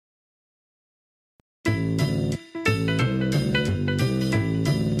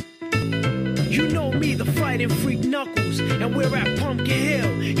the fighting freak Knuckles, and we're at Pumpkin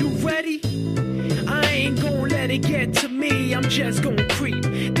Hill. You ready? I ain't gon' let it get to me, I'm just gon' creep.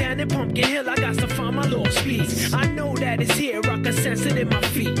 Down in Pumpkin Hill, I got to find my lost piece. I know that it's here, I can sense it in my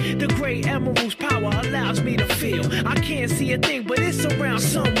feet. The great emerald's power allows me to feel. I can't see a thing, but it's around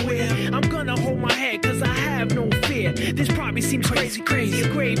somewhere. I'm gonna hold my head, cause I have no fear. This probably seems crazy, a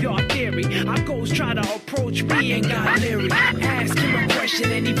graveyard theory. Our ghosts try to approach me and got leery. Ask him a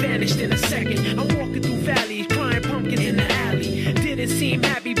question and he vanished in a second. I'm walking through valleys, crying pumpkins in the alley. Didn't seem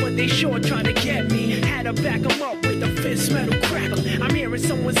happy, but they sure tried to get me. Had to back them up with a fist metal crackle. I'm hearing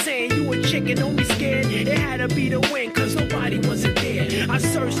someone saying, you a chicken, don't be scared. It had to be the wind, cause nobody wasn't there. I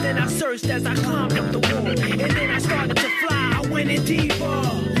searched and I searched as I climbed up the wall. And then I started to fly, I went in deeper.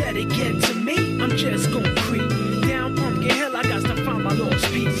 Let it get to me, I'm just gon' creep. Down Pumpkin Hill, I got to find my lost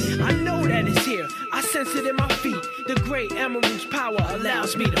piece. I know that it's here, I sense it in my feet. The great emerald's power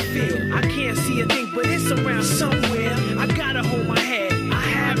allows me to feel. I can't see a thing, but it's around somewhere. I gotta hold my head, I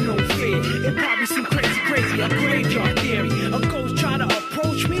have no fear. It probably seems crazy, a graveyard theory. A ghost try to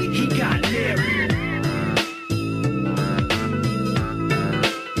approach me, he got leery.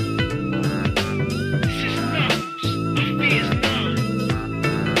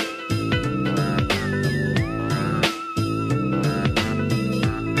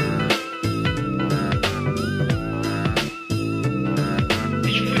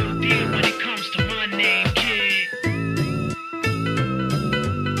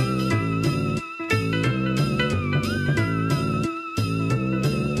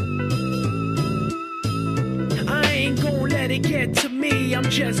 Get to me, I'm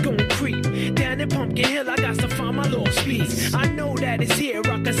just gon' creep. Down in Pumpkin Hill, I got to find my lost piece. I know that it's here,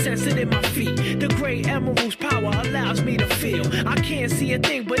 I can sense it in my feet. The great emerald's power allows me to feel. I can't see a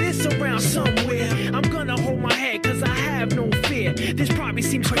thing, but it's around somewhere. I'm gonna hold my head, cause I have no fear. This probably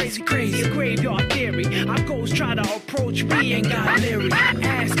seems crazy, a graveyard theory. Our ghosts try to approach me and got leery.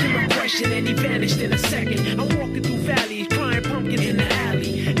 Ask him a question and he vanished in a second. I'm walking through valleys, crying pumpkins in the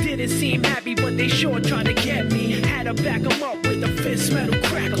alley. Didn't seem happy, but they sure tried to get me. Had to back them up with a fist metal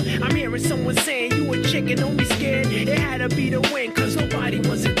crackle. I'm hearing someone saying, you a chicken, don't be scared. It had to be the wind, cause nobody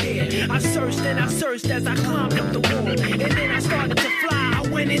wasn't there. I searched and I searched as I climbed up the wall. And then I started to fly, I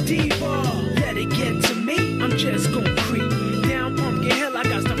went in deeper. Let it get to me, I'm just gon' creep. Down Pumpkin Hill, I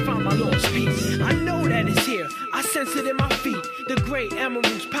got to find my lost piece. I know that it's here, I sense it in my feet. The great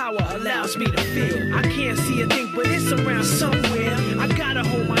emerald's power allows me to feel. I can't see a thing, but it's around somewhere. I gotta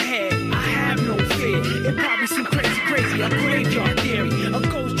hold my head, I have no fear. It probably seems crazy, a graveyard theory. A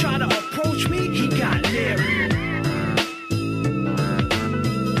ghost try to approach me, he got leery.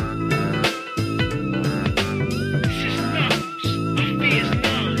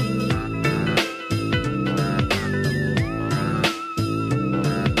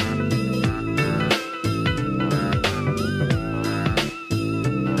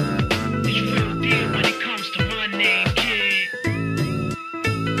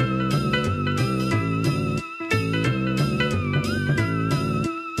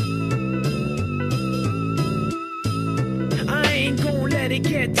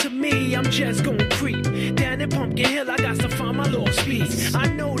 Get to me, I'm just gon' creep. Down in Pumpkin Hill, I got to find my lost piece. I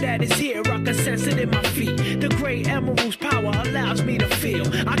know that it's here, I can sense it in my feet. The great emerald's power allows me to feel.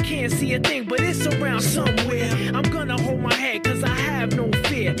 I can't see a thing, but it's around somewhere. I'm gonna hold my head, cause I have no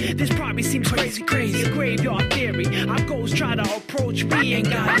fear. This probably seems crazy, a graveyard theory. Our ghosts try to approach me and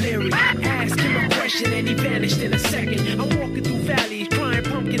got leery. Ask him a question and he vanished in a second. I'm walking through valleys, crying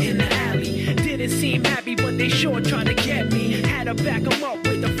pumpkins in the alley. Didn't seem happy, but they sure tried to get me. Had to back them up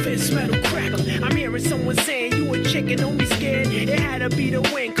with a fist metal crackle. I'm hearing someone saying, you a chicken, don't be scared. It had to be the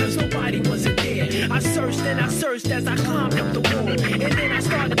wind, cause nobody wasn't there. I searched and I searched as I climbed up the wall. And then I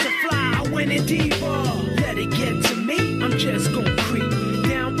started to fly, I went in deeper. Let it get to me, I'm just gon' creep.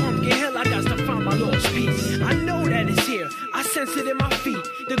 Down Pumpkin Hill, I got to find my lost piece. I know that it's here, I sense it in my feet.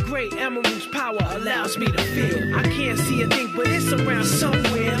 The great emerald's power allows me to feel. I can't see a thing, but it's around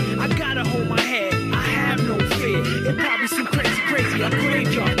somewhere. I gotta hold my head, I have no fear. It probably seems crazy, a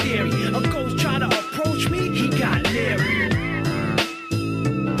graveyard theory. A ghost try to approach me, he got leery.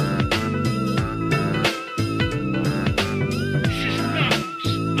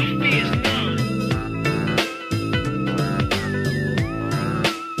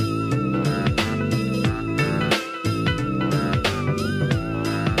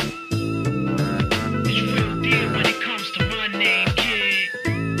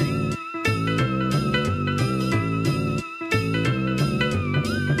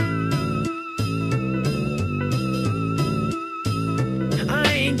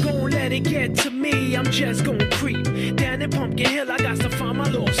 Get to me, I'm just gon' creep. Down Down in Pumpkin Hill, I got to find my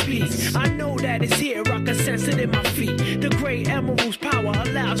lost peace. I know that it's here, I can sense it in my feet. The great emerald's power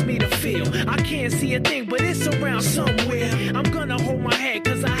allows me to feel. I can't see a thing, but it's around somewhere. I'm gonna hold my head,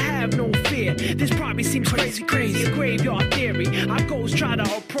 cause I have no fear. This probably seems crazy, a graveyard theory. Our ghosts try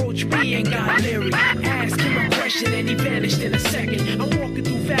to approach me and got leery. Ask him a question and he vanished in a second. I'm walking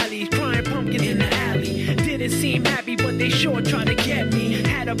through valleys, crying pumpkin in the alley. Didn't seem happy, but they sure tried to get me.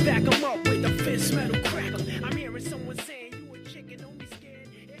 Had to back him up with a fist metal crackle. I'm hearing someone saying you a chicken, don't be scared.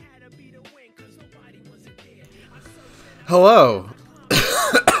 It had to be the wind, cause nobody wasn't there. Hello.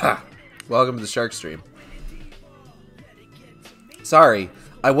 Welcome to the Shark Stream. Sorry,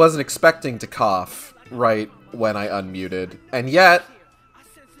 I wasn't expecting to cough right when I unmuted, and yet,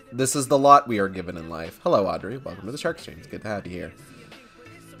 this is the lot we are given in life. Hello, Audrey. Welcome to the Shark Stream. It's good to have you here.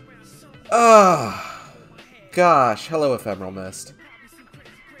 Gosh. Hello, Ephemeral Mist.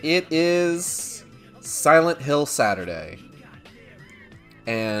 It is Silent Hill Saturday,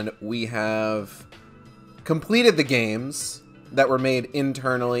 and we have completed the games that were made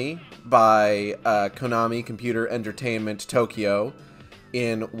internally by Konami Computer Entertainment Tokyo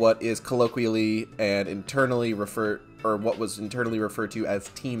in what is colloquially and internally what was internally referred to as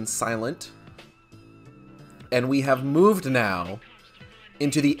Team Silent. And we have moved now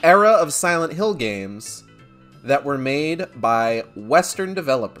into the era of Silent Hill games that were made by Western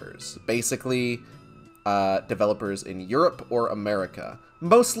developers. Basically, developers in Europe or America.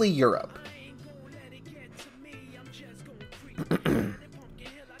 Mostly Europe.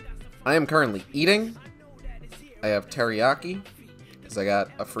 I am currently eating. I have teriyaki, because I got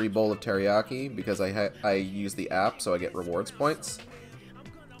a free bowl of teriyaki, because I use the app, so I get rewards points.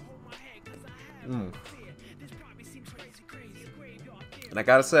 And I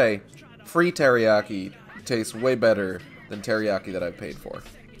gotta say, free teriyaki tastes way better than teriyaki that I've paid for.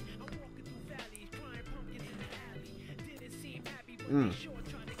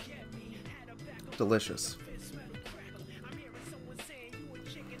 Delicious.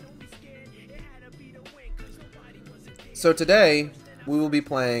 So today, we will be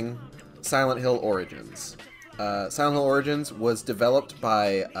playing Silent Hill Origins. Silent Hill Origins was developed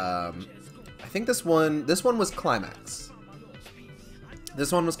by, I think this one was Climax.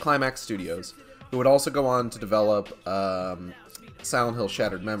 This one was Climax Studios, who would also go on to develop Silent Hill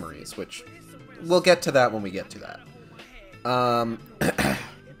Shattered Memories, which we'll get to that when we get to that.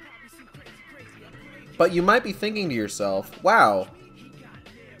 But you might be thinking to yourself, wow,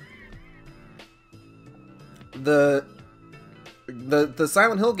 the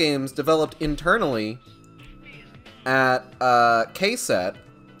Silent Hill games developed internally at KSET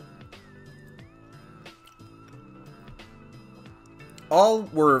all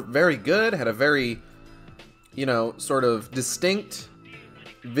were very good, had a very, sort of distinct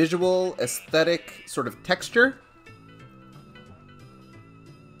visual, aesthetic sort of texture.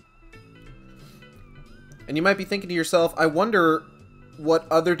 And you might be thinking to yourself, I wonder what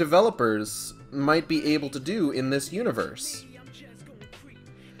other developers might be able to do in this universe.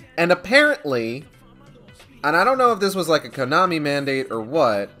 And apparently, and I don't know if this was like a Konami mandate or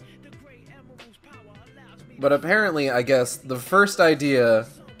what, but apparently, I guess, the first idea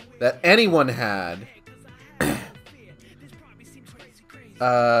that anyone had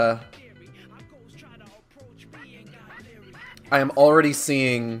I am already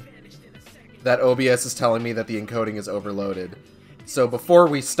seeing that OBS is telling me that the encoding is overloaded. So before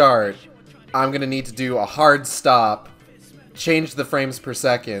we start, I'm going to need to do a hard stop, change the frames per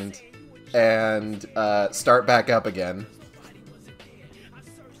second, and start back up again.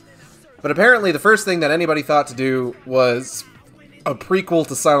 But apparently the first thing that anybody thought to do was a prequel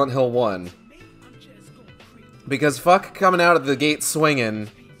to Silent Hill 1. Because fuck coming out of the gate swinging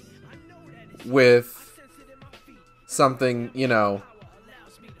with something,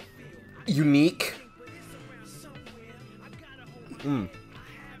 unique.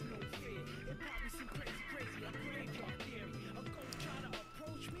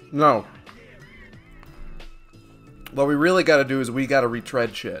 No. What we really gotta do is we gotta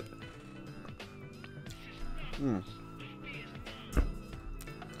retread shit.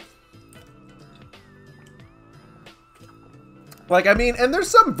 Like, I mean, and there's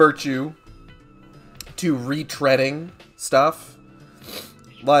some virtue to retreading stuff.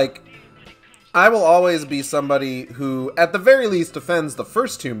 Like, I will always be somebody who, at the very least, defends the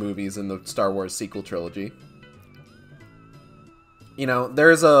first two movies in the Star Wars sequel trilogy.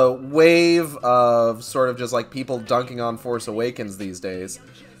 There's a wave of sort of just, like, people dunking on Force Awakens these days.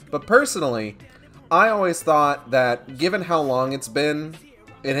 But personally, I always thought that, given how long it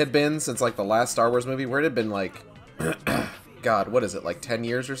had been since, like, the last Star Wars movie, where it had been, like, God, what is it, like 10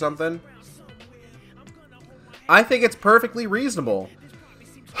 years or something? I think it's perfectly reasonable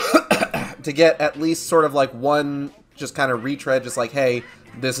to get at least sort of like one just kind of retread, just like, hey,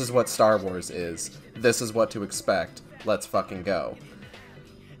 this is what Star Wars is. This is what to expect. Let's fucking go.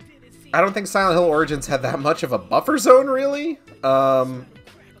 I don't think Silent Hill Origins had that much of a buffer zone, really. Let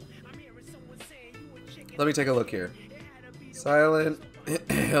me take a look here. Silent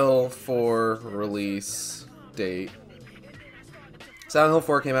Hill 4 release date. Silent Hill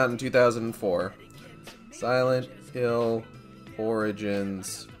 4 came out in 2004. Silent Hill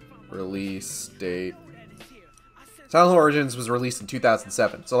Origins release date. Silent Hill Origins was released in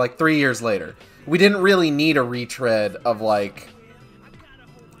 2007, so like 3 years later. We didn't really need a retread of like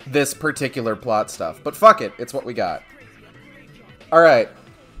this particular plot stuff, but fuck it, it's what we got. Alright.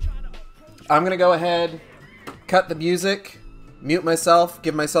 I'm gonna go ahead, cut the music, mute myself,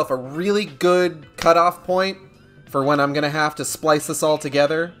 give myself a really good cutoff point for when I'm gonna have to splice this all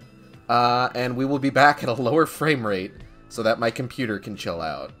together. And we will be back at a lower frame rate so that my computer can chill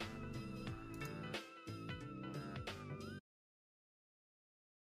out.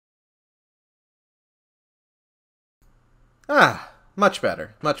 Much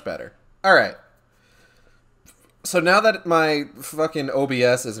better. Much better. Alright. So now that my fucking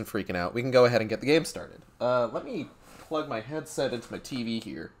OBS isn't freaking out, we can go ahead and get the game started. Let me plug my headset into my TV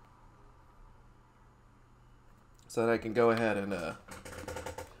here, so that I can go ahead and,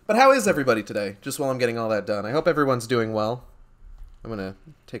 But how is everybody today? Just while I'm getting all that done. I hope everyone's doing well. I'm gonna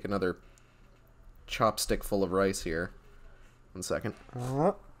take another chopstick full of rice here. 1 second.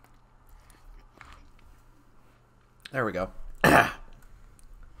 There we go.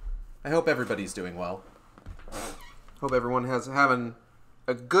 I hope everybody's doing well. Hope everyone having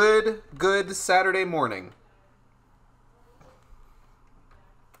a good Saturday morning.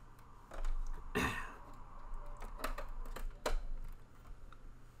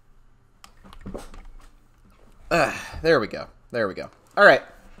 There we go. There we go. All right.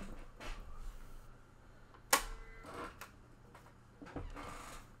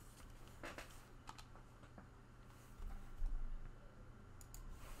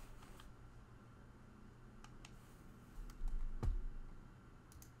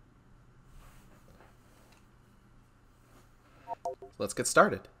 Let's get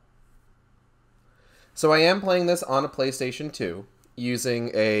started. So I am playing this on a PlayStation 2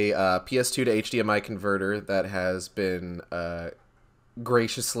 using a PS2 to HDMI converter that has been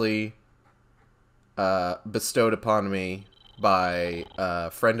graciously bestowed upon me by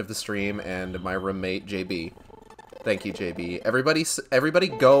a friend of the stream and my roommate JB. Thank you, JB. Everybody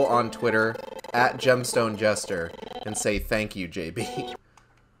go on Twitter at Gemstone Jester and say thank you, JB.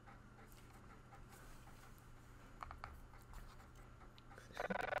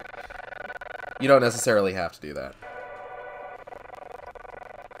 You don't necessarily have to do that.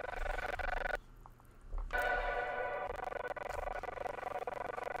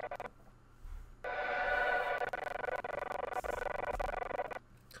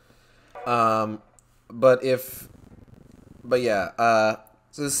 But yeah,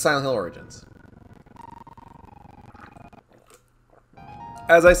 so this is Silent Hill Origins.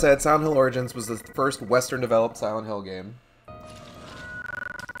 As I said, Silent Hill Origins was the first Western-developed Silent Hill game.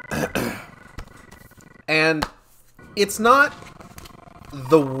 And it's not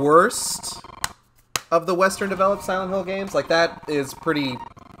the worst of the Western-developed Silent Hill games. Like, that is pretty...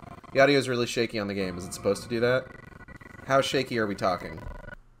 The audio is really shaky on the game. Is it supposed to do that? How shaky are we talking?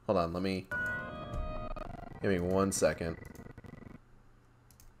 Hold on, let me... Give me 1 second.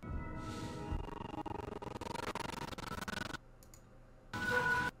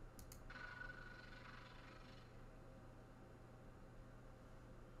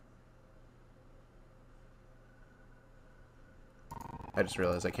 I just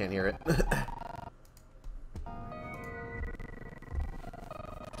realized I can't hear it.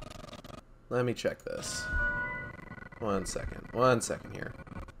 Let me check this. 1 second. 1 second here.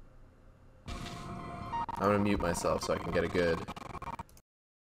 I'm gonna mute myself so I can get a good...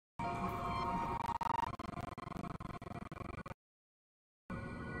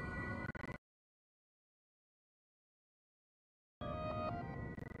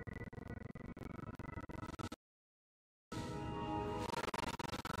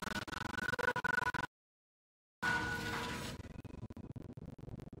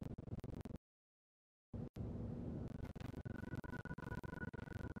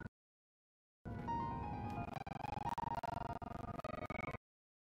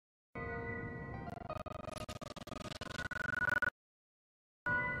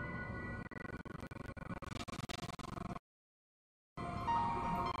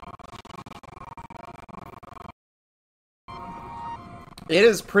 It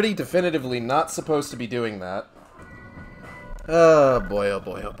is pretty definitively not supposed to be doing that. Oh boy, oh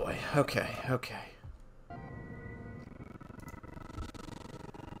boy, oh boy. Okay, okay.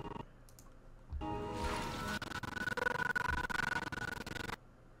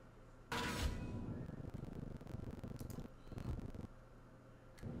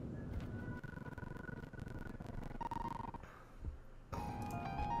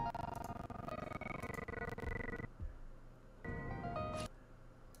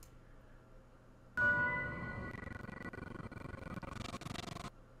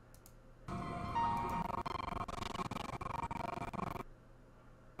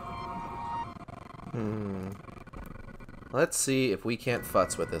 Let's see if we can't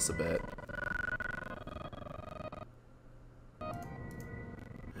futz with this a bit.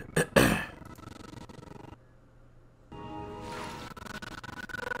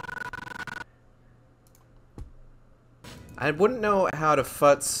 I wouldn't know how to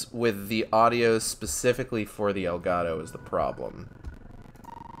futz with the audio specifically for the Elgato is the problem.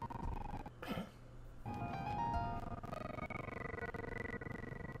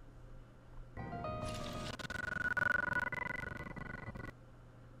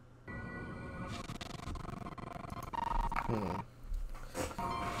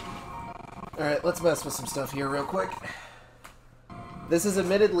 Alright, let's mess with some stuff here real quick. This is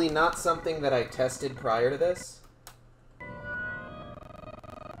admittedly not something that I tested prior to this.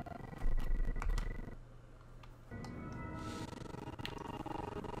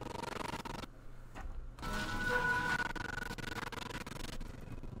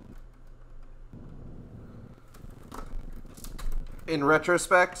 In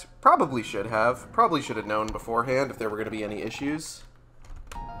retrospect, probably should have. Probably should have known beforehand if there were going to be any issues.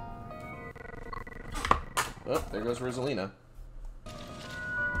 Oh, there goes Rosalina.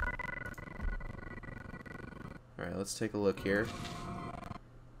 Alright, let's take a look here.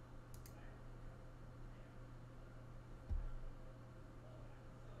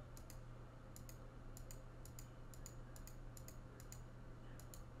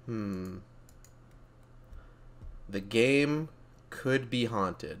 The game could be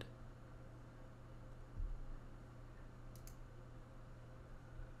haunted.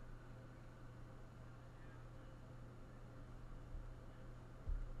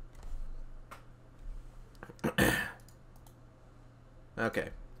 Okay,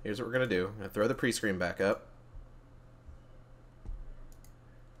 here's what we're gonna do. I'm gonna throw the pre-screen back up.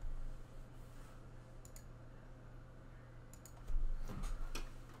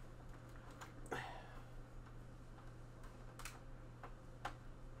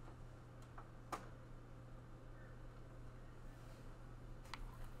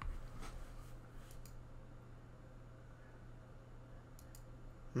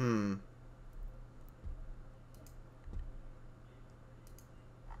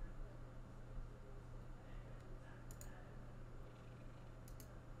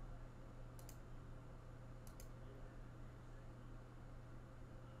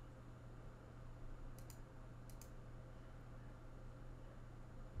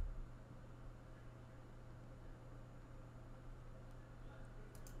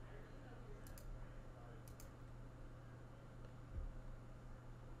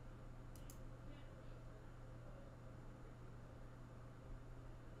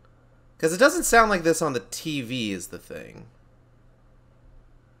 Because it doesn't sound like this on the TV is the thing.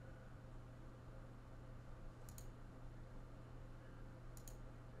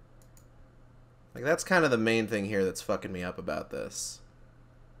 Like, that's kind of the main thing here that's fucking me up about this.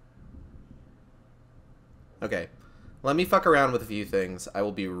 Okay, let me fuck around with a few things. I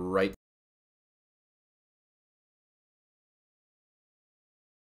will be right.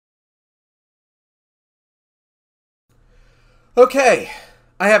 Okay,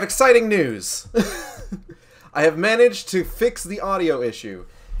 I have exciting news. I have managed to fix the audio issue,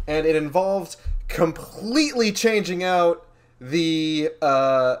 and it involved completely changing out the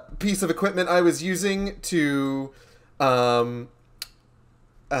piece of equipment I was using to what's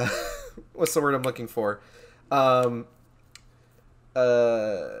the word I'm looking for?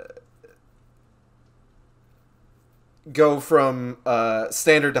 Go from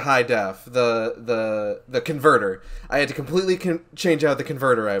standard to high def, the converter. I had to completely change out the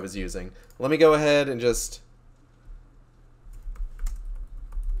converter I was using. Let me go ahead and just...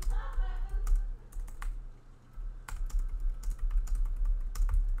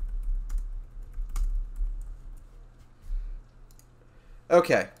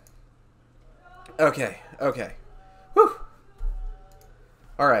 Okay. Whew.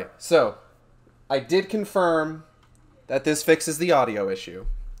 Alright, so I did confirm that this fixes the audio issue,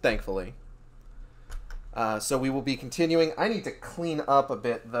 thankfully. So we will be continuing. I need to clean up a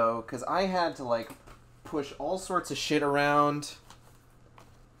bit, though, because I had to, like, push all sorts of shit around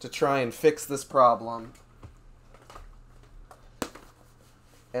to try and fix this problem.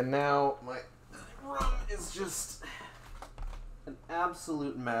 And now my room is just an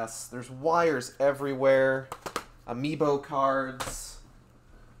absolute mess. There's wires everywhere, amiibo cards,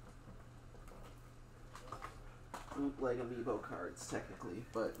 bootleg amiibo cards technically,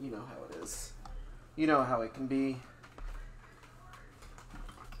 but you know how it is. You know how it can be.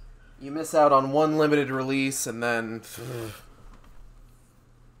 You miss out on one limited release and then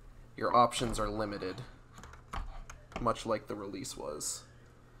your options are limited, much like the release was.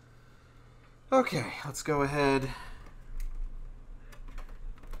 Okay, let's go ahead,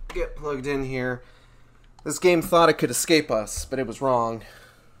 get plugged in here. This game thought it could escape us, but it was wrong.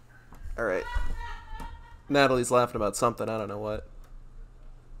 Alright. Natalie's laughing about something, I don't know what.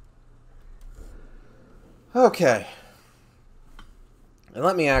 Okay. And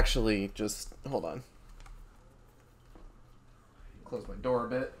let me actually just, hold on. Close my door a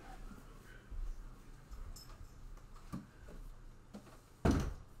bit.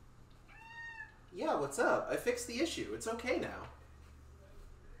 Yeah, what's up? I fixed the issue. It's okay now.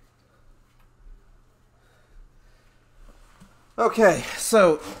 Okay,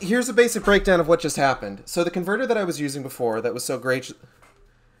 so here's a basic breakdown of what just happened. So the converter that I was using before that was so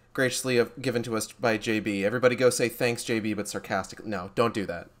graciously given to us by JB. Everybody go say thanks, JB, but sarcastically. No, don't do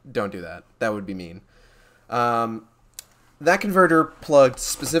that. Don't do that. That would be mean. That converter plugged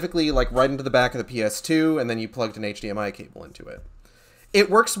specifically like right into the back of the PS2, and then you plugged an HDMI cable into it. It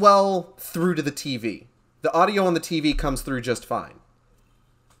works well through to the TV. The audio on the TV comes through just fine.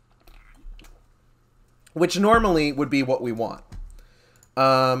 Which normally would be what we want.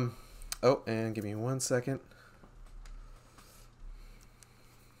 Oh, and give me 1 second.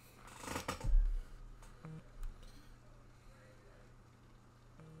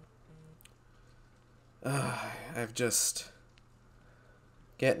 I've just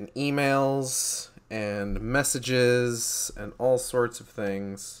getting emails and messages and all sorts of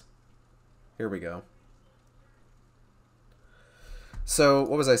things. Here we go. So,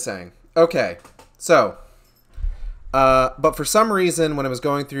 what was I saying? Okay, so, but for some reason, when I was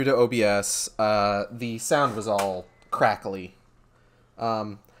going through to OBS, the sound was all crackly.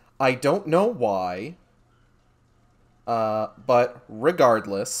 I don't know why, but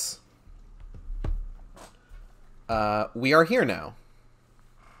regardless, we are here now.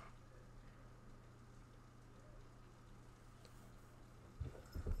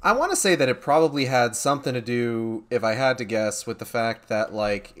 I want to say that it probably had something to do, if I had to guess, with the fact that,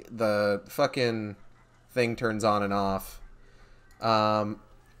 like, the fucking thing turns on and off. But,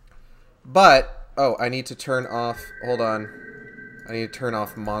 oh, I need to turn off, hold on. I need to turn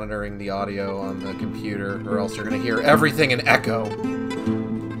off monitoring the audio on the computer, or else you're going to hear everything in echo.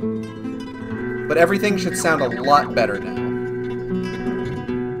 But everything should sound a lot better now.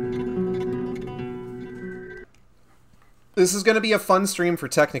 This is going to be a fun stream for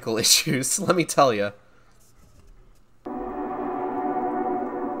technical issues, let me tell you.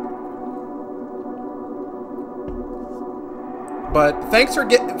 But thanks for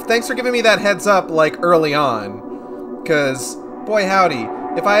giving me that heads up, like, early on. Because, boy howdy,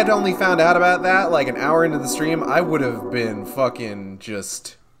 if I had only found out about that, like, an hour into the stream, I would have been fucking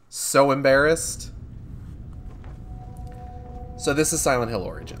just so embarrassed. So this is Silent Hill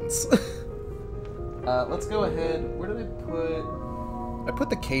Origins. Let's go ahead. Where did I put... I put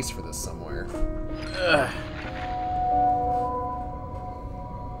the case for this somewhere. Ugh.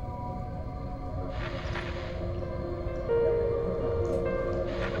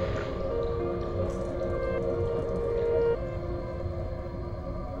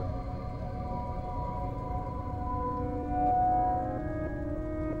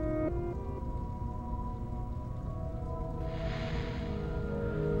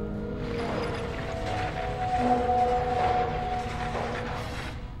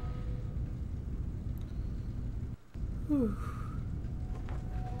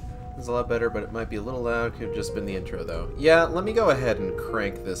 It's a lot better, but it might be a little loud. Could have just been the intro, though. Yeah, let me go ahead and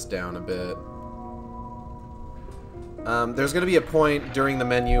crank this down a bit. There's going to be a point during the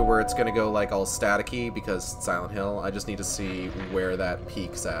menu where it's going to go, like, all staticky because it's Silent Hill. I just need to see where that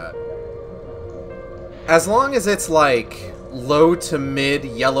peaks at. As long as it's, like, low to mid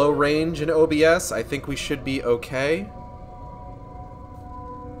yellow range in OBS, I think we should be okay.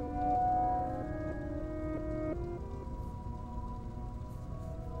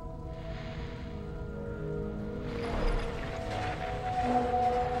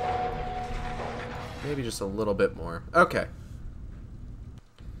 Maybe just a little bit more. Okay.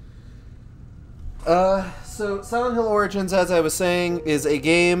 So So Silent Hill Origins, as I was saying, is a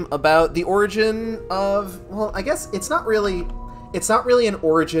game about the origin of, well, I guess it's not really an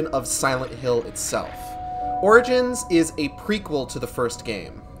origin of Silent Hill itself. Origins is a prequel to the first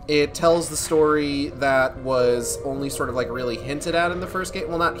game. It tells the story that was only sort of like really hinted at in the first game.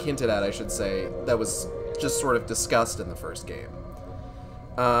 Well, not hinted at, I should say. That was just sort of discussed in the first game.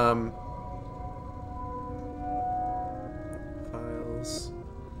 Files.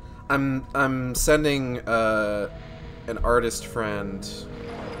 I'm sending an artist friend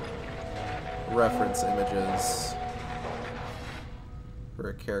reference images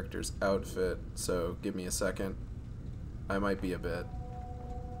for a character's outfit, so give me a second. I might be a bit.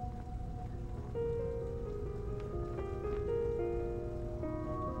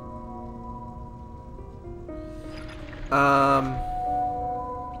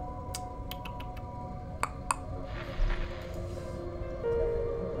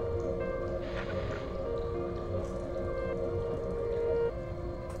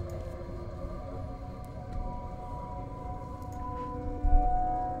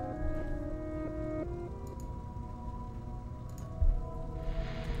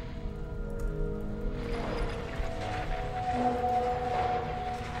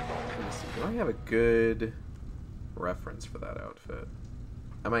 Do I have a good reference for that outfit?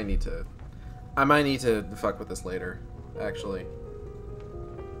 I might need to fuck with this later, actually.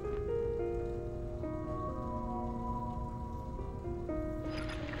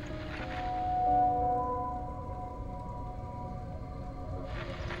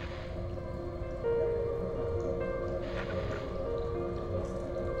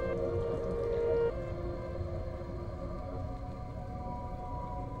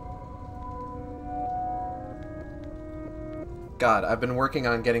 God, I've been working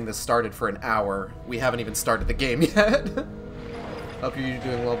on getting this started for an hour. We haven't even started the game yet. Hope you're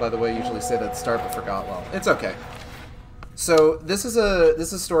doing well, by the way. Usually say that at the start, but forgot well. It's okay. So this is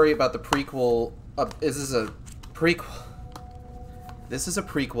a story about the prequel. This is a prequel. This is a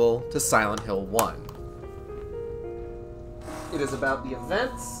prequel to Silent Hill 1. It is about the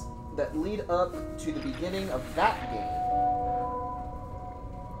events that lead up to the beginning of that game.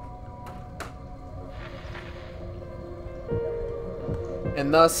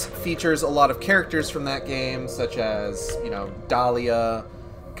 And thus features a lot of characters from that game, such as, you know, Dahlia,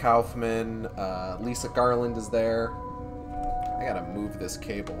 Kaufman, Lisa Garland is there. I gotta move this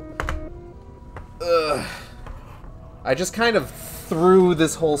cable. Ugh. I just kind of threw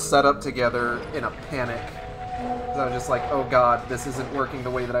this whole setup together in a panic. I was just like, oh god, this isn't working the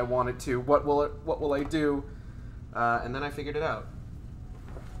way that I want it to. What will I do? And then I figured it out.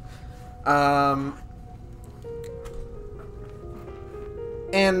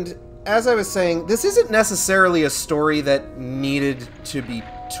 And as I was saying, this isn't necessarily a story that needed to be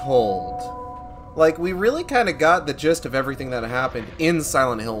told. Like, we really kind of got the gist of everything that happened in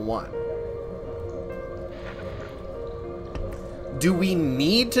Silent Hill 1. Do we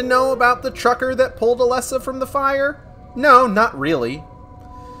need to know about the trucker that pulled Alessa from the fire? No, not really.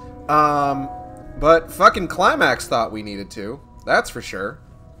 But fucking Climax thought we needed to. That's for sure.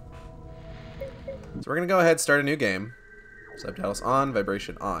 So we're gonna go ahead and start a new game. Subtitles on,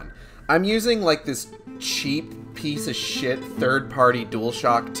 vibration on. I'm using like this cheap piece of shit third-party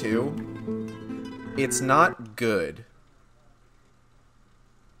DualShock 2. It's not good.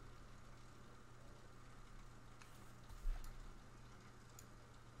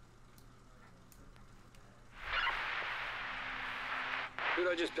 Who'd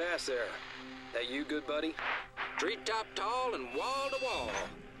I just pass there? That you, good buddy? Treetop tall and wall to wall.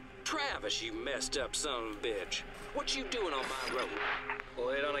 Travis, you messed up son of a bitch. What you doing on my road?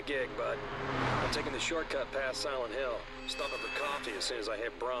 Late on a gig, bud. I'm taking the shortcut past Silent Hill. Stopping for coffee as soon as I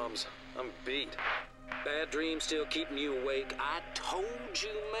hit Brahms. I'm beat. Bad dreams still keeping you awake. I told you,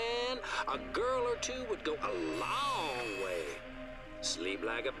 man, a girl or two would go a long way. Sleep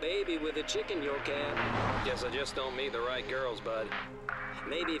like a baby with a chick in your cab. Guess I just don't meet the right girls, bud.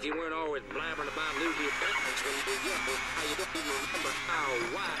 Maybe if you weren't always blabbering about losing your parents when you were young, how you don't even remember how,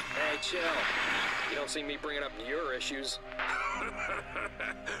 why. Hey, chill. You don't see me bringing up your issues.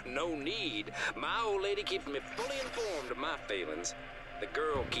 No need. My old lady keeps me fully informed of my feelings. The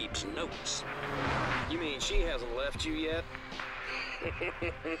girl keeps notes. You mean she hasn't left you yet? Any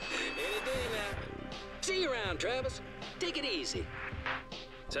day now. See you around, Travis. Take it easy.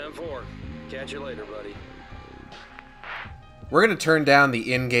 10-4. Catch you later, buddy. We're going to turn down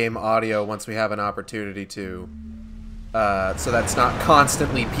the in-game audio once we have an opportunity to, so that's not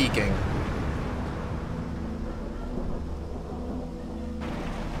constantly peaking.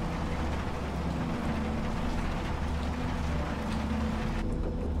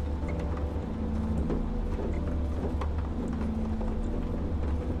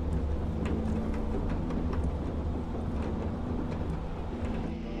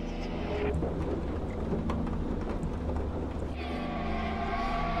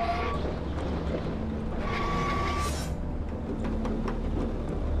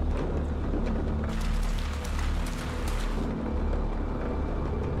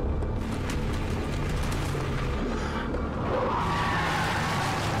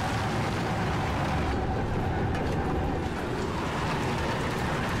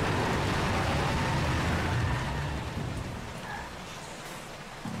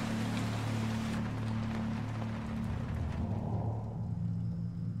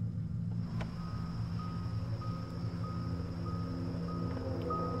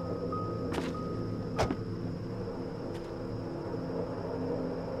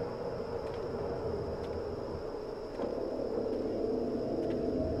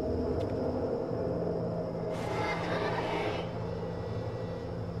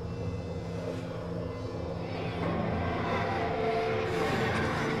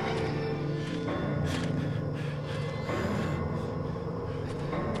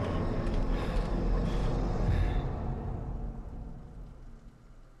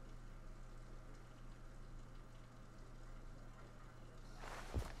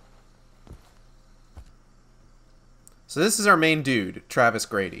 So this is our main dude, Travis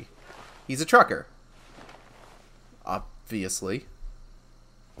Grady. He's a trucker. Obviously.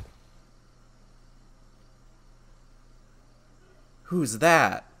 Who's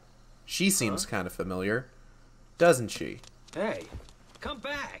that? She seems kind of familiar, doesn't she? Hey, come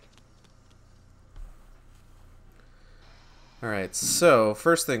back. Alright, so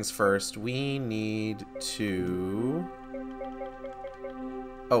first things first, we need to...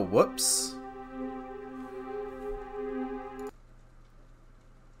 Oh, whoops.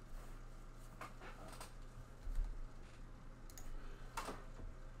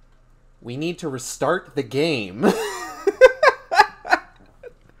 We need to restart the game.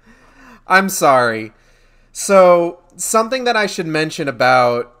 I'm sorry. So, something that I should mention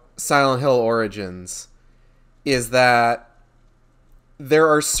about Silent Hill Origins is that there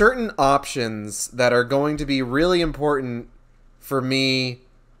are certain options that are going to be really important for me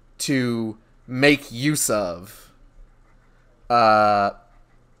to make use of.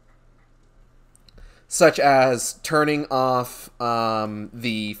 Such as turning off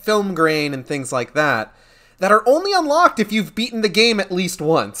the film grain and things like that, that are only unlocked if you've beaten the game at least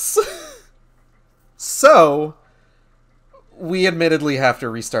once. So, we admittedly have to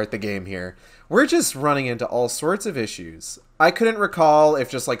restart the game here. We're just running into all sorts of issues. I couldn't recall if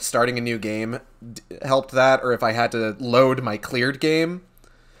just like starting a new game helped that, or if I had to load my cleared game.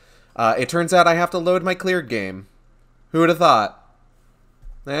 It turns out I have to load my cleared game. Who would have thought?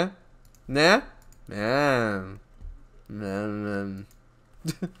 Eh? Nah?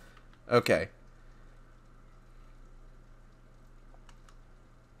 Okay.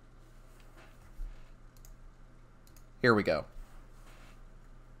 Here we go.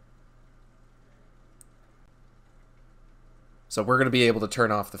 So we're going to be able to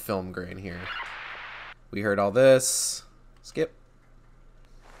turn off the film grain here. We heard all this. Skip.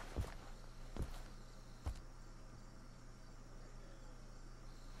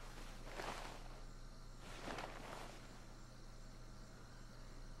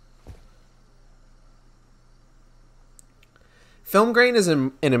 Film grain is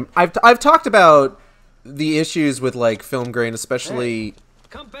I've talked about the issues with like film grain, especially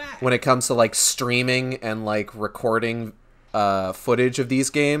when it comes to like streaming and like recording footage of these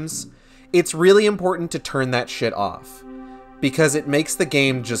games. It's really important to turn that shit off because it makes the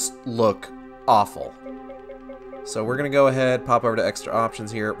game just look awful. So we're gonna go ahead, pop over to extra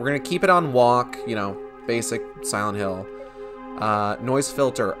options here. We're gonna keep it on walk, you know, basic Silent Hill. Noise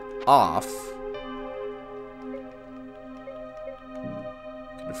filter off.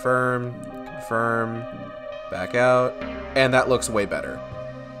 Confirm, back out, and that looks way better.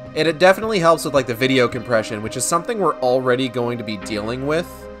 And it definitely helps with like the video compression, which is something we're already going to be dealing with.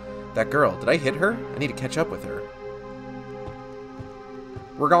 That girl, did I hit her? I need to catch up with her.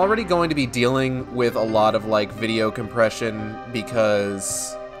 We're already going to be dealing with a lot of like video compression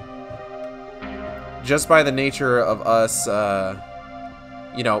because just by the nature of us,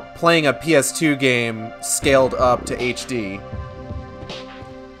 you know, playing a PS2 game scaled up to HD.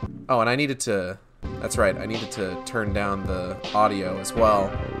 Oh, and I needed to... That's right, I needed to turn down the audio as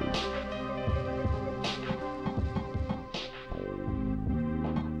well.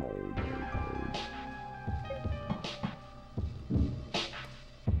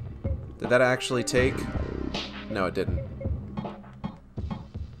 Did that actually take? No, it didn't.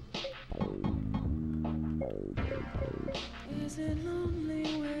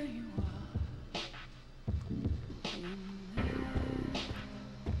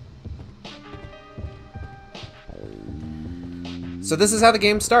 So this is how the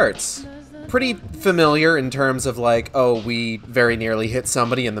game starts. Pretty familiar in terms of like, oh, we very nearly hit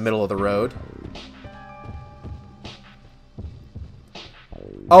somebody in the middle of the road.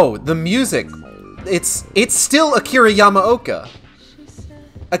 Oh, the music. It's still Akira Yamaoka.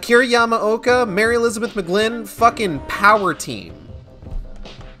 Akira Yamaoka, Mary Elizabeth McGlynn, fucking power team.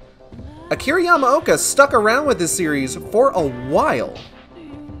 Akira Yamaoka stuck around with this series for a while.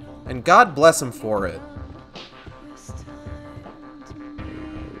 And God bless him for it.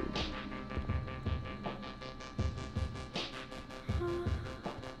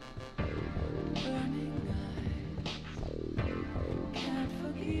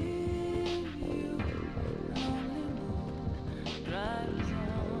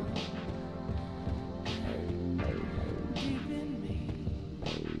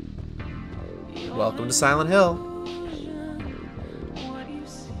 Welcome to Silent Hill.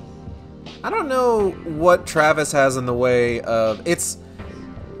 I don't know what Travis has in the way of... It's...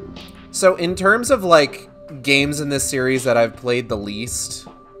 So, in terms of, like, games in this series that I've played the least,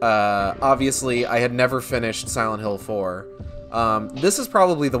 obviously, I had never finished Silent Hill 4. This is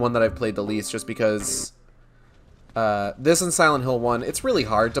probably the one that I've played the least, just because This and Silent Hill 1, it's really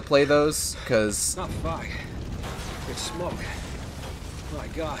hard to play those, because... Not fog. It's smoke. My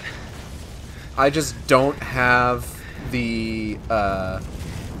God. I just don't have the,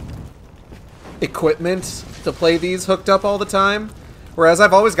 equipment to play these hooked up all the time. Whereas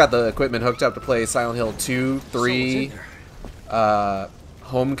I've always got the equipment hooked up to play Silent Hill 2, 3,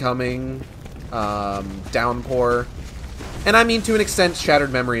 Homecoming, Downpour. And I mean, to an extent,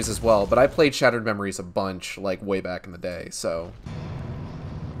 Shattered Memories as well, but I played Shattered Memories a bunch, like, way back in the day, so...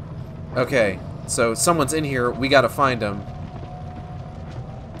 Okay, so someone's in here, we gotta find him.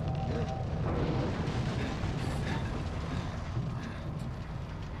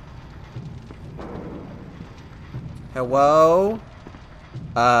 Hello?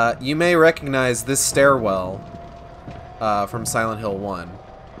 You may recognize this stairwell from Silent Hill 1.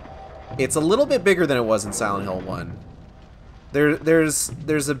 It's a little bit bigger than it was in Silent Hill 1.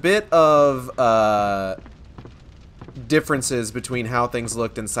 There's a bit of differences between how things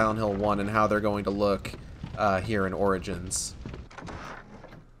looked in Silent Hill 1 and how they're going to look here in Origins.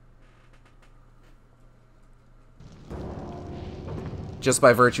 Just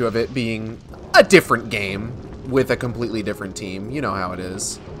by virtue of it being a different game with a completely different team. You know how it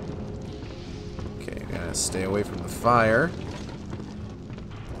is. Okay, gotta stay away from the fire.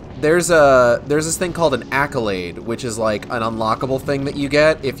 There's this thing called an accolade, which is like an unlockable thing that you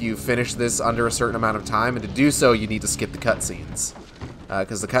get if you finish this under a certain amount of time, and to do so you need to skip the cutscenes.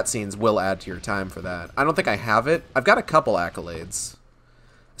 Because the cutscenes will add to your time for that. I don't think I have it. I've got a couple accolades.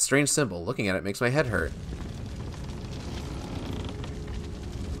 A strange symbol. Looking at it makes my head hurt.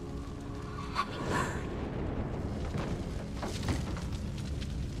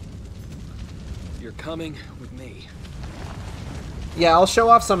 You're coming with me. Yeah, I'll show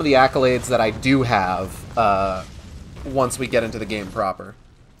off some of the accolades that I do have once we get into the game proper.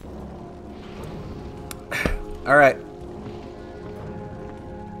 Alright.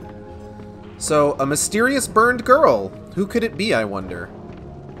 So, a mysterious burned girl. Who could it be, I wonder?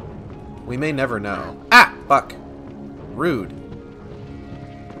 We may never know. Ah! Fuck. Rude.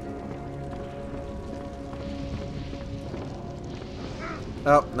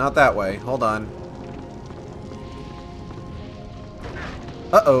 Oh, not that way. Hold on.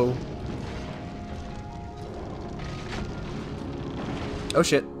 Uh-oh. Oh,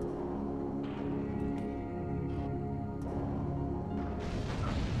 shit.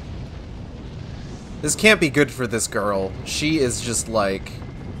 This can't be good for this girl. She is just, like,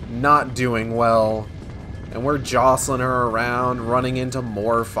 not doing well. And we're jostling her around, running into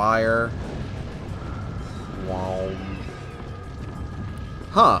more fire. Wow.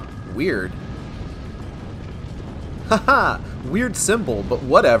 Huh. Weird. Haha! Weird symbol, but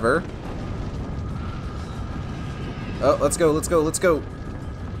whatever. Oh, let's go, let's go, let's go.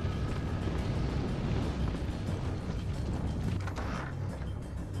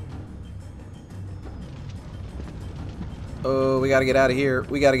 Oh, we gotta get out of here.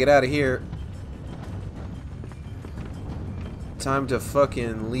 We gotta get out of here. Time to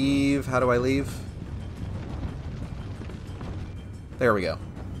fucking leave. How do I leave? There we go.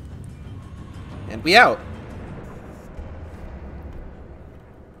 And we out.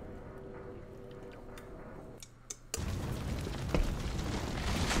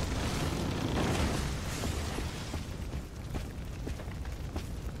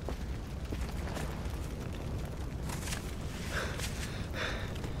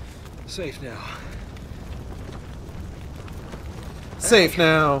 Safe now. Safe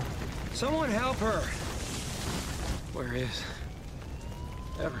now. Someone help her. Where is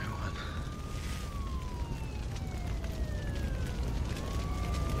everyone?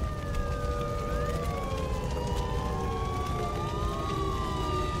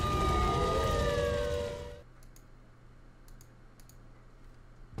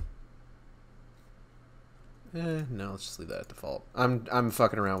 No, let's just leave that at default. I'm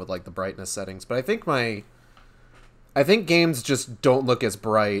fucking around with like the brightness settings, but I think games just don't look as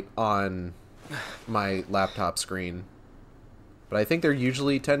bright on my laptop screen. But I think they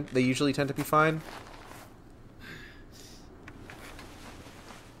usually tend to be fine.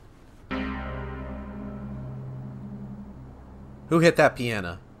 Who hit that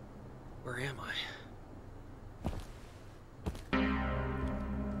piano? Where am I?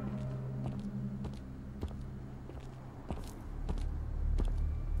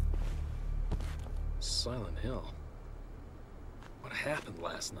 Silent Hill. What happened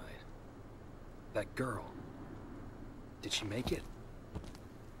last night? That girl. Did she make it?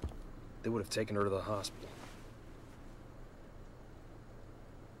 They would have taken her to the hospital.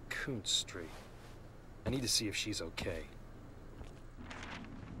 Coon Street. I need to see if she's okay.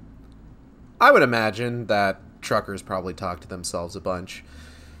 I would imagine that truckers probably talk to themselves a bunch.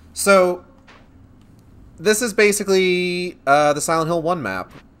 So, this is basically the Silent Hill 1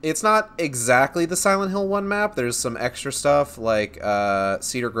 map. It's not exactly the Silent Hill 1 map. There's some extra stuff like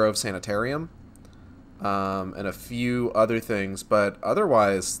Cedar Grove Sanitarium and a few other things, but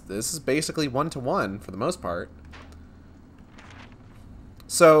otherwise, this is basically one-to-one for the most part.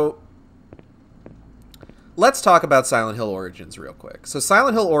 So, let's talk about Silent Hill Origins real quick. So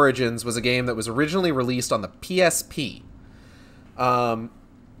Silent Hill Origins was a game that was originally released on the PSP.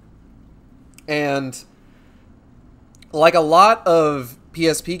 And like a lot of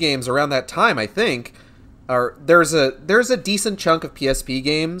PSP games around that time, I think, there's a decent chunk of PSP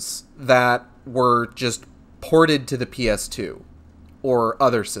games that were just ported to the PS2 or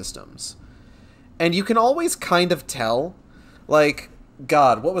other systems. And you can always kind of tell, like,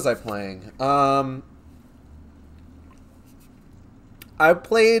 God, what was I playing? I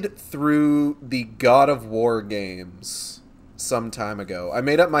played through the God of War games some time ago. I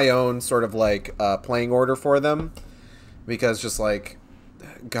made up my own sort of like playing order for them because just like,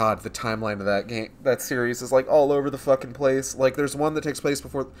 God, the timeline of that series is like all over the fucking place. Like there's one that takes place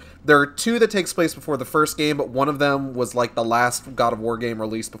before, there are two that takes place before the first game, but one of them was like the last God of War game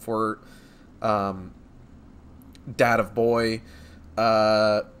released before Dad of Boy.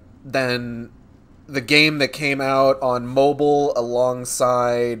 Then the game that came out on mobile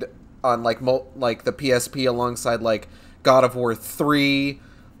alongside on like the PSP alongside like God of War 3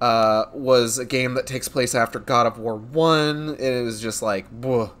 was a game that takes place after God of War 1. It was just like,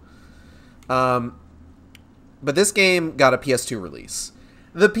 whoa. But this game got a PS2 release.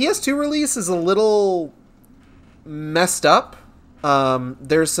 The PS2 release is a little messed up.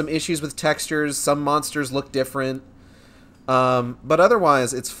 There's some issues with textures. Some monsters look different. But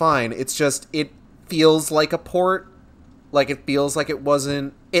otherwise, it's fine. It's just, it feels like a port. Like, it feels like it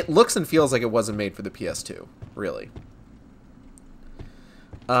wasn't... It looks and feels like it wasn't made for the PS2, really.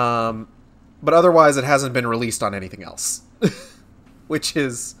 But otherwise, it hasn't been released on anything else. Which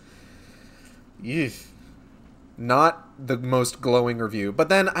is... not the most glowing review. But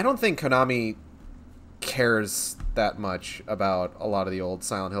then, I don't think Konami cares that much about a lot of the old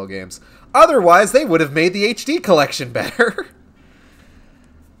Silent Hill games. Otherwise, they would have made the HD collection better.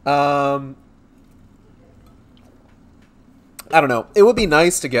 I don't know. It would be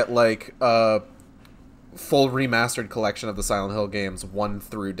nice to get, like, a full remastered collection of the Silent Hill games 1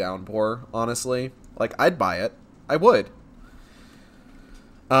 through Downpour, honestly. Like, I'd buy it. I would.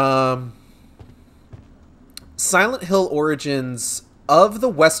 Silent Hill Origins, of the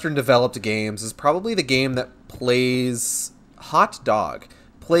Western-developed games, is probably the game that plays... Hot dog.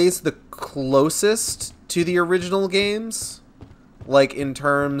 Plays the closest to the original games. Like, in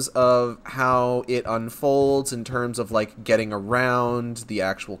terms of how it unfolds, in terms of, like, getting around, the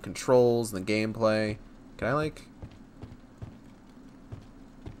actual controls, and the gameplay. Can I, like...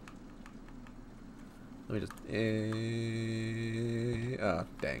 Let me just... Oh,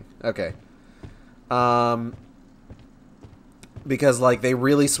 dang. Okay. Because, like, they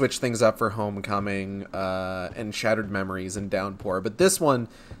really switched things up for Homecoming, and Shattered Memories and Downpour. But this one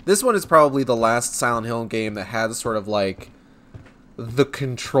is probably the last Silent Hill game that has sort of, like... the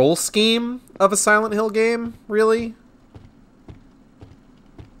control scheme of a Silent Hill game, really.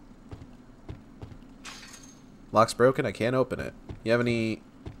 Lock's broken, I can't open it. You have any...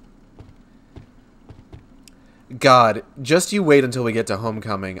 God, just you wait until we get to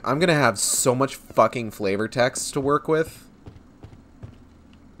Homecoming. I'm gonna have so much fucking flavor text to work with.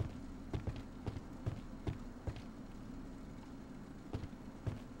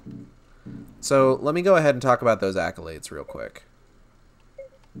 So, let me go ahead and talk about those accolades real quick.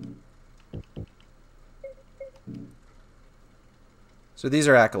 So these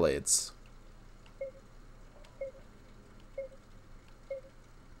are accolades.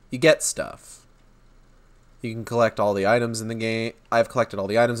 You get stuff. You can collect all the items in the game. I've collected all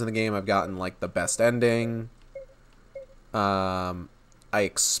the items in the game. I've gotten, like, the best ending. I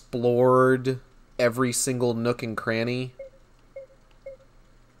explored every single nook and cranny.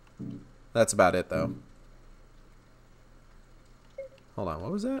 That's about it, though. Hold on,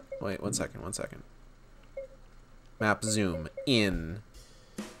 what was that? Wait, one second. Map zoom in.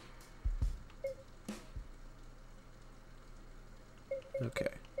 Okay.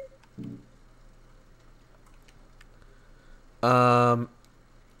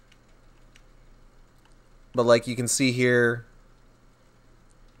 But like you can see here,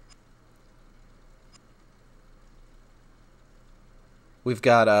 we've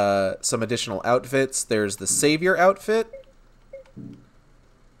got some additional outfits. There's the Savior outfit.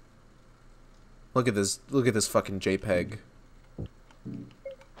 Look at this fucking JPEG.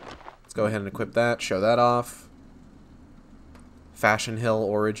 Let's go ahead and equip that, show that off. Fashion Hill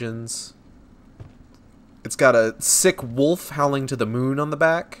Origins. It's got a sick wolf howling to the moon on the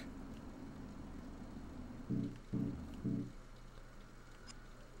back.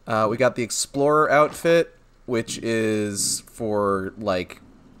 We got the Explorer outfit, which is for, like,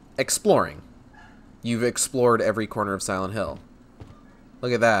 exploring. You've explored every corner of Silent Hill.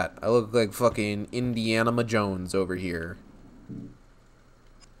 Look at that. I look like fucking Indiana Jones over here.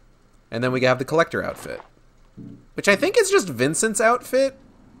 And then we have the Collector outfit, which I think is just Vincent's outfit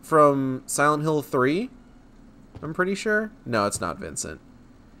from Silent Hill 3. I'm pretty sure. No, it's not Vincent.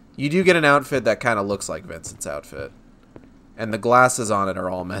 You do get an outfit that kind of looks like Vincent's outfit. And the glasses on it are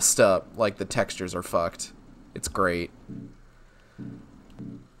all messed up. Like, the textures are fucked. It's great.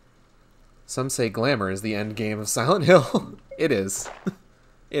 Some say glamour is the end game of Silent Hill. It is.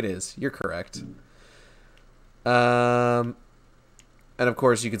 It is. You're correct. And of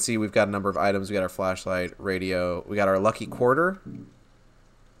course, you can see we've got a number of items. We got our flashlight, radio. We got our lucky quarter.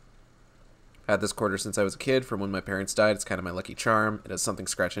 I had this quarter since I was a kid from when my parents died. It's kind of my lucky charm. It has something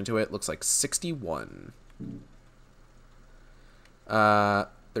scratched into it. Looks like 61.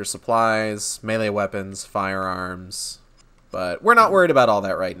 There's supplies, melee weapons, firearms. But we're not worried about all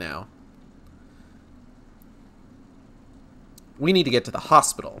that right now. We need to get to the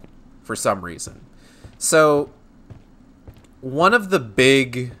hospital for some reason. So, one of the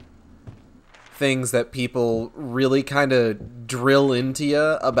big things that people really kind of drill into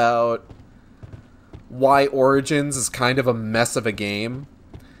you about why Origins is kind of a mess of a game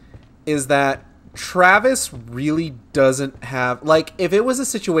is that Travis really doesn't have... Like, if it was a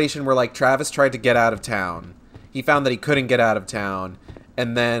situation where, like, Travis tried to get out of town, he found that he couldn't get out of town,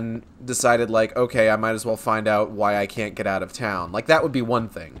 and then decided, like, okay, I might as well find out why I can't get out of town. Like, that would be one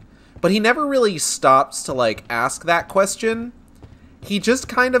thing. But he never really stops to, like, ask that question. He just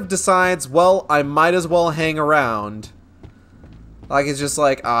kind of decides, well, I might as well hang around. Like, it's just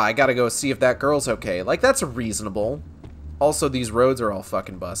like, I gotta go see if that girl's okay. Like, that's reasonable. Also, these roads are all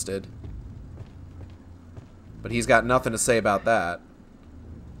fucking busted. But he's got nothing to say about that.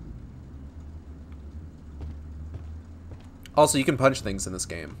 Also, you can punch things in this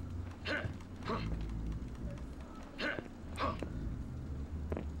game.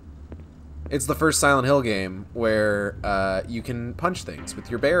 It's the first Silent Hill game where you can punch things with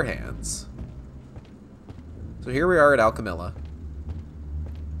your bare hands. So here we are at Alchemilla.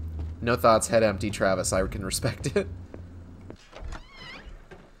 No thoughts, head empty, Travis. I can respect it.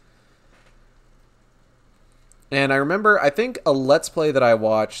 And I remember, I think a Let's Play that I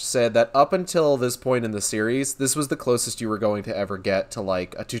watched said that up until this point in the series, this was the closest you were going to ever get to,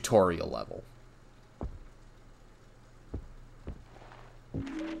 like, a tutorial level.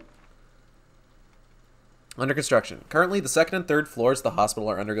 Under construction. Currently, the second and third floors of the hospital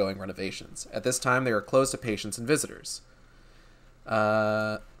are undergoing renovations. At this time, they are closed to patients and visitors.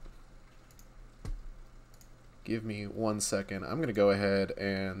 Give me 1 second. I'm going to go ahead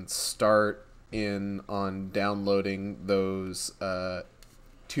and start in on downloading those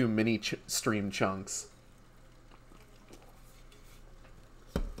 2 mini stream chunks.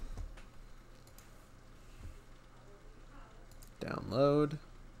 Download.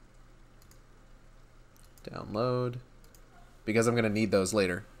 Download. Because I'm going to need those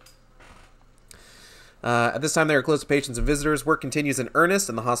later. At this time, they are closed to patients and visitors. Work continues in earnest,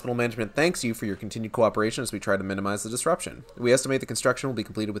 and the hospital management thanks you for your continued cooperation as we try to minimize the disruption. We estimate the construction will be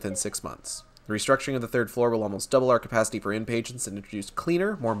completed within 6 months. The restructuring of the third floor will almost double our capacity for inpatients and introduce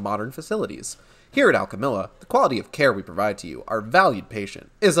cleaner, more modern facilities. Here at Alchemilla, the quality of care we provide to you, our valued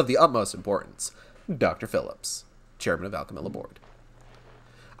patient, is of the utmost importance. Dr. Phillips, Chairman of Alchemilla Board.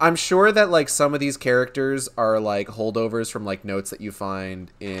 I'm sure that, like, some of these characters are, like, holdovers from, like, notes that you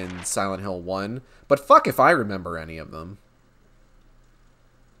find in Silent Hill 1, but fuck if I remember any of them.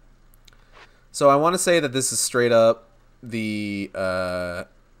 So I want to say that this is straight up the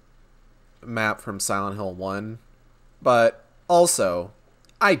map from Silent Hill 1, but also,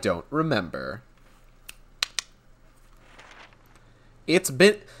 I don't remember. It's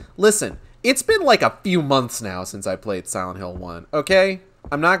been... Listen, it's been like a few months now since I played Silent Hill 1, okay?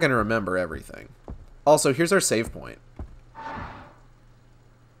 I'm not going to remember everything. Also, here's our save point.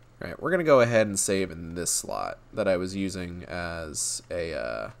 Alright, we're going to go ahead and save in this slot that I was using as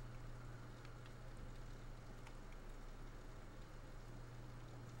a...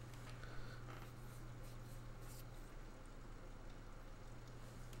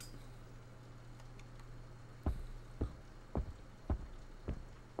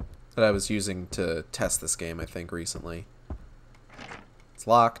 that I was using to test this game, I think, recently. It's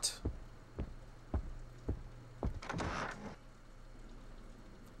locked.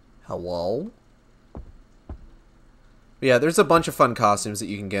 Hello? Yeah, there's a bunch of fun costumes that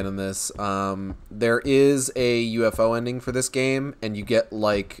you can get in this. There is a UFO ending for this game, and you get,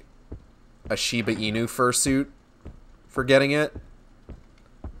 like, a Shiba Inu fursuit for getting it.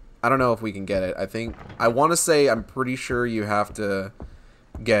 I don't know if we can get it. I want to say I'm pretty sure you have to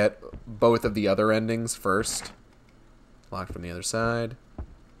get both of the other endings first. Locked from the other side.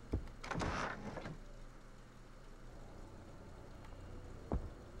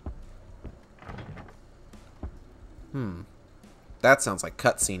 That sounds like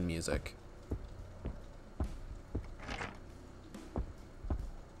cutscene music.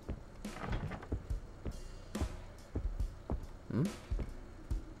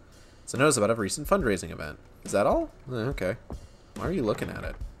 It's a notice about a recent fundraising event. Is that all? Okay. Why are you looking at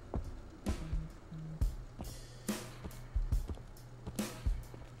it?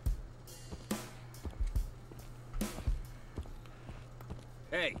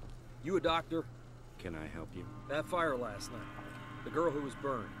 Hey, you a doctor? Can I help you? That fire last night. The girl who was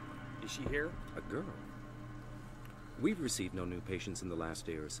burned. Is she here? A girl? We've received no new patients in the last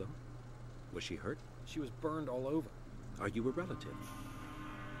day or so. Was she hurt? She was burned all over. Are you a relative?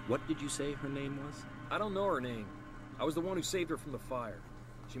 What did you say her name was? I don't know her name. I was the one who saved her from the fire.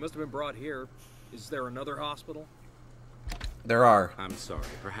 She must have been brought here. Is there another hospital? There are. I'm sorry.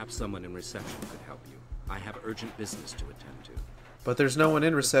 Perhaps someone in reception could help you. I have urgent business to attend to. But there's no one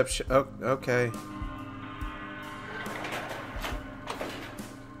in reception. Oh, okay.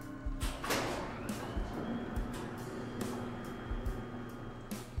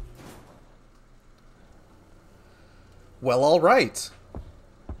 Well, all right.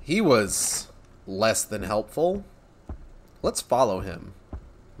 He was less than helpful. Let's follow him.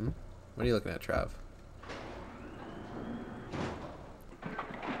 What are you looking at, Trav?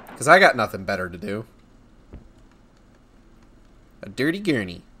 Because I got nothing better to do. A dirty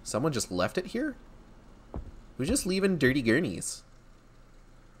gurney. Someone just left it here? Who's just leaving dirty gurneys?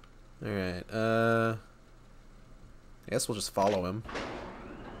 Alright, I guess we'll just follow him.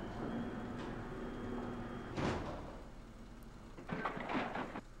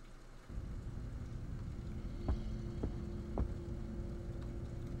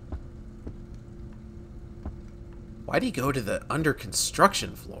 Why'd he go to the under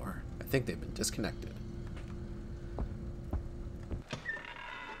construction floor? I think they've been disconnected.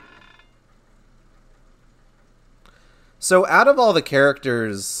 So out of all the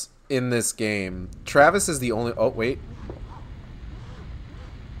characters in this game, Travis is the only... Oh, wait.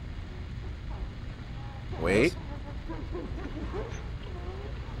 Wait.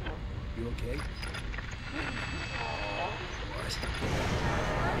 You okay?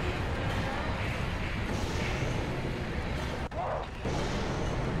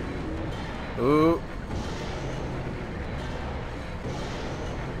 Ooh.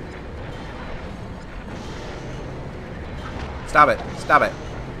 Stop it. Stop it.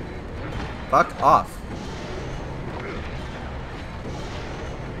 Fuck off.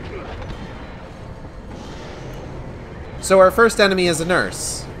 So our first enemy is a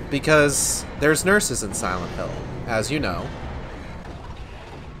nurse, because there's nurses in Silent Hill, as you know.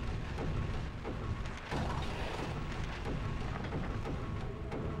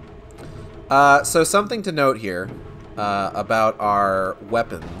 So something to note here about our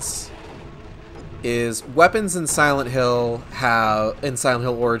weapons is weapons in Silent Hill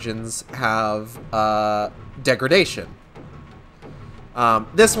Origins have degradation.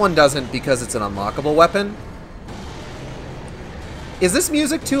 This one doesn't because it's an unlockable weapon. Is this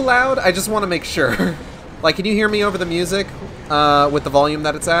music too loud? I just want to make sure. Like, can you hear me over the music with the volume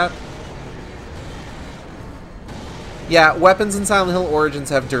that it's at? Yeah, weapons in Silent Hill Origins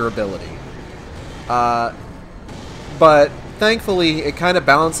have durability. But thankfully, it kind of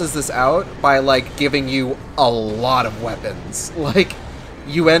balances this out by, like, giving you a lot of weapons. Like,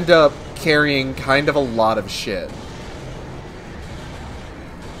 you end up carrying kind of a lot of shit.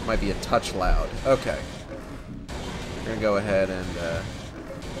 Might be a touch loud. Okay. We're gonna go ahead and,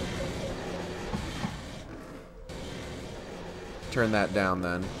 turn that down,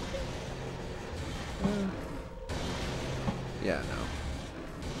 then. Yeah, no.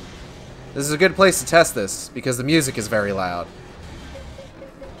 This is a good place to test this, because the music is very loud.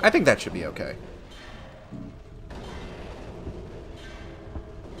 I think that should be okay.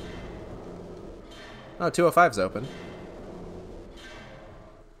 Oh, 205's open.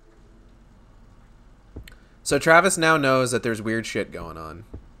 So Travis now knows that there's weird shit going on.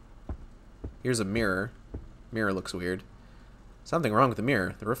 Here's a mirror. Mirror looks weird. Something wrong with the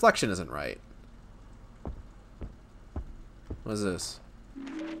mirror. The reflection isn't right. What is this?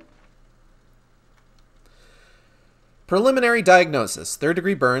 Preliminary diagnosis.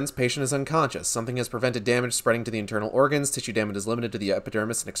 Third-degree burns. Patient is unconscious. Something has prevented damage spreading to the internal organs. Tissue damage is limited to the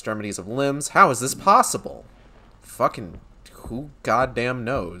epidermis and extremities of limbs. How is this possible? Fucking who goddamn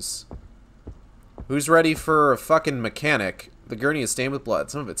knows? Who's ready for a fucking mechanic? The gurney is stained with blood.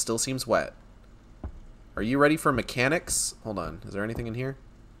 Some of it still seems wet. Are you ready for mechanics? Hold on. Is there anything in here?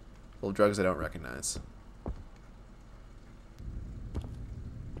 Full of drugs I don't recognize.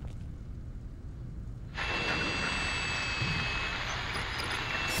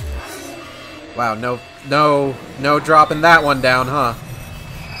 Wow, no dropping that one down, huh?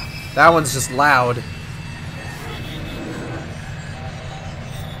 That one's just loud.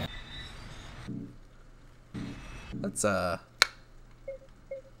 Let's,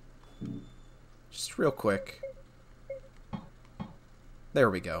 just real quick. There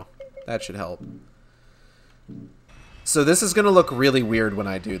we go. That should help. So this is gonna look really weird when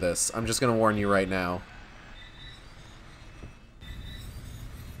I do this. I'm just gonna warn you right now.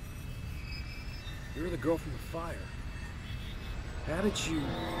 You're the girl from the fire. How did you...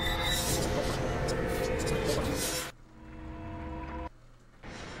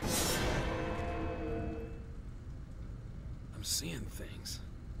 I'm seeing things.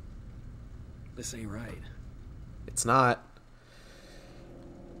 This ain't right. It's not.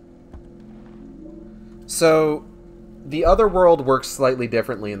 So, the Otherworld works slightly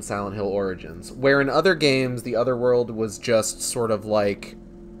differently in Silent Hill Origins, where in other games, the Otherworld was just sort of like,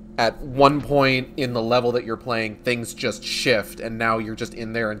 at one point in the level that you're playing, things just shift, and now you're just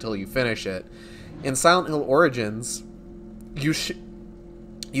in there until you finish it. In Silent Hill Origins, you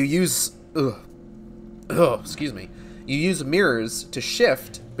use... excuse me. You use mirrors to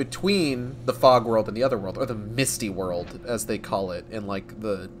shift between the fog world and the other world, or the misty world, as they call it in, like,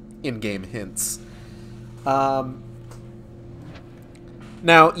 the in-game hints. Now,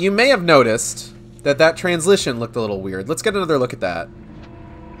 you may have noticed that transition looked a little weird. Let's get another look at that.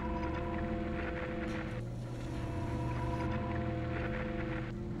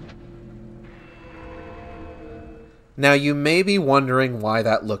 Now, you may be wondering why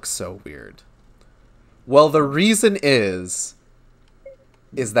that looks so weird. Well, the reason is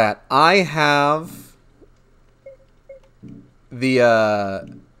that I have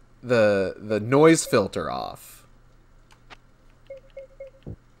the noise filter off.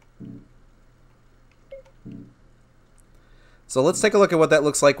 So let's take a look at what that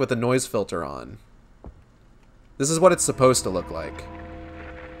looks like with the noise filter on. This is what it's supposed to look like.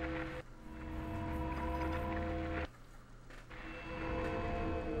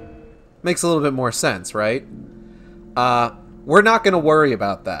 Makes a little bit more sense, right? We're not going to worry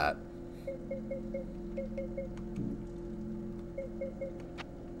about that.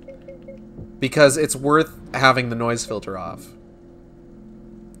 Because it's worth having the noise filter off.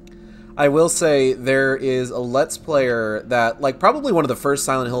 I will say there is a Let's Player that, like, probably one of the first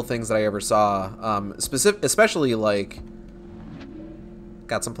Silent Hill things that I ever saw, especially, like,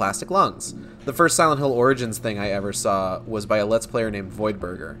 got some plastic lungs. The first Silent Hill Origins thing I ever saw was by a Let's Player named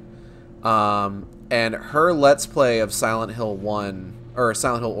Voidburger. And her Let's Play of Silent Hill 1, or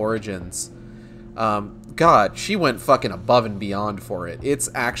Silent Hill Origins, God, she went fucking above and beyond for it. It's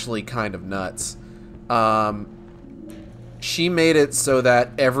actually kind of nuts. She made it so that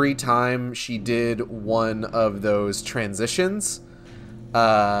every time she did one of those transitions,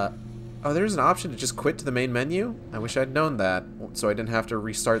 oh, there's an option to just quit to the main menu? I wish I'd known that, so I didn't have to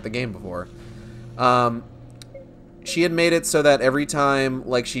restart the game before. She had made it so that every time,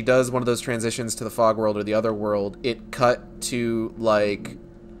 like, she does one of those transitions to the fog world or the other world, it cut to, like,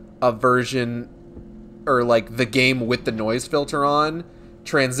 a version, or, like, the game with the noise filter on,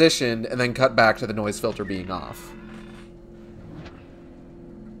 transitioned, and then cut back to the noise filter being off.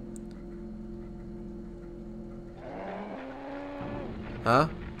 Huh?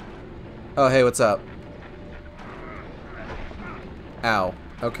 Oh, hey, what's up? Ow.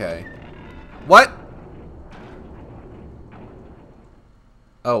 Okay. What?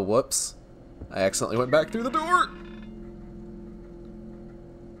 Oh, whoops. I accidentally went back through the door!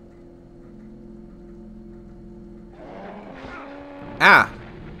 Ah!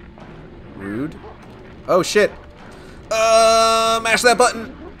 Rude. Oh, shit! Mash that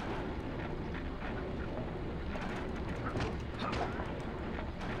button!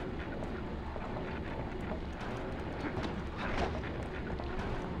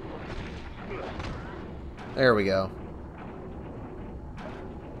 There we go.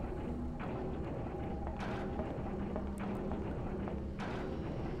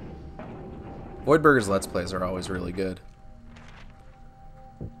 Voidburger's Let's Plays are always really good.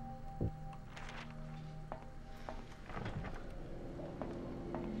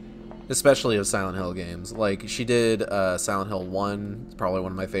 especially of Silent Hill games. Like, she did Silent Hill 1, it's probably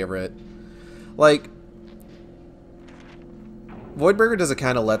one of my favorite. Like, Voidburger does a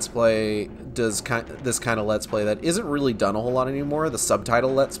kind of let's play, this kind of let's play that isn't really done a whole lot anymore, the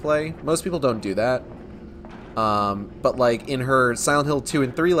subtitle let's play. Most people don't do that. But like in her Silent Hill 2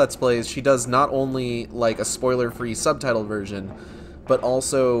 and 3 let's plays, she does not only like a spoiler-free subtitle version, but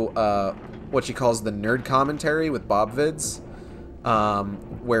also what she calls the nerd commentary with Bob vids,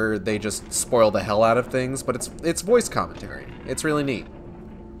 where they just spoil the hell out of things, but it's voice commentary. It's really neat.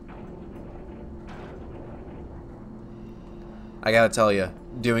 I gotta tell you,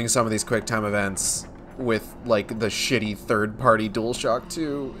 doing some of these QuickTime events with like the shitty third-party DualShock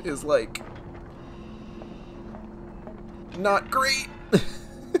 2 is like not great.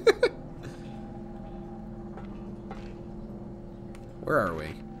 Where are we?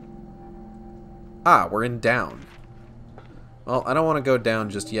 Ah, we're in down. Well, I don't want to go down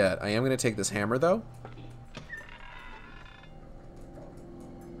just yet. I am going to take this hammer, though.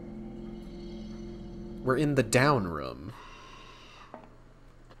 We're in the down room.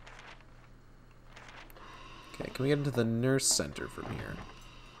 Okay, can we get into the nurse center from here?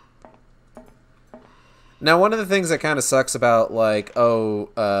 Now, one of the things that kind of sucks about, like,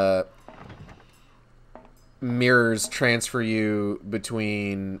 mirrors transfer you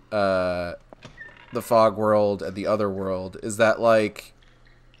between the fog world and the other world is that, like,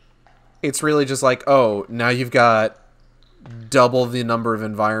 it's really just like, oh, now you've got double the number of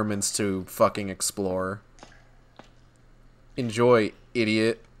environments to fucking explore. Enjoy,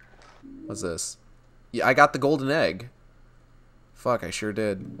 idiot. What's this? Yeah, I got the golden egg. Fuck, I sure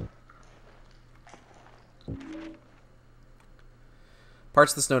did.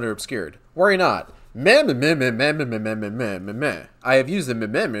 Parts of this note are obscured. Worry not. I have used the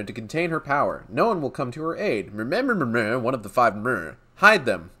meh to contain her power. No one will come to her aid. One of the 5 meh. Hide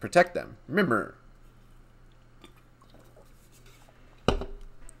them. Protect them. Meh.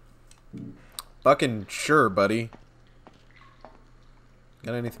 Fucking sure, buddy.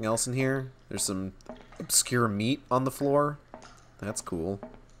 Got anything else in here? There's some obscure meat on the floor. That's cool.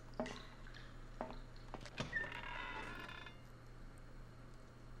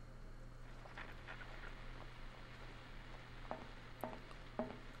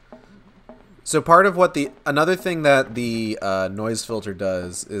 So part of what another thing that the noise filter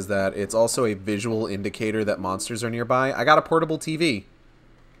does is that it's also a visual indicator that monsters are nearby. I got a portable TV.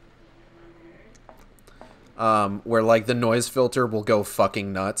 Where like the noise filter will go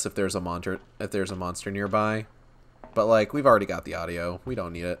fucking nuts if there's a monster nearby. But like we've already got the audio. We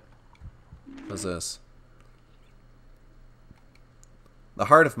don't need it. What's this?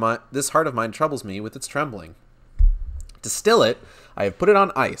 This heart of mine troubles me with its trembling. To still it, I have put it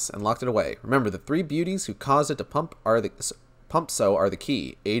on ice and locked it away. Remember, the 3 beauties who caused it to pump so are the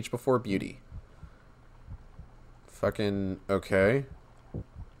key. Age before beauty. Fucking okay.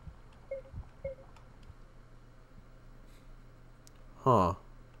 Huh.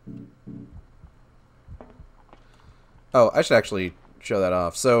 Oh, I should actually show that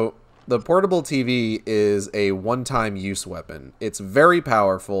off. So, the portable TV is a one-time use weapon. It's very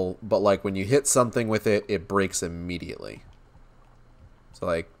powerful, but like when you hit something with it, it breaks immediately. So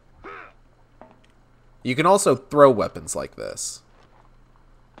like, you can also throw weapons like this.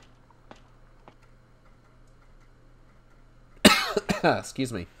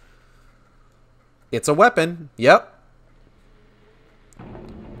 Excuse me. It's a weapon. Yep.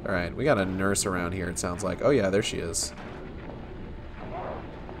 Alright, we got a nurse around here, it sounds like. Oh yeah, there she is.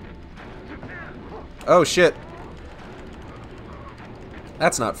 Oh, shit.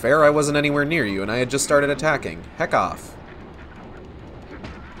 That's not fair. I wasn't anywhere near you, and I had just started attacking. Heck off.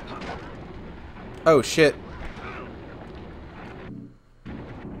 Oh, shit.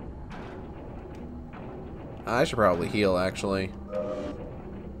 I should probably heal, actually.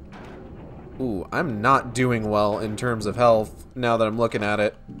 Ooh, I'm not doing well in terms of health, now that I'm looking at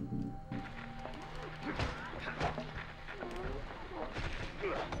it.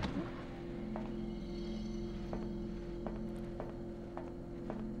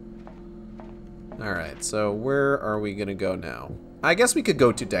 Alright, so where are we gonna go now? I guess we could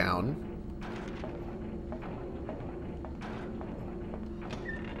go to down.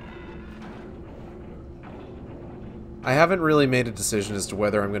 I haven't really made a decision as to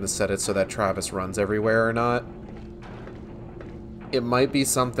whether I'm gonna set it so that Travis runs everywhere or not. It might be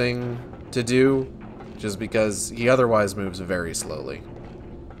something to do, just because he otherwise moves very slowly.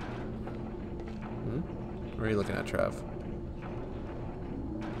 What are you looking at, Trav?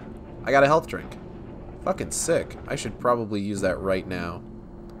 I got a health drink. Fucking sick. I should probably use that right now.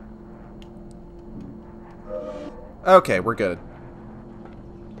 Okay, we're good.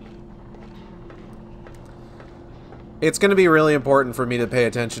 It's going to be really important for me to pay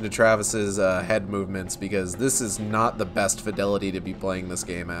attention to Travis's head movements, because this is not the best fidelity to be playing this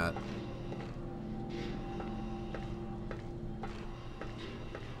game at.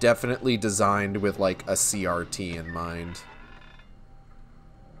 Definitely designed with, like, a CRT in mind.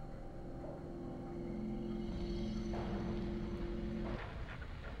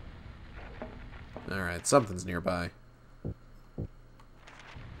 Alright, something's nearby.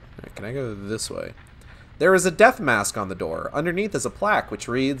 Alright, can I go this way? There is a death mask on the door. Underneath is a plaque which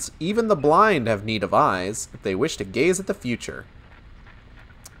reads, "Even the blind have need of eyes if they wish to gaze at the future."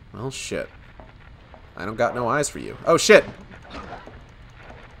 Well, shit. I don't got no eyes for you. Oh, shit!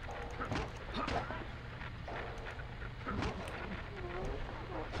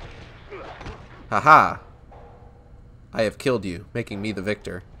 Haha. I have killed you, making me the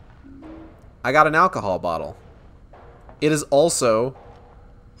victor. I got an alcohol bottle. It is also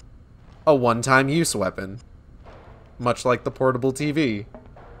a one-time use weapon, much like the portable TV.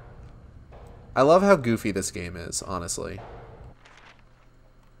 I love how goofy this game is, honestly.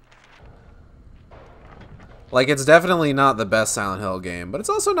 Like, it's definitely not the best Silent Hill game, but it's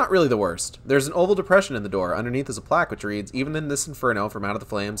also not really the worst. There's an oval depression in the door. Underneath is a plaque which reads, "Even in this inferno, from out of the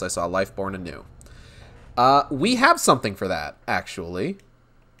flames, I saw life born anew." We have something for that, actually.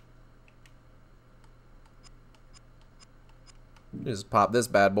 Just pop this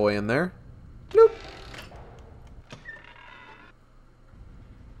bad boy in there. Nope.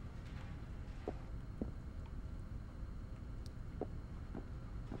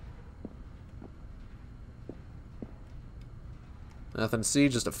 Nothing to see,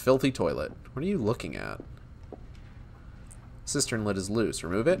 just a filthy toilet. What are you looking at? Cistern lid is loose.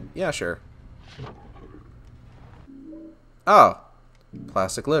 Remove it? Yeah, sure. Oh.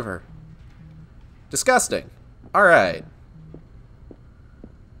 Plastic liver. Disgusting. Alright.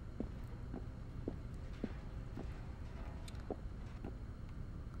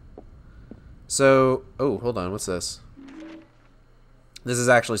 So, oh, hold on, what's this? This is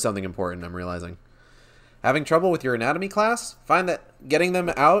actually something important, I'm realizing. Having trouble with your anatomy class? Find that getting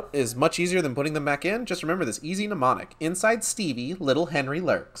them out is much easier than putting them back in? Just remember this easy mnemonic. Inside Stevie, little Henry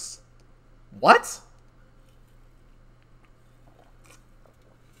lurks. What?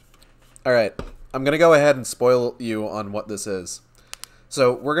 Alright, I'm going to go ahead and spoil you on what this is.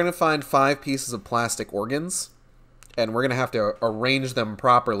 So, we're going to find 5 pieces of plastic organs, and we're going to have to arrange them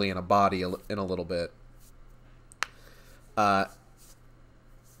properly in a body in a little bit.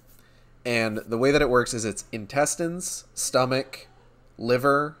 And the way that it works is it's intestines, stomach,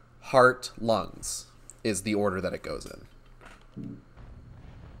 liver, heart, lungs is the order that it goes in.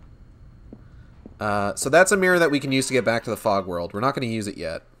 So that's a mirror that we can use to get back to the fog world. We're not going to use it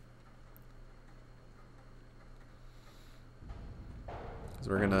yet. So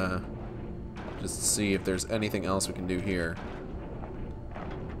we're going to just see if there's anything else we can do here.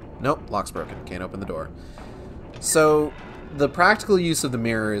 Nope, lock's broken. Can't open the door. So the practical use of the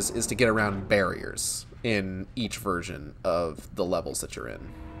mirrors is to get around barriers in each version of the levels that you're in.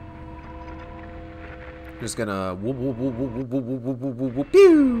 Just gonna whoop, whoop, whoop, whoop, whoop, whoop, whoop, whoop, whoop, whoop,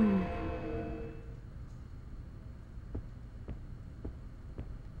 pew!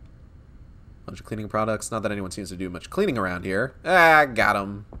 Bunch of cleaning products. Not that anyone seems to do much cleaning around here. Ah, got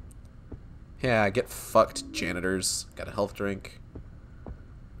 'em. Yeah, get fucked, janitors. Got a health drink.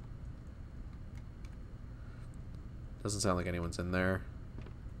 Doesn't sound like anyone's in there.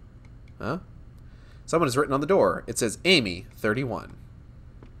 Huh? Someone has written on the door. It says Amy, 31.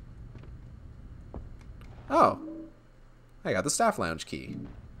 Oh. I got the staff lounge key.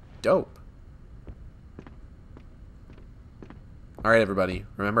 Dope. Alright, everybody.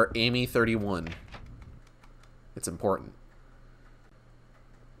 Remember Amy, 31. It's important.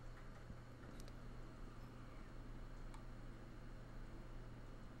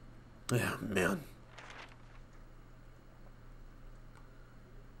 Yeah, man.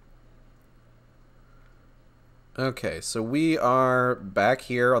 Okay, so we are back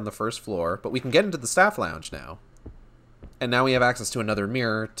here on the first floor, but we can get into the staff lounge now. And now we have access to another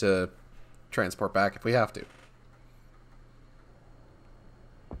mirror to transport back if we have to.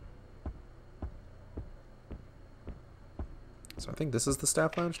 So I think this is the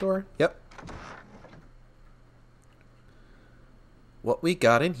staff lounge door. Yep. What we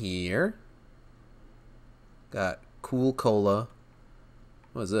got in here? Got cool cola.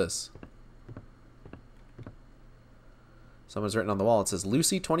 What is this? Someone's written on the wall. It says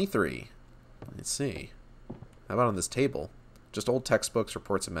Lucy 23. Let's see. How about on this table? Just old textbooks,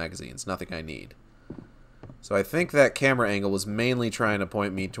 reports, and magazines. Nothing I need. So I think that camera angle was mainly trying to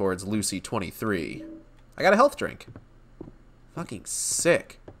point me towards Lucy 23. I got a health drink. Fucking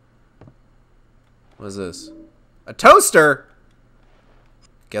sick. What is this? A toaster?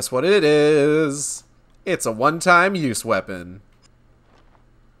 Guess what it is? It's a one-time use weapon.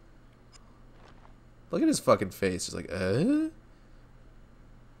 Look at his fucking face. He's like,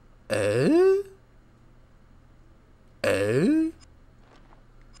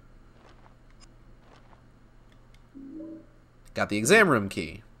 Got the exam room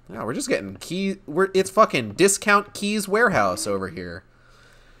key. Yeah, we're just getting key. It's fucking Discount Keys Warehouse over here.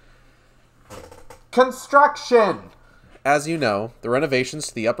 Construction! As you know, the renovations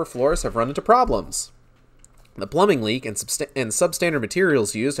to the upper floors have run into problems. The plumbing leak and substandard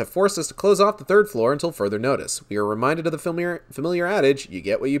materials used have forced us to close off the third floor until further notice. We are reminded of the familiar adage, you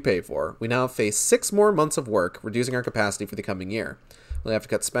get what you pay for. We now face 6 more months of work, reducing our capacity for the coming year. We'll have to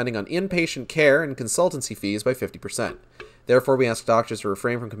cut spending on inpatient care and consultancy fees by 50%. Therefore, we ask doctors to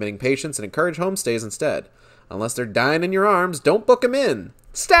refrain from committing patients and encourage home stays instead. Unless they're dying in your arms, don't book them in.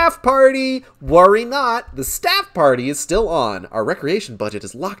 Staff party! Worry not, the staff party is still on. Our recreation budget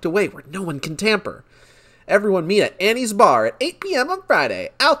is locked away where no one can tamper. Everyone meet at Annie's Bar at 8 p.m. on Friday.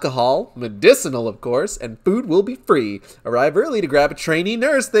 Alcohol, medicinal of course, and food will be free. Arrive early to grab a trainee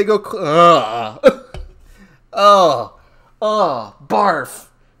nurse. They go, barf.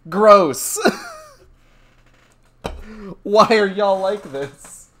 Gross. Why are y'all like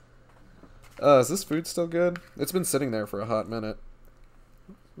this? Is this food still good? It's been sitting there for a hot minute.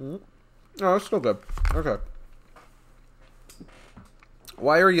 Oh, it's still good. Okay.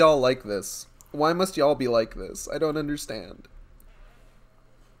 Why are y'all like this? Why must y'all be like this? I don't understand.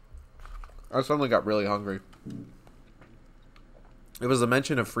 I suddenly got really hungry. It was a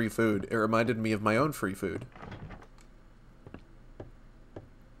mention of free food. It reminded me of my own free food.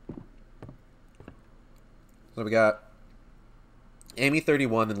 So we got Amy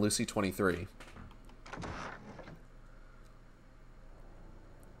 31 and Lucy 23.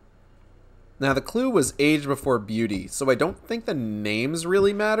 Now, the clue was age before beauty, so I don't think the names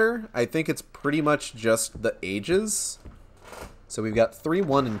really matter. I think it's pretty much just the ages. So we've got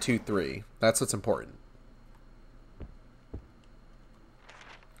 3-1 and 2-3. That's what's important.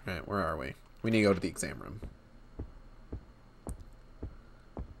 All right, where are we? We need to go to the exam room.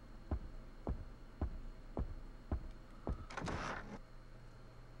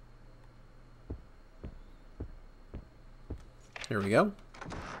 Here we go.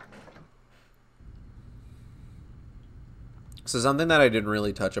 So something that I didn't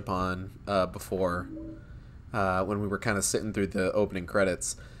really touch upon before when we were kind of sitting through the opening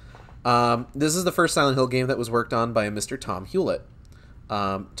credits. This is the first Silent Hill game that was worked on by a Mr. Tom Hewlett.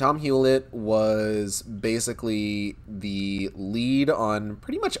 Tom Hewlett was basically the lead on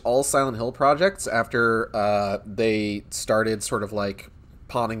pretty much all Silent Hill projects after they started sort of like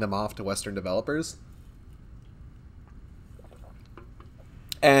pawning them off to Western developers.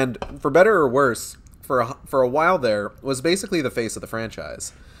 And for better or worse, for a while there, was basically the face of the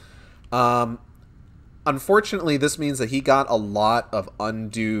franchise. Unfortunately, this means that he got a lot of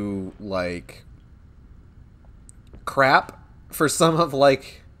undue, like, crap for some of,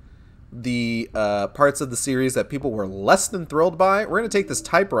 like, the parts of the series that people were less than thrilled by. We're going to take this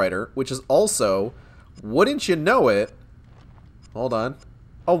typewriter, which is also, wouldn't you know it, hold on,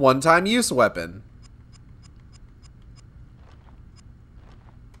 a one-time use weapon.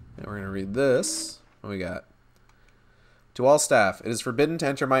 And we're going to read this. What we got? To all staff, it is forbidden to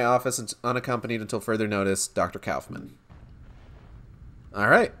enter my office unaccompanied until further notice, Dr. Kaufman. All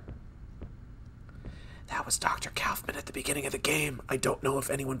right. That was Dr. Kaufman at the beginning of the game. I don't know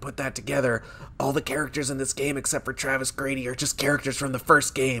if anyone put that together. All the characters in this game except for Travis Grady are just characters from the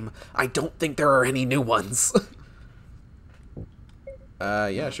first game. I don't think there are any new ones.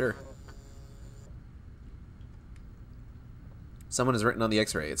 Yeah, sure. Someone has written on the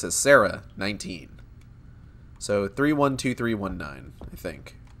x-ray. It says Sarah, 19. So 312319, I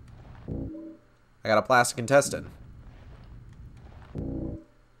think. I got a plastic intestine. And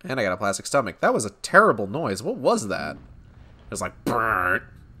I got a plastic stomach. That was a terrible noise. What was that? It was like, brrr.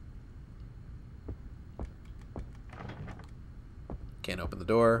 Can't open the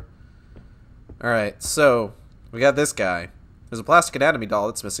door. Alright, so we got this guy. There's a plastic anatomy doll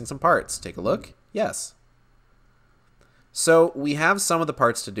that's missing some parts. Take a look. Yes. So we have some of the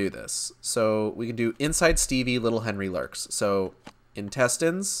parts to do this. So we can do inside Stevie, little Henry lurks. So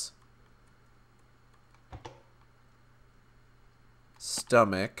intestines,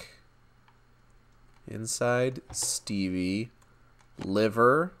 stomach, inside Stevie,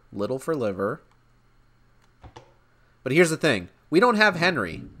 liver, little for liver. But here's the thing. We don't have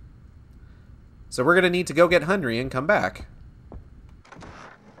Henry. So we're going to need to go get Henry and come back.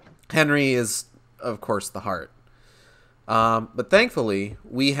 Henry is, of course, the heart. But thankfully,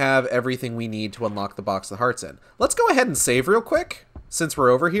 we have everything we need to unlock the box the heart's in. Let's go ahead and save real quick, since we're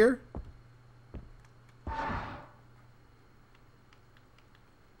over here.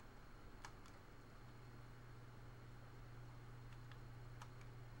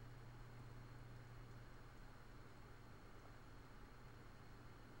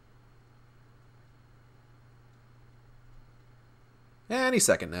 Any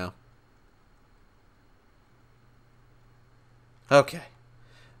second now. Okay.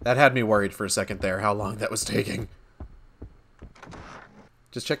 That had me worried for a second there, how long that was taking.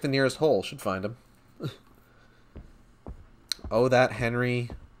 Just check the nearest hole. Should find him. Oh, that Henry.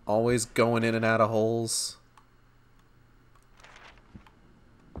 Always going in and out of holes.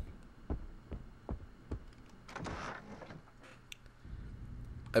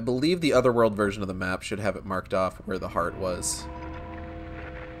 I believe the Otherworld version of the map should have it marked off where the heart was.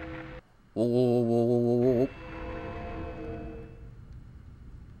 Whoa, whoa, whoa, whoa, whoa, whoa.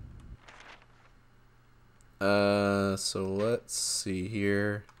 So let's see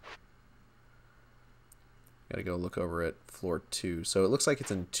here. Gotta go look over at floor 2. So it looks like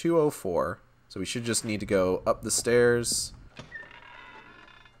it's in 204. So we should just need to go up the stairs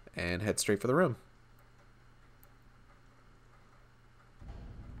and head straight for the room.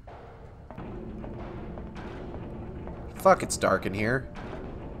 Fuck, it's dark in here.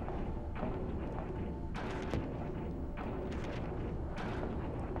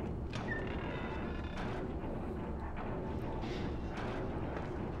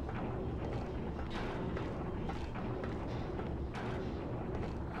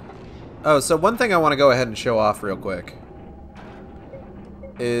 Oh, so one thing I want to go ahead and show off real quick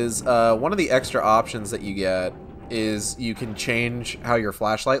is one of the extra options that you get is you can change how your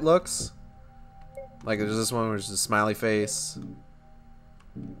flashlight looks. Like there's this one which is a smiley face.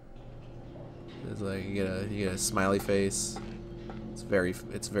 It's like you get a smiley face. It's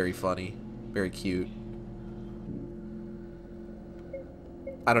very funny, very cute.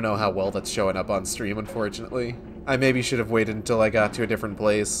 I don't know how well that's showing up on stream, unfortunately. I maybe should have waited until I got to a different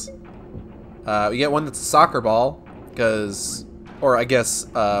place. We get one that's a soccer ball, because, or I guess,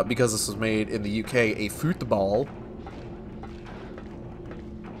 because this was made in the UK, a football.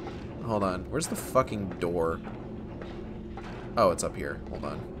 Hold on, where's the fucking door? Oh, it's up here. Hold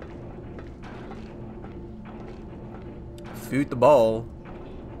on. Football.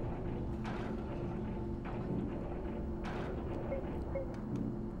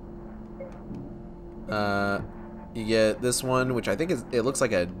 You get this one, which I think is, it looks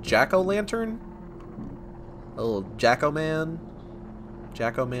like a jack-o'-lantern? A little jack-o'-man?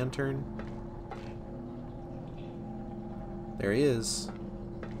 Jack-o'-lantern? There he is.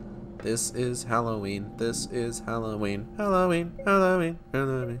 This is Halloween. This is Halloween. Halloween. Halloween.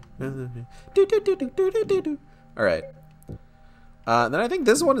 Halloween. Halloween. Do do do do do do do do. Alright. Then I think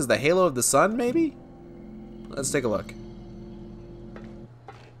this one is the Halo of the Sun, maybe? Let's take a look.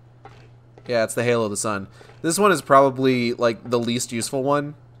 Yeah, it's the Halo of the Sun. This one is probably, like, the least useful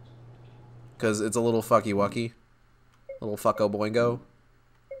one. Because it's a little fucky-wucky. Little fucko-boingo.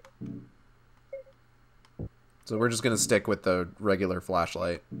 So we're just going to stick with the regular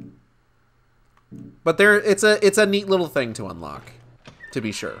flashlight. But it's a neat little thing to unlock. To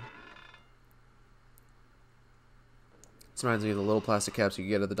be sure. This reminds me of the little plastic caps you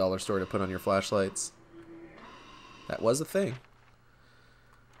get at the dollar store to put on your flashlights. That was a thing.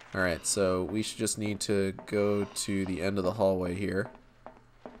 Alright, so we should just need to go to the end of the hallway here.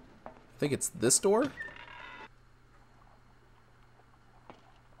 I think it's this door?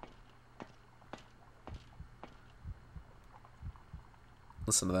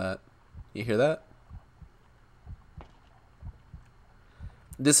 Listen to that. You hear that?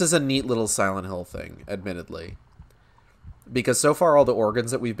 This is a neat little Silent Hill thing, admittedly. Because so far all the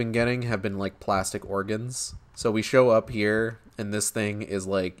organs that we've been getting have been like plastic organs. So we show up here, and this thing is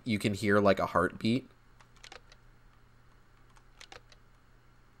like, you can hear like a heartbeat.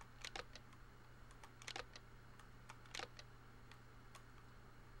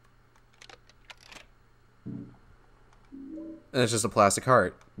 And it's just a plastic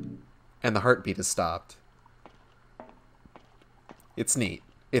heart. And the heartbeat is stopped. It's neat.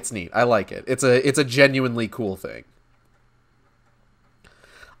 It's neat. I like it. It's a genuinely cool thing.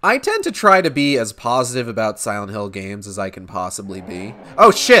 I tend to try to be as positive about Silent Hill games as I can possibly be.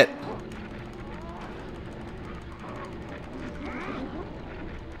 Oh, shit!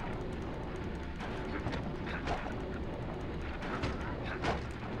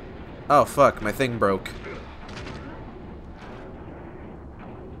 Oh, fuck. My thing broke.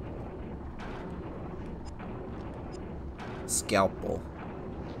 Scalpel.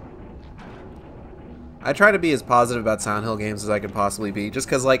 I try to be as positive about Silent Hill games as I can possibly be, just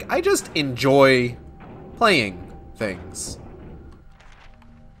because, like, I just enjoy playing things.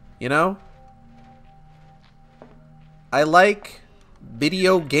 You know? I like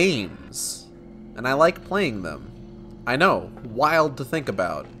video games, and I like playing them. I know, wild to think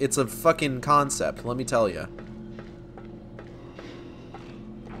about. It's a fucking concept, let me tell you.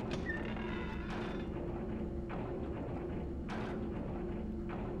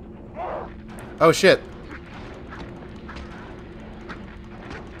 Oh shit.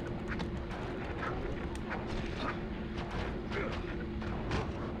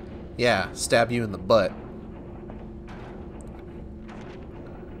 Yeah, stab you in the butt.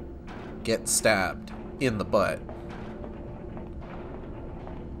 Get stabbed in the butt.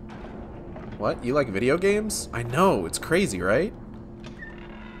 What? You like video games? I know, it's crazy, right?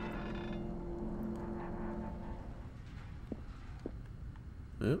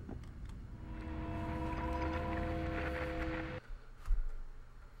 Oop.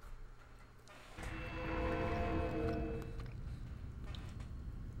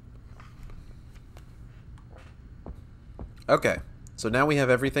 Okay, so now we have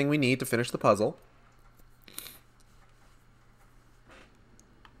everything we need to finish the puzzle.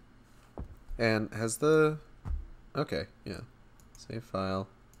 And has the... Okay, yeah. Save file.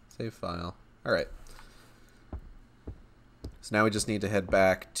 Save file. Alright. So now we just need to head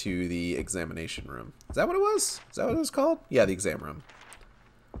back to the examination room. Is that what it was? Is that what it was called? Yeah, the exam room.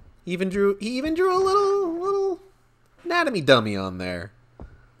 He even drew a little anatomy dummy on there.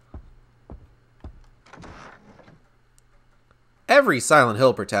 Every Silent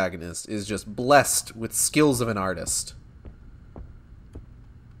Hill protagonist is just blessed with skills of an artist.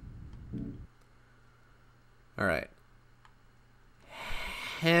 Alright.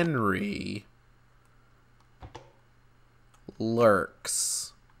 Henry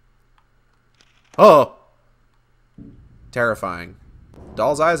lurks. Oh! Terrifying.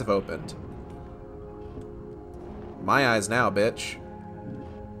 Doll's eyes have opened. My eyes now, bitch.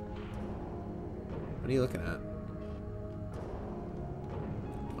 What are you looking at?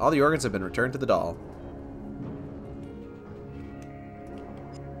 All the organs have been returned to the doll.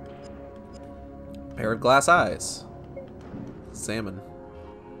 Pair of glass eyes. Salmon.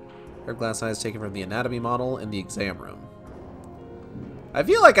 Pair of glass eyes taken from the anatomy model in the exam room. I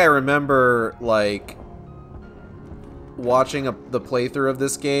feel like I remember, like, watching the playthrough of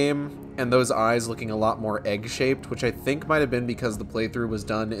this game and those eyes looking a lot more egg-shaped, which I think might have been because the playthrough was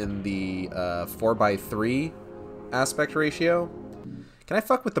done in the 4:3 aspect ratio. Can I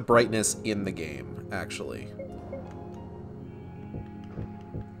fuck with the brightness in the game, actually?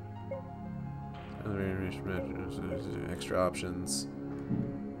 Extra options.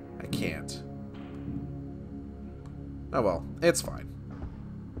 I can't. Oh well, it's fine.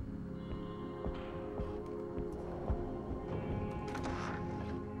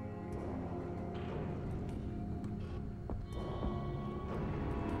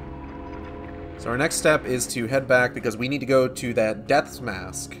 So our next step is to head back because we need to go to that death's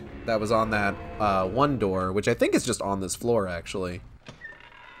mask that was on that one door, which I think is just on this floor, actually.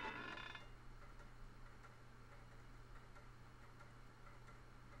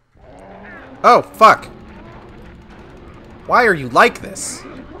 Oh, fuck! Why are you like this?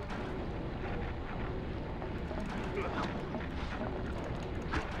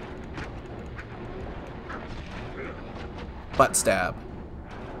 Butt stab.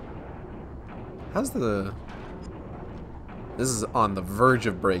 How's the... This is on the verge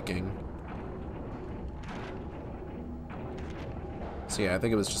of breaking. So yeah, I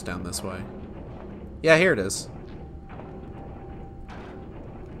think it was just down this way. Yeah, here it is.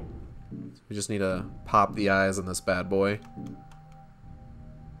 We just need to pop the eyes on this bad boy.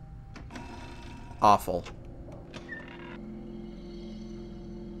 Awful.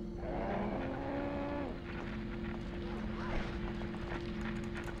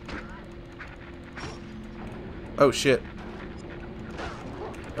 Oh shit.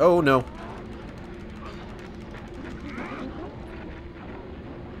 Oh no.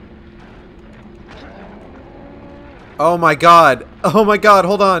 Oh my god. Oh my god,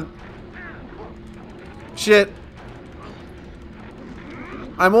 hold on. Shit.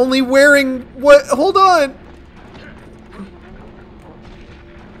 I'm only wearing what? Hold on.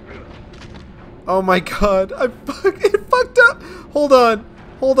 Oh my god. It fucked up. Hold on.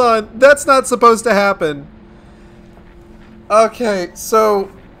 Hold on. That's not supposed to happen. Okay,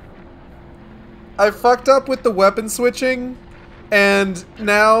 so I fucked up with the weapon switching, and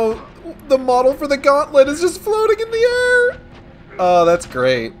now the model for the gauntlet is just floating in the air. Oh, that's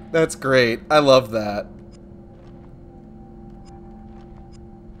great. That's great. I love that.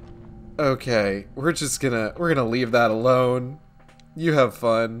 Okay, we're gonna leave that alone. You have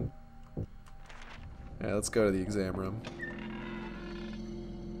fun. Yeah, let's go to the exam room.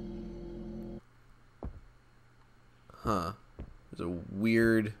 Huh. There's a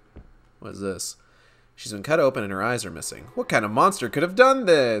weird... What is this? She's been cut open and her eyes are missing. What kind of monster could have done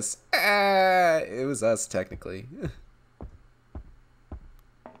this? Ah, it was us, technically.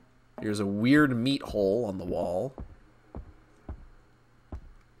 Here's a weird meat hole on the wall.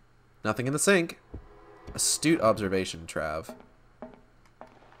 Nothing in the sink. Astute observation, Trav.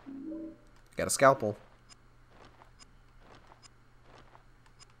 Got a scalpel.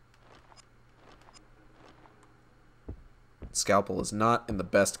 Scalpel is not in the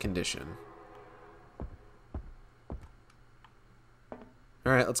best condition.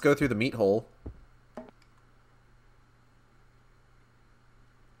 Alright, let's go through the meat hole.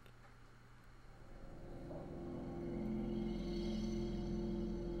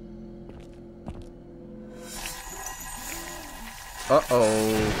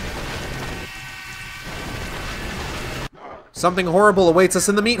 Uh-oh. Something horrible awaits us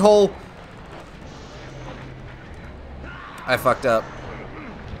in the meat hole. I fucked up.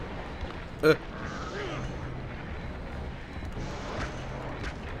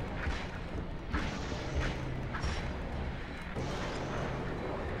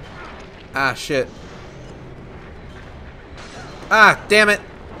 Ah, shit. Ah, damn it.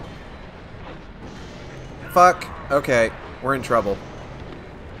 Fuck. Okay, we're in trouble.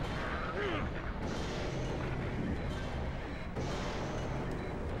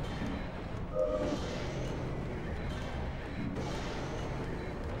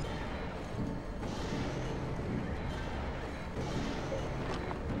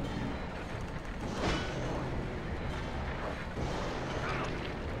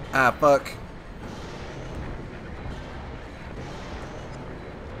 Ah, fuck.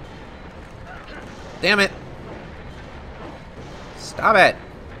 Damn it. Stop it.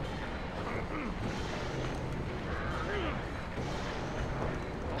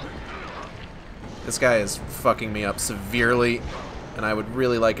 This guy is fucking me up severely, and I would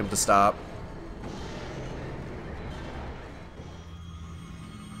really like him to stop.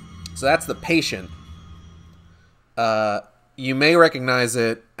 So that's the patient. You may recognize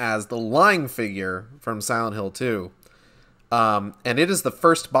it as the lying figure from Silent Hill 2. And it is the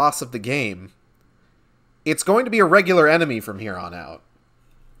first boss of the game. It's going to be a regular enemy from here on out.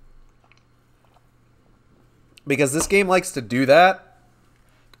 Because this game likes to do that.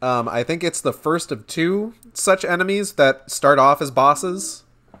 I think it's the first of 2 such enemies that start off as bosses.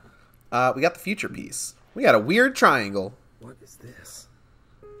 We got the future piece. We got a weird triangle. What is this?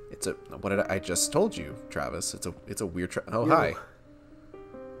 It's a... What did I just told you, Travis. It's a weird... Oh, Yo. hi.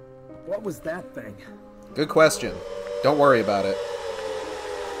 What was that thing? Good question. Don't worry about it.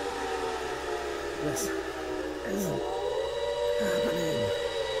 This isn't happening.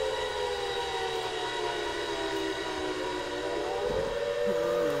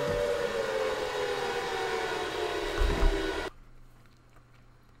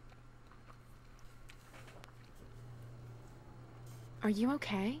 Are you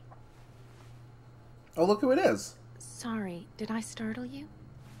okay? Oh, look who it is. Sorry, did I startle you?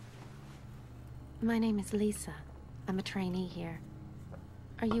 My name is Lisa. I'm a trainee here.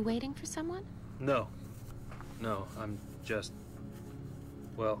 Are you waiting for someone? No. No, I'm just...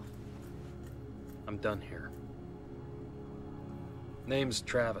 Well, I'm done here. Name's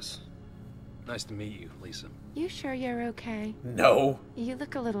Travis. Nice to meet you, Lisa. You sure you're okay? No. You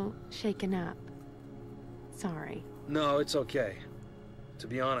look a little shaken up. Sorry. No, it's okay. To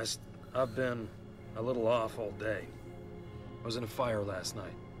be honest, I've been a little off all day. I was in a fire last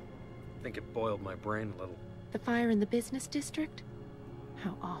night. I think it boiled my brain a little. The fire in the business district?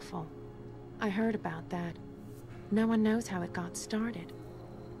 How awful. I heard about that. No one knows how it got started.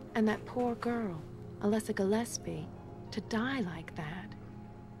 And that poor girl, Alessa Gillespie, to die like that.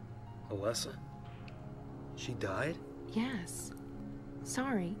 Alessa? She died? Yes.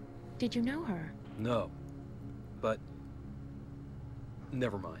 Sorry, did you know her? No. But...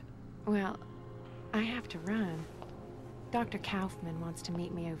 never mind. Well, I have to run. Dr. Kaufman wants to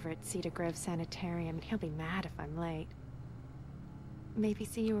meet me over at Cedar Grove Sanitarium, and he'll be mad if I'm late. Maybe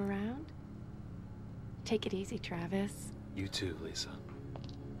see you around? Take it easy, Travis. You too, Lisa.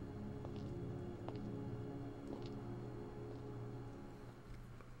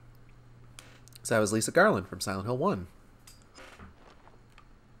 So that was Lisa Garland from Silent Hill 1.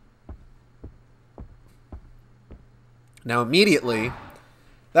 Now immediately,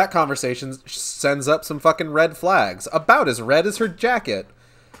 that conversation sends up some fucking red flags. About as red as her jacket.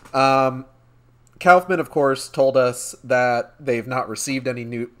 Kaufman, of course, told us that they've not received any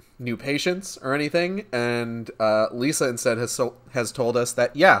new new patients or anything, and Lisa instead has told us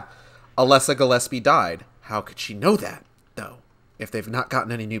that, yeah, Alessa Gillespie died. How could she know that, though, if they've not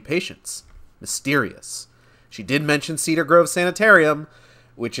gotten any new patients? Mysterious. She did mention Cedar Grove Sanitarium,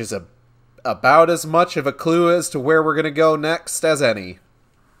 which is about as much of a clue as to where we're going to go next as any.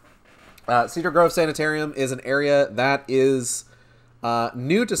 Cedar Grove Sanitarium is an area that is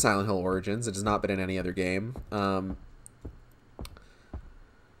new to Silent Hill Origins. It has not been in any other game.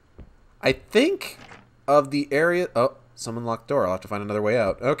 I think of the area... Oh, someone locked the door. I'll have to find another way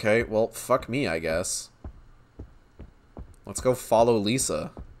out. Okay, well, fuck me, I guess. Let's go follow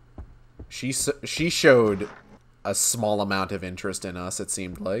Lisa. She showed a small amount of interest in us, it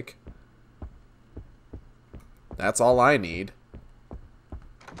seemed like. That's all I need.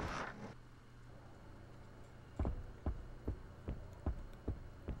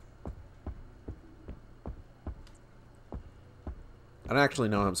 I don't actually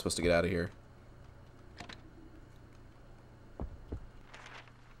know how I'm supposed to get out of here.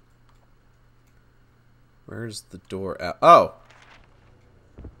 Where's the door at? Oh!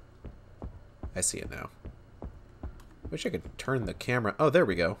 I see it now. Wish I could turn the camera. Oh, there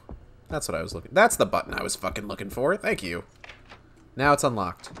we go. That's what I was looking... That's the button I was fucking looking for. Thank you. Now it's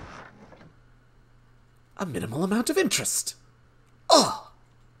unlocked. A minimal amount of interest. Oh!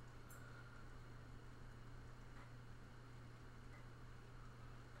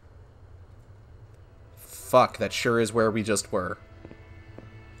 Fuck, that sure is where we just were.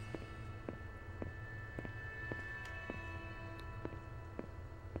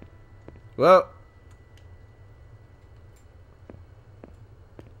 Whoa.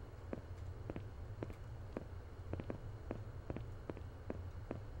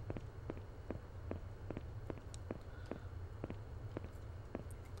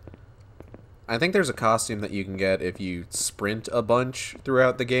 I think there's a costume that you can get if you sprint a bunch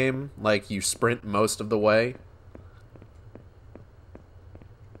throughout the game. Like, you sprint most of the way.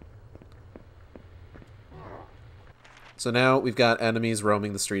 So now we've got enemies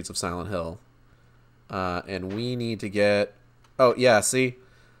roaming the streets of Silent Hill. And we need to get... Oh, yeah, see?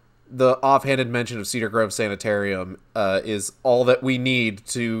 The offhanded mention of Cedar Grove Sanitarium is all that we need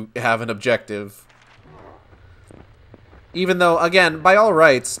to have an objective. Even though, again, by all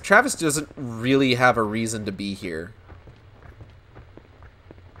rights, Travis doesn't really have a reason to be here.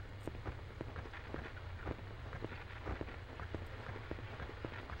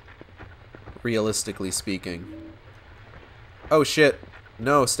 Realistically speaking. Oh shit.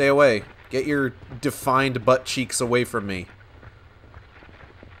 No, stay away. Get your defined butt cheeks away from me.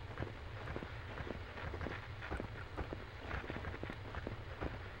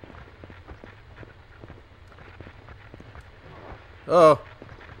 Oh.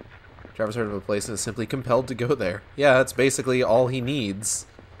 Travis heard of a place and is simply compelled to go there. Yeah, that's basically all he needs.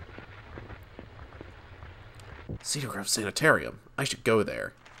 Cedar Grove Sanitarium. I should go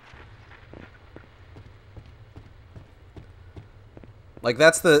there. Like,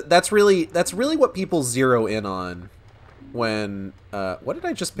 that's really what people zero in on when what did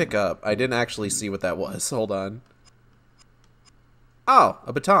I just pick up? I didn't actually see what that was. Hold on. Oh,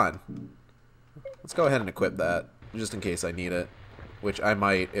 a baton. Let's go ahead and equip that just in case I need it. Which I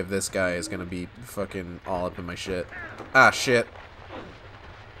might if this guy is gonna be fucking all up in my shit. Ah, shit.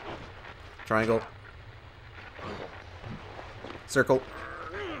 Triangle. Circle.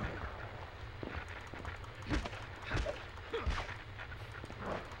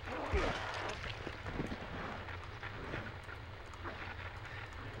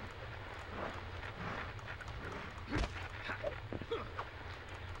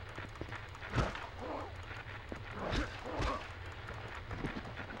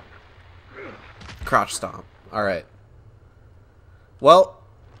 Crotch stomp. Alright. Well,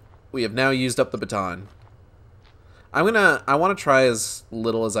 we have now used up the baton. I want to try as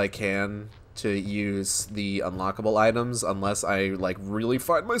little as I can to use the unlockable items unless I, like, really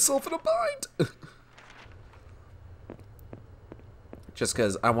find myself in a bind. Just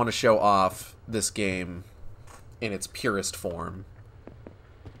because I want to show off this game in its purest form.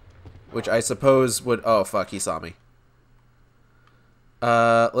 Which I suppose would... Oh, fuck, he saw me.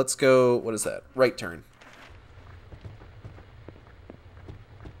 Let's go... What is that? Right turn.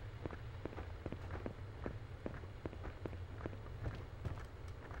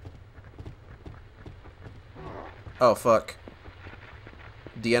 Oh, fuck.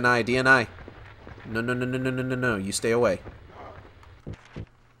 DNI, DNI. No, no, no, no, no, no, no, no. You stay away.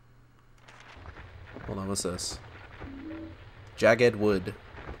 Hold on, what's this? Jagged wood.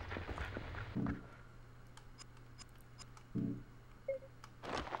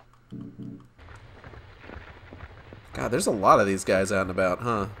 God, there's a lot of these guys out and about,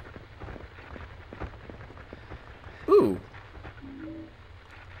 huh?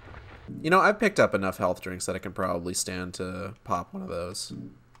 You know, I've picked up enough health drinks that I can probably stand to pop one of those.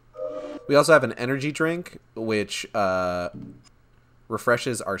 We also have an energy drink, which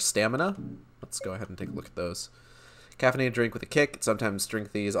refreshes our stamina. Let's go ahead and take a look at those. Caffeinated drink with a kick. Sometimes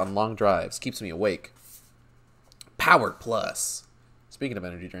drink these on long drives. Keeps me awake. Power Plus. Speaking of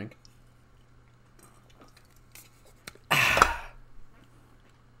energy drink.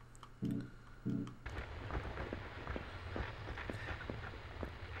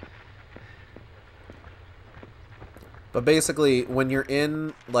 But basically, when you're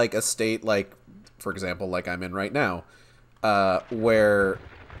in, like, a state, like, for example, like I'm in right now, where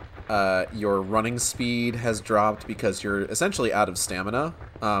your running speed has dropped because you're essentially out of stamina,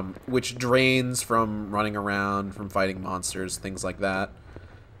 which drains from running around, from fighting monsters, things like that,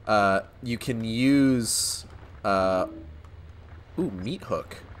 you can use... meat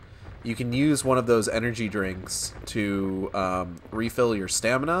hook. You can use one of those energy drinks to refill your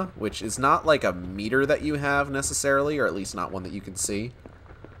stamina, which is not like a meter that you have necessarily, or at least not one that you can see.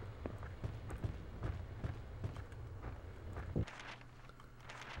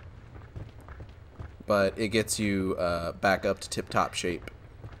 But it gets you back up to tip-top shape.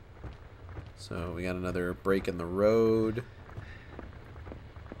 So we got another break in the road.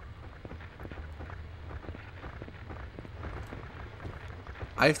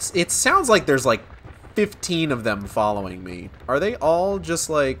 It sounds like there's like 15 of them following me. Are they all just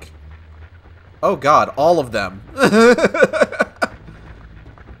like... Oh god, all of them.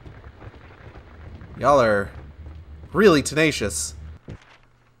 Y'all are really tenacious.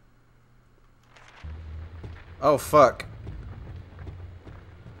 Oh fuck.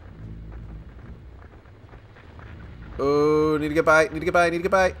 Oh, need to get by, need to get by, need to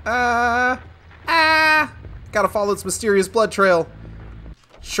get by. Gotta follow this mysterious blood trail.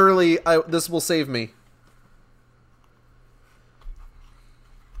 Surely this will save me.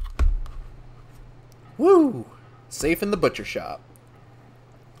 Woo! Safe in the butcher shop.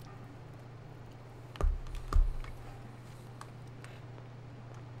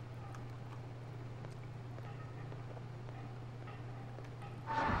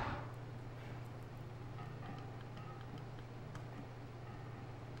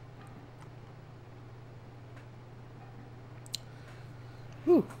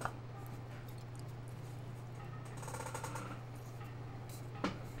 Whew.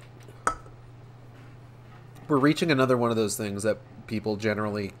 We're reaching another one of those things that people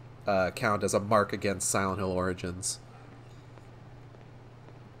generally count as a mark against Silent Hill Origins.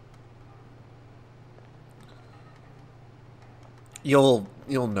 You'll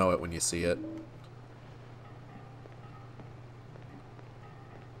know it when you see it.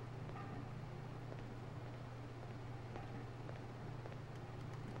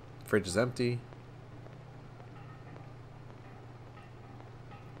 Fridge is empty.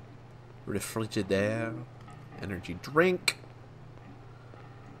 Refrigerator. Energy drink.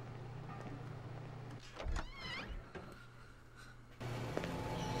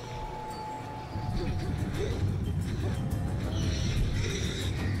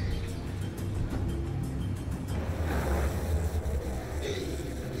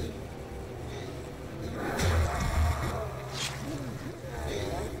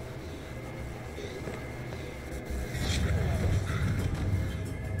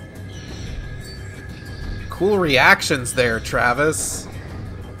 Cool reactions there, Travis.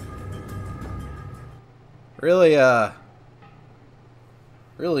 Really,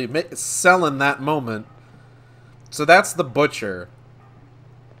 selling that moment. So that's the Butcher.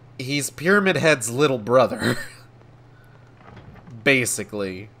 He's Pyramid Head's little brother.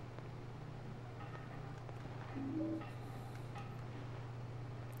 Basically.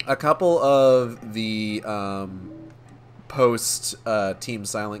 A couple of the, post Team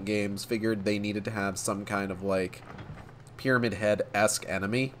Silent games figured they needed to have some kind of like Pyramid Head-esque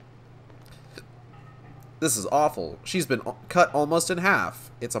enemy. This is awful. She's been cut almost in half.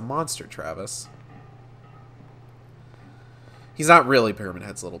 It's a monster, Travis. He's not really Pyramid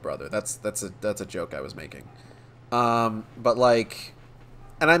Head's little brother. That's a joke I was making. But like,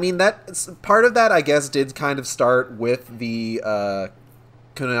 and I mean that part of that I guess did kind of start with the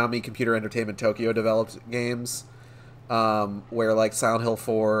Konami Computer Entertainment Tokyo developed games. Where like Silent Hill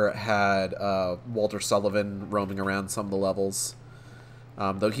 4 had Walter Sullivan roaming around some of the levels.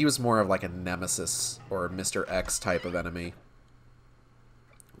 Though he was more of like a Nemesis or Mr. X type of enemy.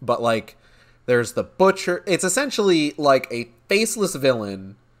 But like, there's the Butcher. It's essentially like a faceless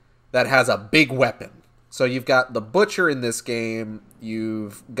villain that has a big weapon. So you've got the Butcher in this game,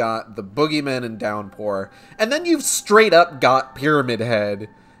 you've got the Boogeyman in Downpour, and then you've straight up got Pyramid Head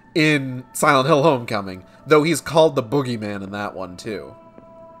in Silent Hill Homecoming. Though he's called the Boogeyman in that one, too.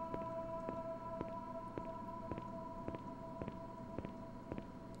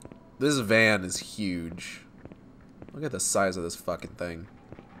 This van is huge. Look at the size of this fucking thing.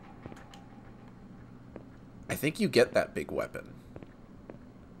 I think you get that big weapon.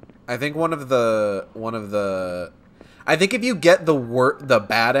 I think I think if you get the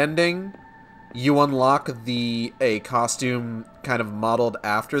bad ending, you unlock a costume kind of modeled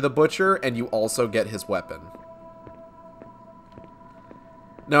after the Butcher, and you also get his weapon.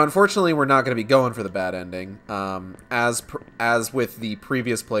 Now, unfortunately, we're not going to be going for the bad ending. As with the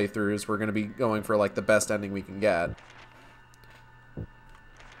previous playthroughs, we're going to be going for, like, the best ending we can get.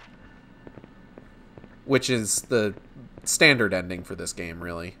 Which is the standard ending for this game,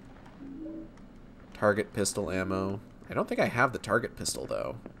 really. Target pistol ammo. I don't think I have the target pistol,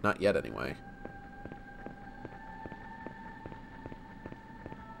 though. Not yet, anyway.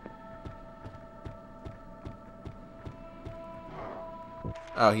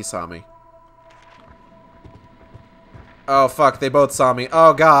 Oh, he saw me. Oh, fuck. They both saw me.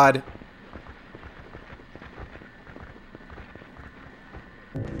 Oh, God.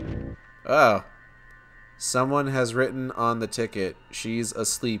 Oh. Someone has written on the ticket, she's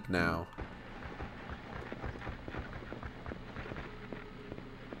asleep now.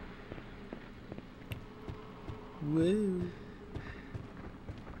 Woo.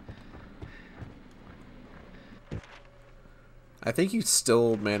 I think you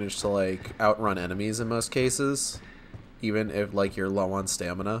still manage to, like, outrun enemies in most cases, even if, like, you're low on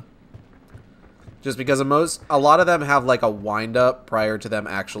stamina. Just because a lot of them have, like, a wind-up prior to them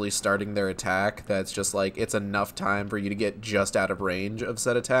actually starting their attack that's just, like, it's enough time for you to get just out of range of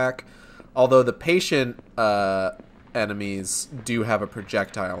said attack. Although the patient enemies do have a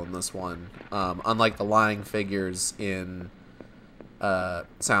projectile in this one, unlike the lying figures in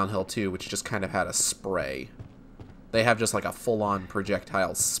Silent Hill 2, which just kind of had a spray. They have just like a full-on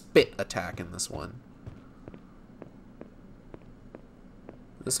projectile spit attack in this one.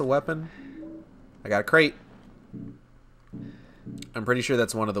 Is this a weapon? I got a crate. I'm pretty sure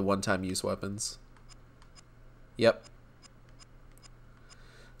that's one of the one-time use weapons. Yep.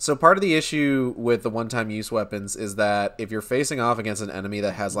 So part of the issue with the one-time use weapons is that if you're facing off against an enemy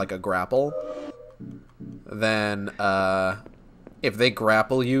that has like a grapple, then if they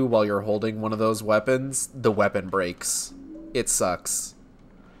grapple you while you're holding one of those weapons, the weapon breaks. It sucks.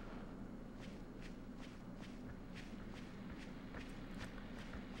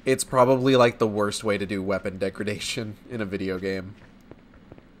 It's probably like the worst way to do weapon degradation in a video game.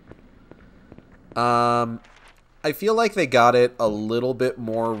 I feel like they got it a little bit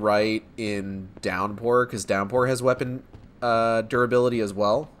more right in Downpour, because Downpour has weapon durability as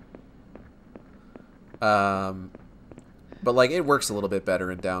well. But, like, it works a little bit better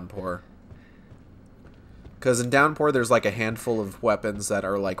in Downpour. Because in Downpour, there's, like, a handful of weapons that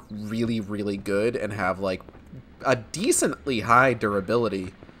are, like, really, really good and have, like, a decently high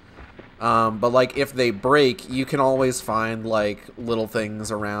durability. But, like, if they break, you can always find, like, little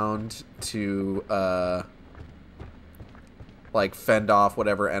things around to, like, fend off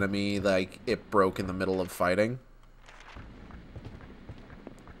whatever enemy, like, it broke in the middle of fighting.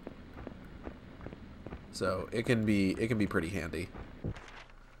 So it can be pretty handy.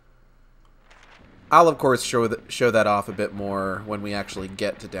 I'll of course show that off a bit more when we actually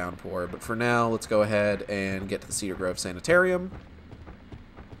get to Downpour, but for now, let's go ahead and get to the Cedar Grove Sanitarium.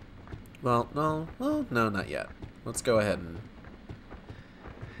 Well, no, not yet. Let's go ahead and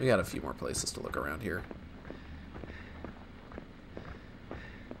we got a few more places to look around here.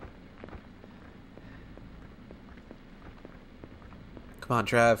 Come on,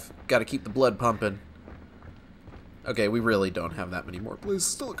 Trav. Got to keep the blood pumping. Okay, we really don't have that many more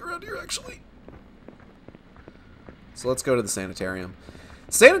places to look around here, actually. So let's go to the sanitarium.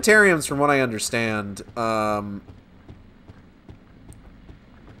 Sanitariums, from what I understand, now,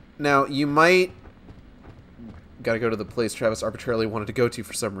 you might... Gotta go to the place Travis arbitrarily wanted to go to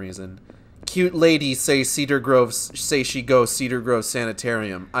for some reason. Cute lady say Cedar Grove, say she go Cedar Grove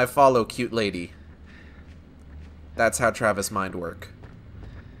Sanitarium. I follow cute lady. That's how Travis' mind work.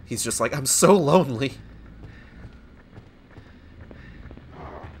 He's just like, I'm so lonely.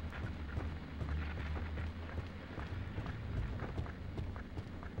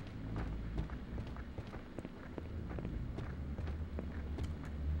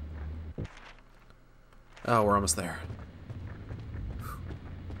 Oh, we're almost there.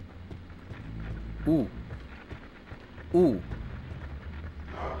 Ooh. Ooh.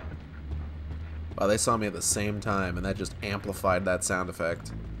 Wow, they saw me at the same time, and that just amplified that sound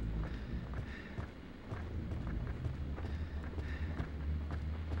effect.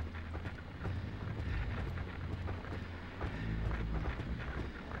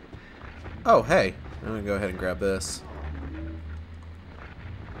 Oh, hey. I'm gonna go ahead and grab this.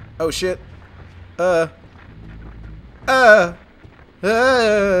 Oh shit. Uh.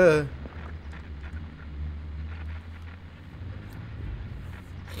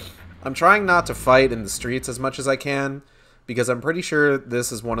 I'm trying not to fight in the streets as much as I can, because I'm pretty sure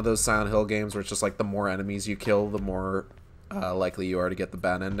this is one of those Silent Hill games where it's just like the more enemies you kill, the more likely you are to get the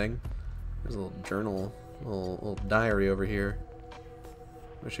bad ending. There's a little journal, little diary over here.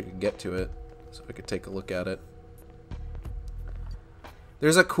 Wish I could get to it so I could take a look at it.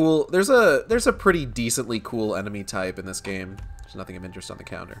 There's a pretty decently cool enemy type in this game. There's nothing of interest on the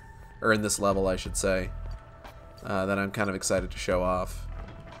counter, or in this level, I should say, that I'm kind of excited to show off.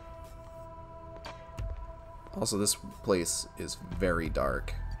 Also, this place is very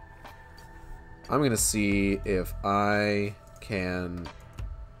dark. I'm gonna see if I can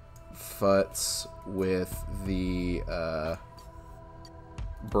futz with the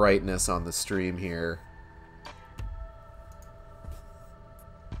brightness on the stream here.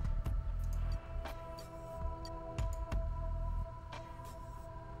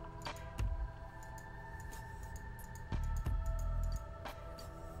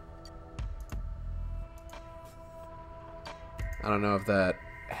 I don't know if that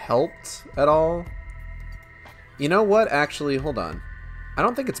helped at all. You know what? Actually, hold on. I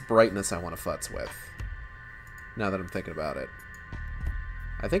don't think it's brightness I want to futz with, now that I'm thinking about it.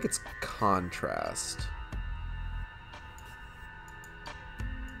 I think it's contrast.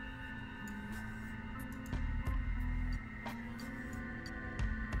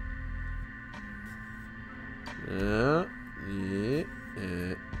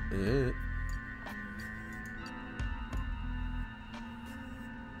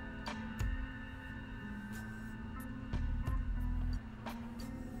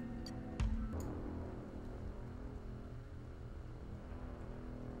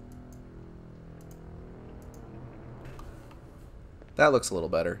 That looks a little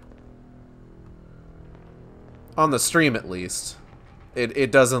better. On the stream, at least.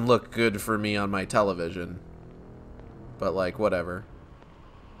 It doesn't look good for me on my television. But, like, whatever.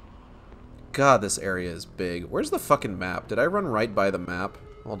 God, this area is big. Where's the fucking map? Did I run right by the map?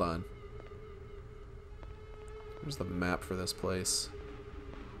 Hold on. Where's the map for this place?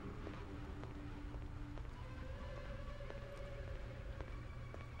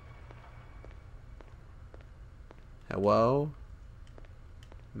 Hello?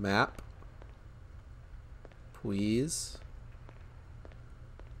 Map? Please?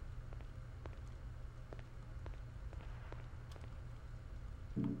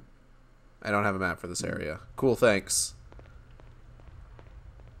 I don't have a map for this area. Cool, thanks.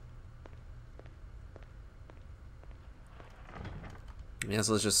 Yeah,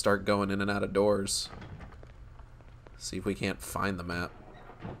 so let's just start going in and out of doors. See if we can't find the map.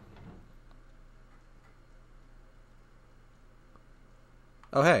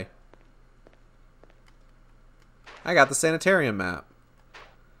 Oh, hey. I got the sanitarium map.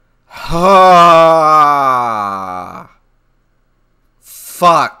 Ha!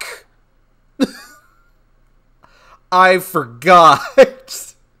 Fuck. I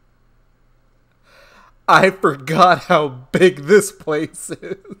forgot. I forgot how big this place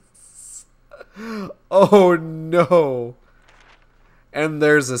is. Oh no. And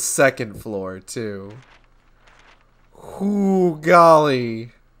there's a second floor too. Ooh,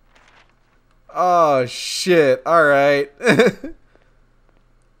 golly. Oh shit. Alright.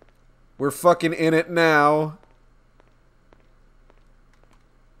 We're fucking in it now.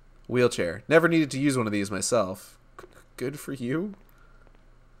 Wheelchair. Never needed to use one of these myself. Good for you?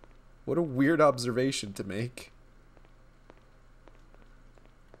 What a weird observation to make.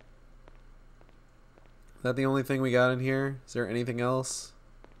 Is that the only thing we got in here? Is there anything else?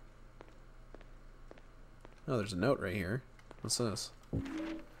 Oh, there's a note right here. What's this?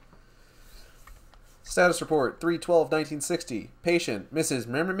 Status report, 3/12/1960. Patient,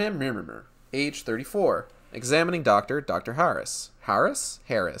 Mrs. age 34. Examining doctor, Dr. Harris.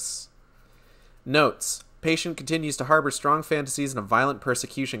 Harris? Notes. Patient continues to harbor strong fantasies and a violent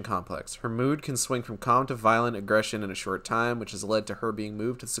persecution complex. Her mood can swing from calm to violent aggression in a short time, which has led to her being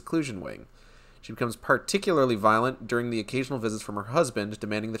moved to the seclusion wing. She becomes particularly violent during the occasional visits from her husband,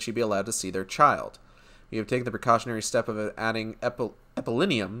 demanding that she be allowed to see their child. We have taken the precautionary step of adding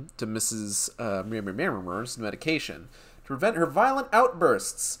epilinium to Mrs. Mirror's medication to prevent her violent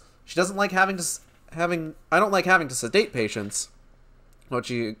outbursts. She doesn't like I don't like having to sedate patients. When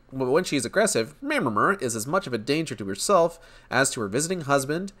she is aggressive, Mirror is as much of a danger to herself as to her visiting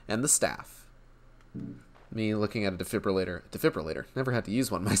husband and the staff. Me looking at a defibrillator. Defibrillator. Never had to use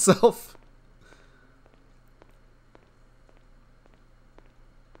one myself.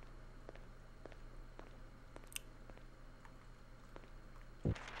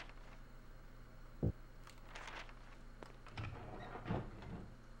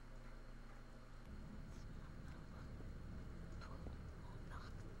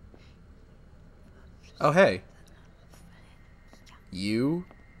 Oh, hey. You?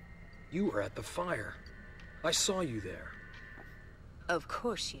 You were at the fire. I saw you there. Of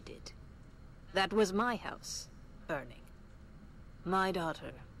course you did. That was my house, burning. My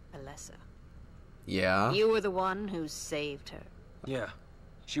daughter, Alessa. Yeah? You were the one who saved her. Yeah.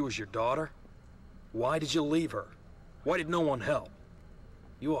 She was your daughter? Why did you leave her? Why did no one help?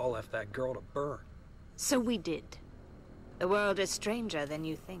 You all left that girl to burn. So we did. The world is stranger than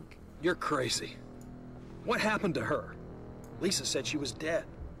you think. You're crazy. What happened to her? Lisa said she was dead.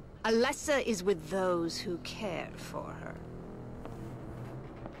 Alessa is with those who care for her.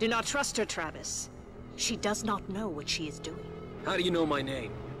 Do not trust her, Travis. She does not know what she is doing. How do you know my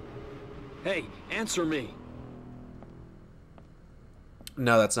name? Hey, answer me.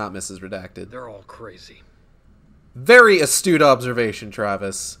 No, that's not Mrs. Redacted. They're all crazy. Very astute observation,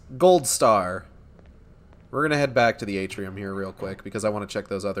 Travis. Gold star. We're gonna head back to the atrium here real quick because I want to check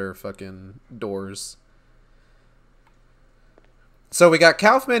those other fucking doors. So we got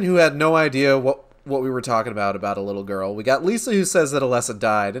Kaufman, who had no idea what we were talking about a little girl. We got Lisa, who says that Alessa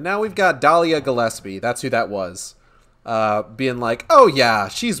died. And now we've got Dahlia Gillespie. That's who that was. Being like, oh yeah,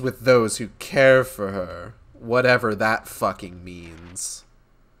 she's with those who care for her. Whatever that fucking means.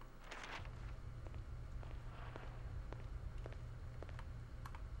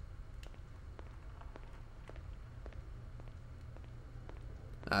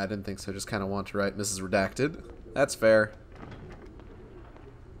 I didn't think so. Just kind of want to write Mrs. Redacted. That's fair.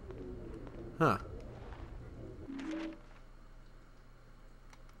 Huh.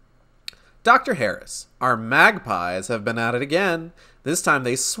 Dr. Harris, our magpies have been at it again. This time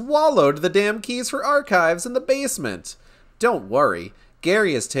they swallowed the damn keys for archives in the basement. Don't worry,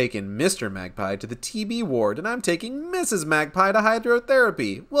 Gary has taken Mr. Magpie to the TB ward, and I'm taking Mrs. Magpie to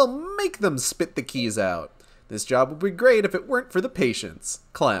hydrotherapy. We'll make them spit the keys out. This job would be great if it weren't for the patients.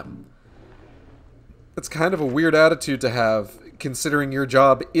 Clem. It's kind of a weird attitude to have, considering your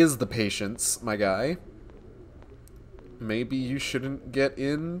job is the patients, my guy. Maybe you shouldn't get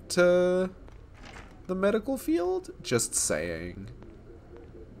into the medical field? Just saying.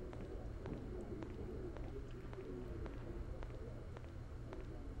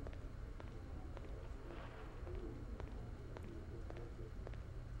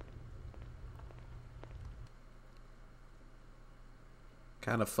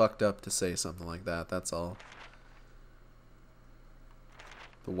 Kind of fucked up to say something like that, that's all.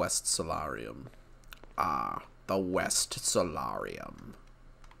 The West Solarium. Ah, the West Solarium.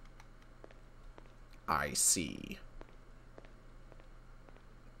 I see.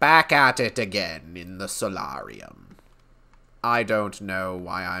 Back at it again in the solarium. I don't know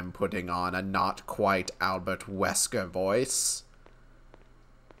why I'm putting on a not quite Albert Wesker voice.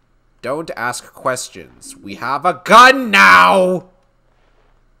 Don't ask questions. We have a gun now!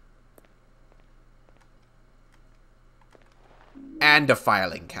 And a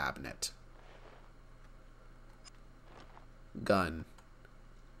filing cabinet. Gun.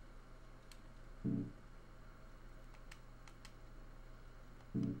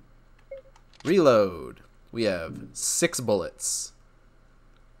 Reload. We have 6 bullets.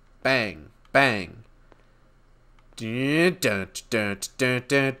 Bang. Bang.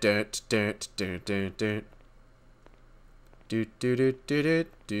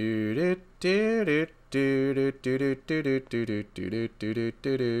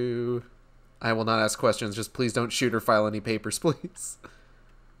 I will not ask questions, just please don't shoot or file any papers, please.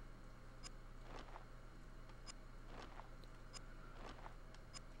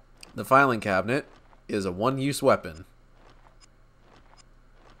 The filing cabinet is a one-use weapon.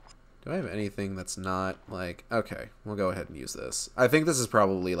 Do I have anything that's not, like... Okay, we'll go ahead and use this. I think this is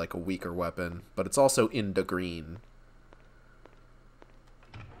probably, like, a weaker weapon, but it's also into green.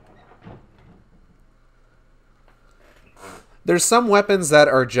 There's some weapons that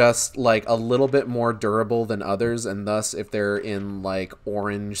are just, like, a little bit more durable than others, and thus, if they're in, like,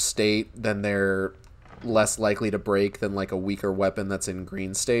 orange state, then they're less likely to break than, like, a weaker weapon that's in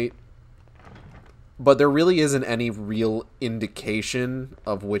green state. But there really isn't any real indication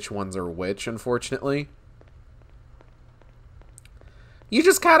of which ones are which, unfortunately. You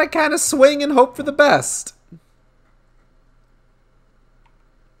just gotta kind of swing and hope for the best.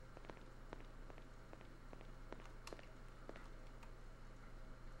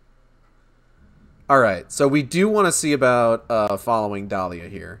 Alright, so we do want to see about following Dahlia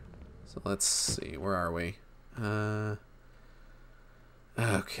here. So let's see, where are we?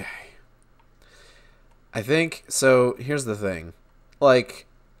 Okay. I think, so here's the thing. Like,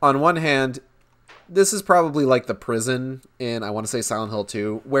 on one hand, this is probably like the prison in, I want to say Silent Hill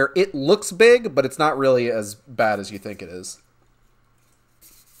 2, where it looks big, but it's not really as bad as you think it is.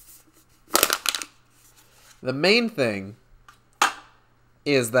 The main thing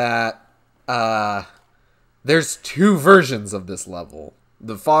is that there's two versions of this level.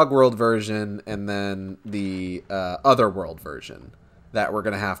 The Fog World version and then the Other World version that we're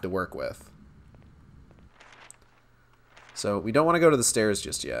going to have to work with. So we don't want to go to the stairs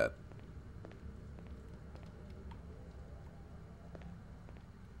just yet.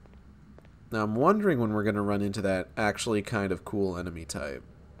 Now I'm wondering when we're going to run into that actually kind of cool enemy type.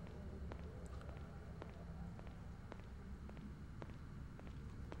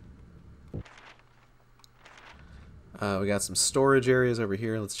 We got some storage areas over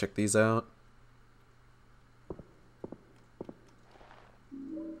here. Let's check these out.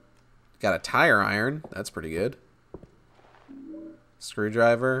 Got a tire iron. That's pretty good.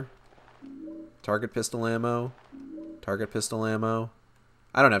 Screwdriver. Target pistol ammo. Target pistol ammo.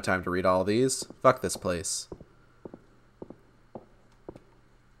 I don't have time to read all these. Fuck this place.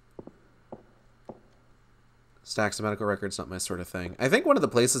 Stacks of medical records, not my sort of thing. I think one of the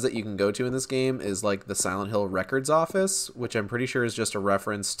places that you can go to in this game is like the Silent Hill Records office, which I'm pretty sure is just a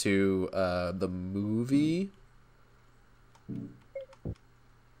reference to the movie.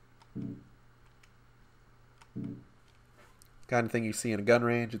 Kind of thing you see in a gun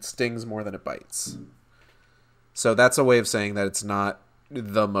range. It stings more than it bites. So that's a way of saying that it's not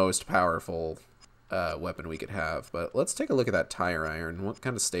the most powerful weapon we could have. But let's take a look at that tire iron. What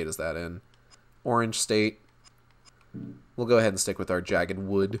kind of state is that in? Orange state. We'll go ahead and stick with our jagged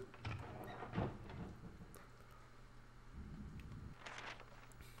wood.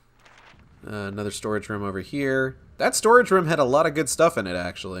 Another storage room over here. That storage room had a lot of good stuff in it,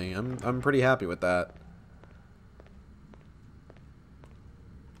 actually. I'm pretty happy with that.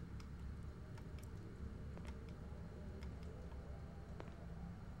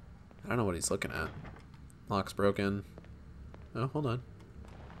 I don't know what he's looking at. Lock's broken. Oh, hold on.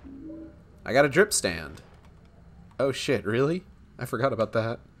 I got a drip stand. Oh shit, really? I forgot about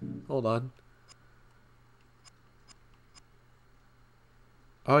that. Hold on.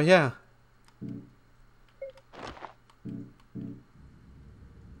 Oh yeah.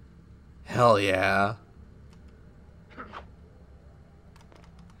 Hell yeah.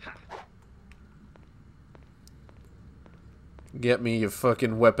 Get me a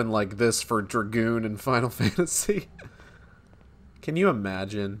fucking weapon like this for Dragoon in Final Fantasy. Can you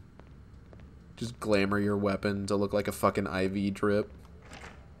imagine? Just glamour your weapon to look like a fucking IV drip.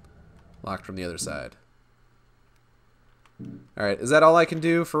 Locked from the other side. Alright, is that all I can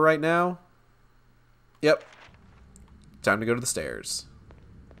do for right now? Yep. Time to go to the stairs.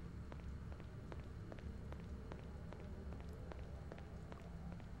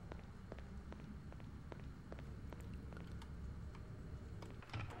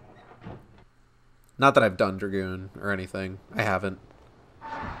 Not that I've done Dragoon or anything. I haven't.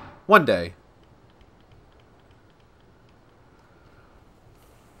 One day.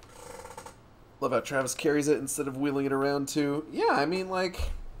 Love how Travis carries it instead of wheeling it around too. Yeah, I mean,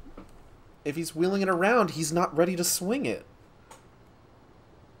 like, if he's wheeling it around, he's not ready to swing it.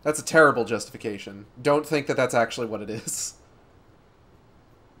 That's a terrible justification. Don't think that that's actually what it is.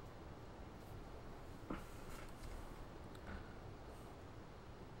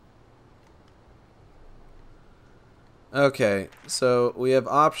 Okay, so we have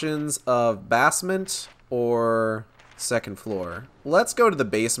options of basement or second floor. Let's go to the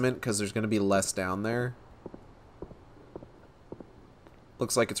basement because there's going to be less down there.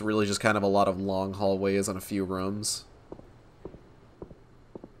 Looks like it's really just kind of a lot of long hallways and a few rooms.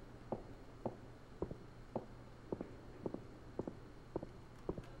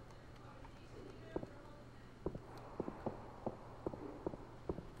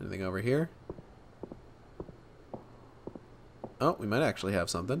 Anything over here? Oh, we might actually have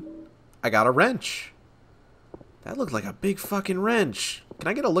something. I got a wrench. That looked like a big fucking wrench. Can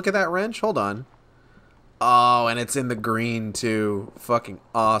I get a look at that wrench? Hold on. Oh, and it's in the green too. Fucking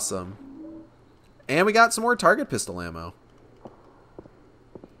awesome. And we got some more target pistol ammo.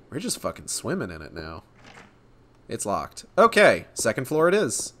 We're just fucking swimming in it now. It's locked. Okay, second floor it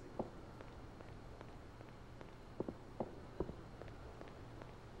is.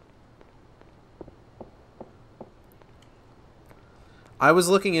 I was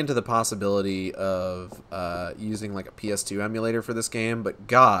looking into the possibility of using like a PS2 emulator for this game, but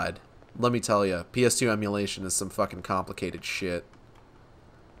God, let me tell you, PS2 emulation is some fucking complicated shit.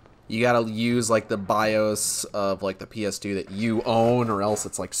 You gotta use like the BIOS of like the PS2 that you own, or else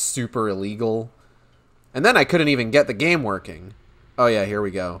it's like super illegal. And then I couldn't even get the game working. Oh yeah, here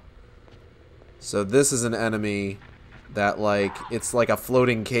we go. So this is an enemy that like, it's like a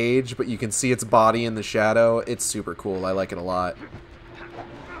floating cage, but you can see its body in the shadow. It's super cool. I like it a lot.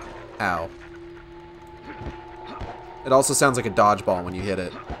 Ow. It also sounds like a dodgeball when you hit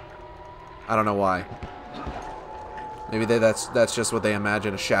it. I don't know why. Maybe that's just what they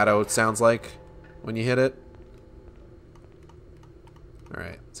imagine a shadow sounds like when you hit it.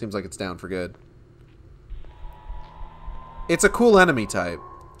 Alright, seems like it's down for good. It's a cool enemy type.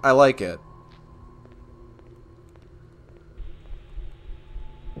 I like it.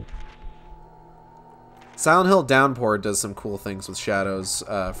 Silent Hill Downpour does some cool things with shadows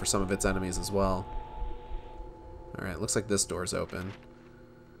for some of its enemies as well. Alright, looks like this door's open.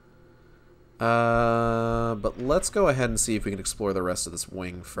 But let's go ahead and see if we can explore the rest of this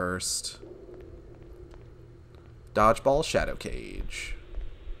wing first. Dodgeball Shadow Cage.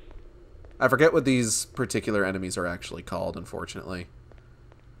 I forget what these particular enemies are actually called, unfortunately.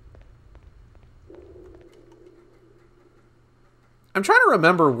 I'm trying to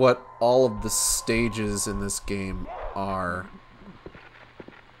remember what all of the stages in this game are.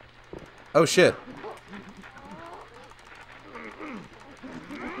 Oh, shit.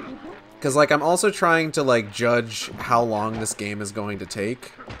 Because, like, I'm also trying to, like, judge how long this game is going to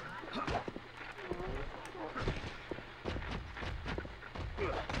take.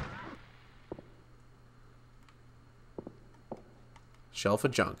 Shelf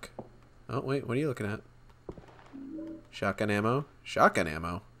of junk. Oh, wait, what are you looking at? Shotgun ammo? Shotgun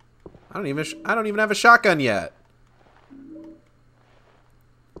ammo? I don't even have a shotgun yet.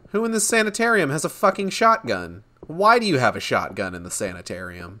 Who in this sanitarium has a fucking shotgun? Why do you have a shotgun in the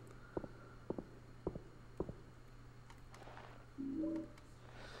sanitarium?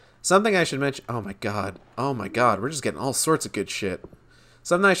 Something I should mention. Oh my god. Oh my god. We're just getting all sorts of good shit.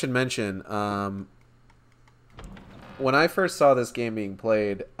 Something I should mention. When I first saw this game being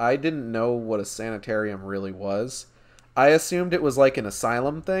played, I didn't know what a sanitarium really was. I assumed it was like an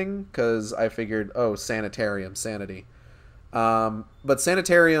asylum thing, because I figured, oh, sanitarium, sanity. But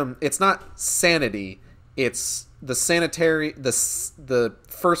sanitarium, it's not sanity. It's the sanitary. The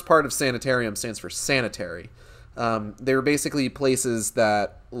first part of sanitarium stands for sanitary. They were basically places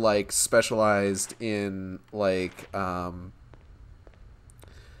that like specialized in like,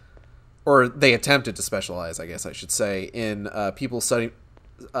 or they attempted to specialize, I guess I should say, in people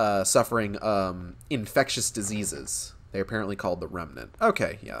suffering infectious diseases. They're apparently called the Remnant.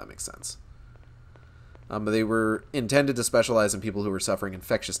 Okay, yeah, that makes sense. But they were intended to specialize in people who were suffering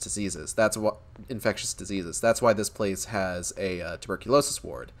infectious diseases. That's why this place has a tuberculosis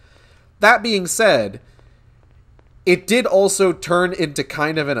ward. That being said, it did also turn into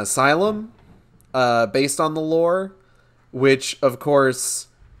kind of an asylum, based on the lore, which of course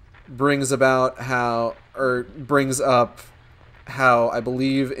brings up how I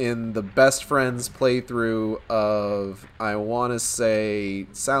believe in the best friends playthrough of, I want to say,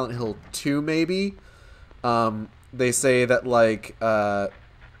 Silent Hill 2 maybe. They say that like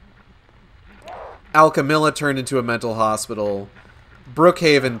Alchemilla turned into a mental hospital,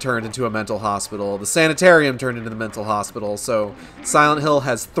 Brookhaven turned into a mental hospital, the sanitarium turned into the mental hospital, so Silent Hill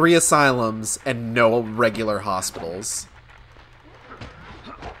has 3 asylums and no regular hospitals.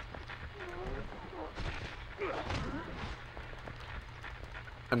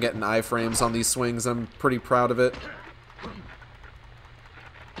 I'm getting iframes on these swings. I'm pretty proud of it.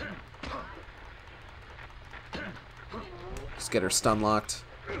 Just get her stun locked.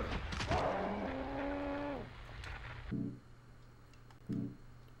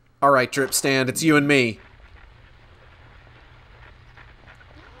 Alright, Drip Stand, it's you and me.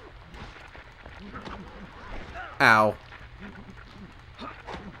 Ow.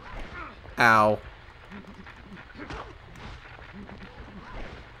 Ow.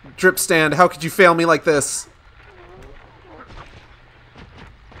 Drip Stand, how could you fail me like this?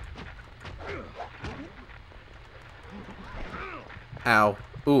 Ow.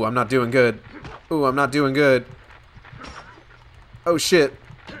 Ooh, I'm not doing good. Ooh, I'm not doing good. Oh, shit.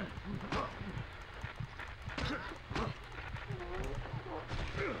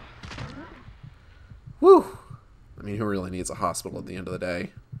 Whew. I mean, who really needs a hospital at the end of the day?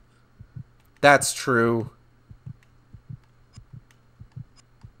 That's true.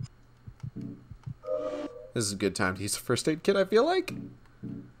 This is a good time to use a first aid kit, I feel like.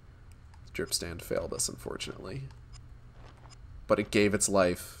 Drip Stand failed us, unfortunately. But it gave its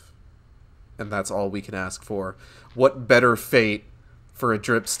life. And that's all we can ask for. What better fate for a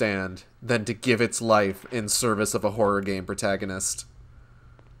Drip Stand than to give its life in service of a horror game protagonist?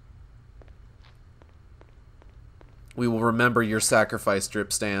 We will remember your sacrifice,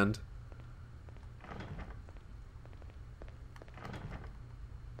 Drip Stand.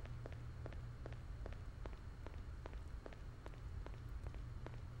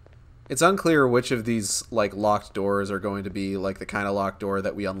 It's unclear which of these, like, locked doors are going to be, like, the kind of locked door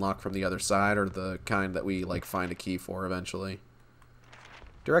that we unlock from the other side or the kind that we, like, find a key for eventually.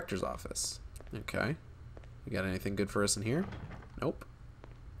 Director's office. Okay. You got anything good for us in here? Nope.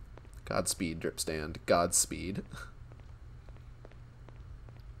 Godspeed, drip stand. Godspeed.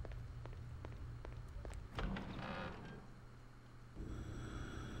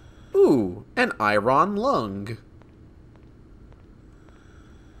 Ooh, an iron lung.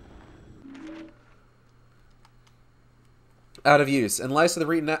 Out of use. In light of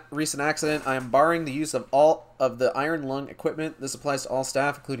the recent accident, I am barring the use of all of the iron lung equipment. This applies to all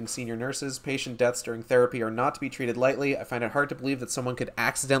staff, including senior nurses. Patient deaths during therapy are not to be treated lightly. I find it hard to believe that someone could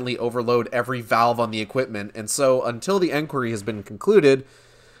accidentally overload every valve on the equipment. And so, until the inquiry has been concluded,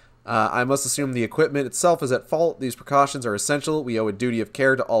 I must assume the equipment itself is at fault. These precautions are essential. We owe a duty of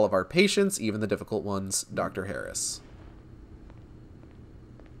care to all of our patients, even the difficult ones. Dr. Harris.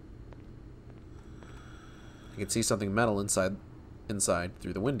 You can see something metal inside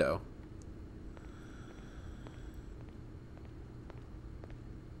through the window.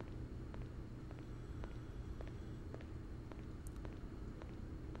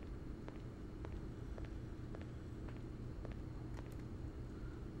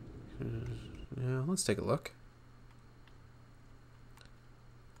 Yeah, let's take a look.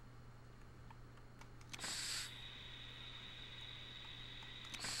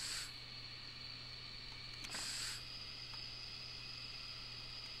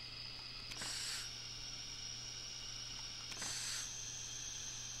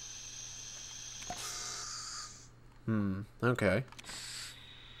 Okay.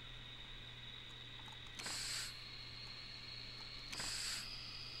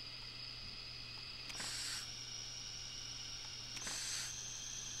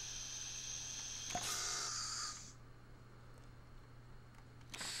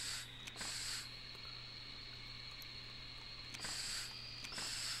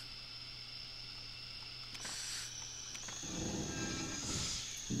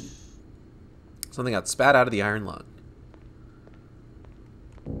 Something got spat out of the iron lung.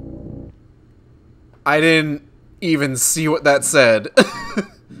 I didn't even see what that said.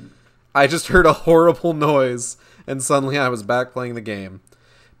 I just heard a horrible noise, and suddenly I was back playing the game.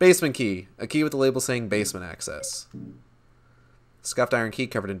 Basement key. A key with the label saying basement access. Scuffed iron key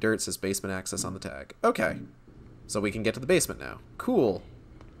covered in dirt says basement access on the tag. Okay. So we can get to the basement now. Cool.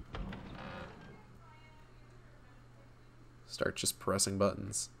 Start just pressing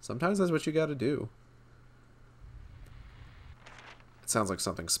buttons. Sometimes that's what you gotta do. It sounds like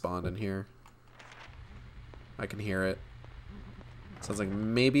something spawned in here. I can hear it. Sounds like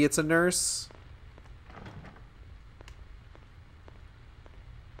maybe it's a nurse.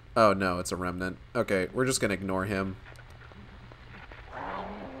 Oh no, it's a remnant. Okay, we're just gonna ignore him.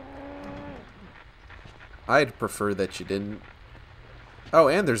 I'd prefer that you didn't. Oh,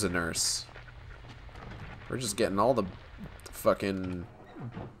 and there's a nurse. We're just getting all the fucking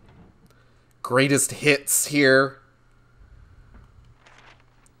greatest hits here.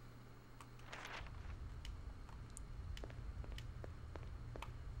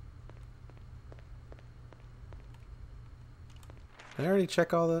 Did I already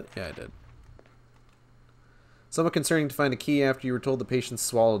check all that? Yeah, I did. Somewhat concerning to find a key after you were told the patient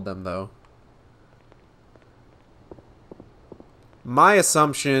swallowed them, though. My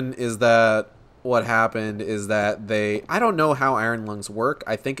assumption is that what happened is that I don't know how iron lungs work.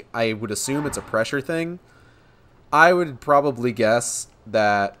 I would assume it's a pressure thing. I would probably guess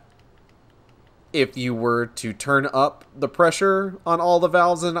that if you were to turn up the pressure on all the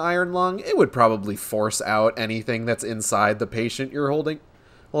valves in an iron lung, it would probably force out anything that's inside the patient you're holding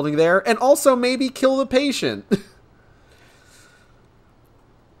there, and also maybe kill the patient.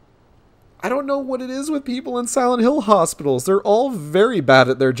 I don't know what it is with people in Silent Hill hospitals. They're all very bad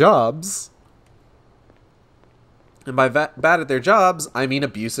at their jobs. And by bad at their jobs, I mean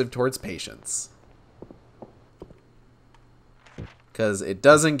abusive towards patients. Because it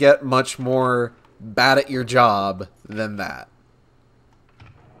doesn't get much more bad at your job than that.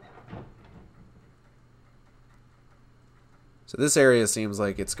 So this area seems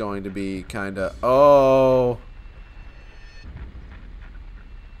like it's going to be kind of... Oh...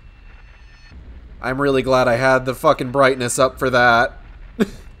 I'm really glad I had the fucking brightness up for that.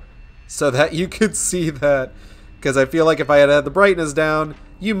 So that you could see that. Because I feel like if I had had the brightness down,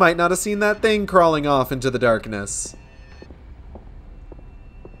 you might not have seen that thing crawling off into the darkness.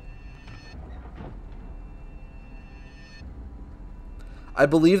 I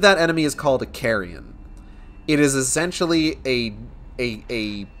believe that enemy is called a carrion. It is essentially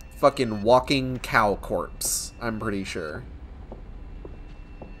a fucking walking cow corpse, I'm pretty sure.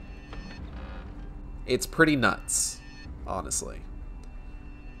 It's pretty nuts, honestly.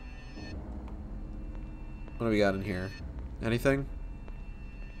 What do we got in here? Anything?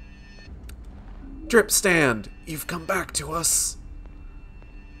 Drip stand! You've come back to us!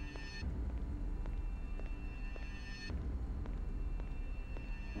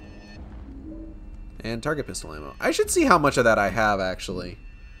 And target pistol ammo. I should see how much of that I have, actually.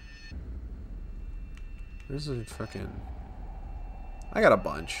 There's a fucking... I got a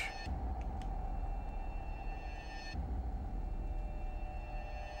bunch.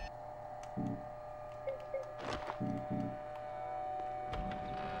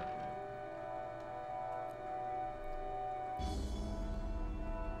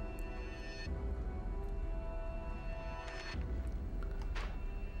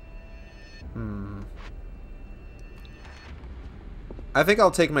 I think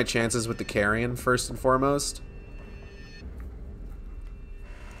I'll take my chances with the carrion first and foremost.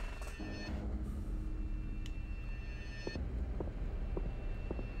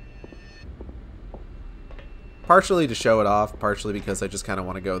 Partially to show it off, partially because I just kind of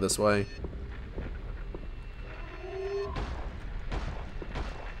want to go this way.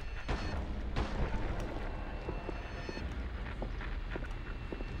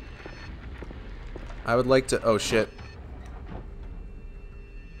 I would like to... Oh, shit.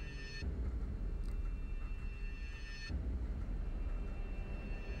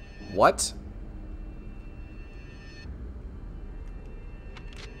 What?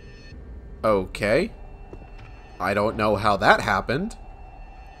 Okay. I don't know how that happened.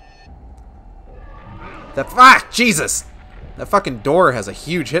 Jesus! That fucking door has a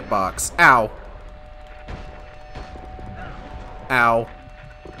huge hitbox. Ow. Ow.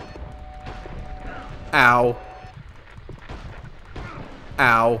 Ow.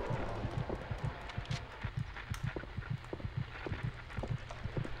 Ow.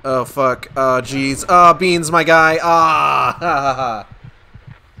 Oh, fuck. Oh, jeez. Oh, Beans, my guy. Ah!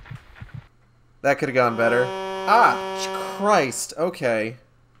 That could have gone better. Ah, Christ. Okay.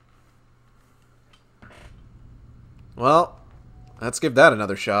 Well, let's give that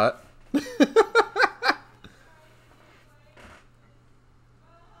another shot.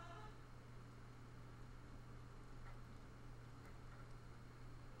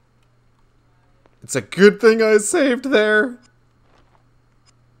 It's a good thing I saved there.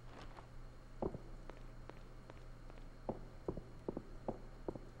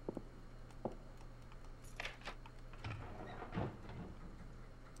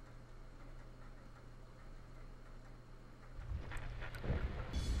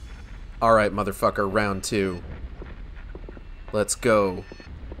 Alright, motherfucker, round 2. Let's go.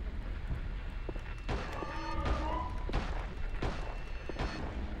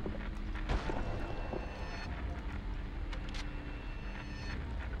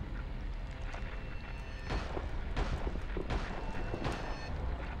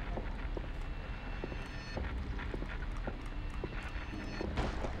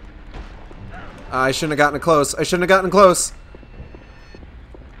 I shouldn't have gotten close. I shouldn't have gotten close.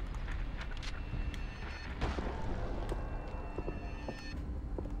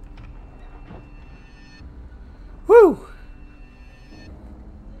 Whew.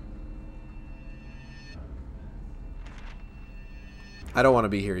 I don't want to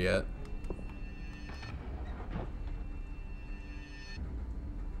be here yet.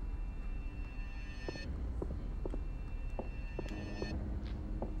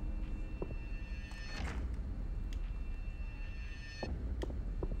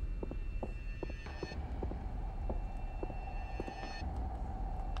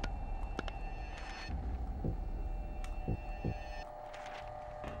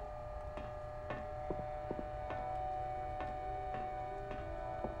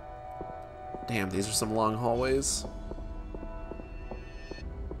 Damn, these are some long hallways.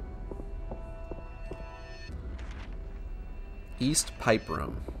 East Pipe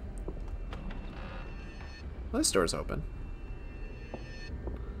Room. Well, this door's open.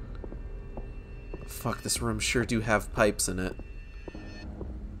 Fuck, this room sure do have pipes in it.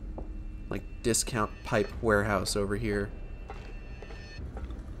 Like discount pipe warehouse over here.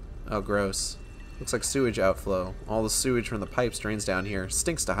 Oh, gross. Looks like sewage outflow. All the sewage from the pipes drains down here.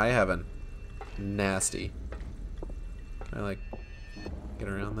 Stinks to high heaven. Nasty. Can I, like, get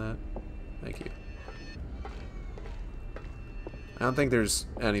around that? Thank you. I don't think there's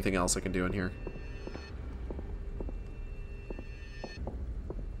anything else I can do in here.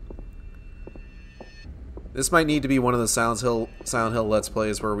 This might need to be one of the Silent Hill Let's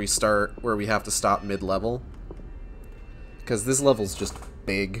Plays where we have to stop mid-level. Because this level's just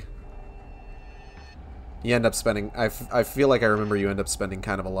big. You end up spending... I feel like I remember you end up spending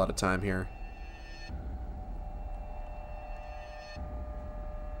kind of a lot of time here.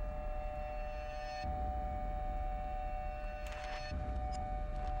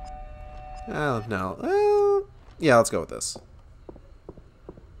 Oh, no. Yeah, let's go with this.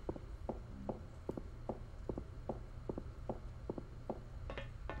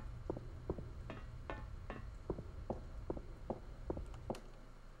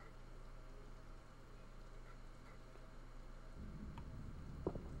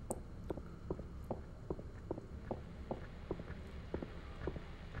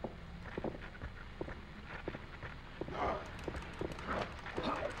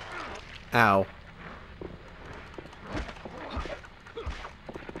 Ow.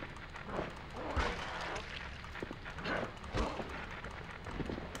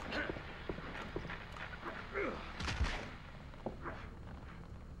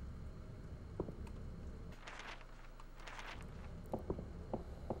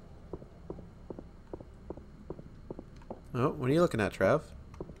 Oh, what are you looking at, Trev?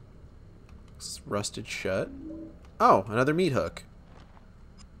 It's rusted shut. Oh, another meat hook.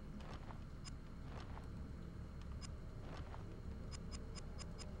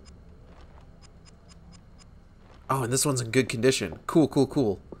 Oh, and this one's in good condition. Cool, cool,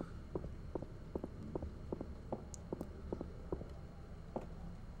 cool.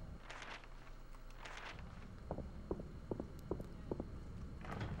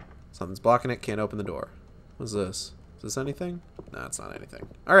 Something's blocking it. Can't open the door. What's this? Is this anything? No, it's not anything.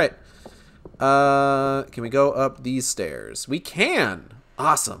 All right. Can we go up these stairs? We can.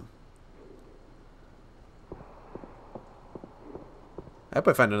 Awesome. I hope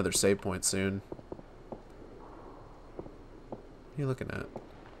I find another save point soon. What are you looking at?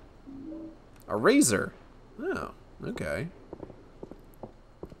 A razor. Oh, okay.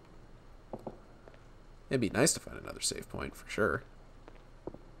 It'd be nice to find another save point for sure.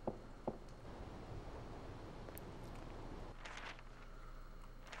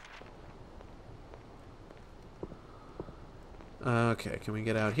 Okay, can we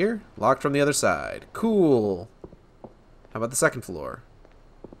get out here? Locked from the other side. Cool. How about the second floor?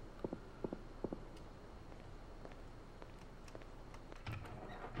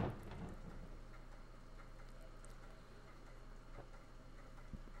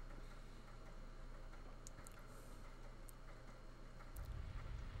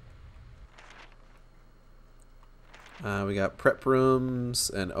 We got prep rooms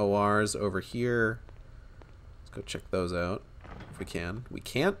and ORs over here. Let's go check those out if we can. We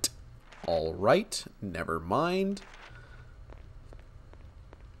can't. All right, never mind.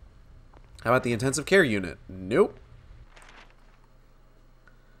 How about the intensive care unit? Nope.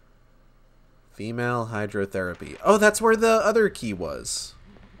 Female hydrotherapy. Oh, that's where the other key was,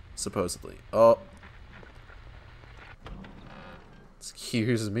 supposedly. Oh.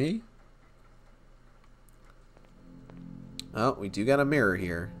 Excuse me? Oh, we do got a mirror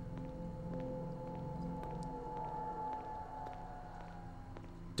here.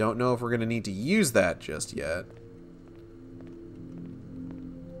 Don't know if we're going to need to use that just yet.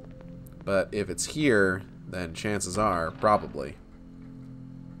 But if it's here, then chances are, probably.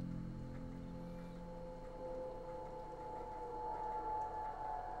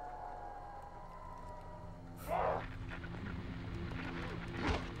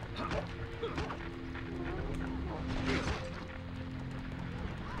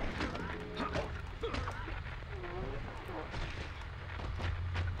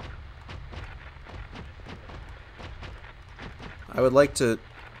 I would like to...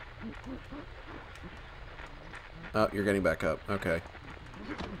 Oh, you're getting back up. Okay.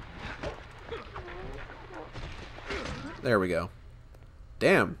 There we go.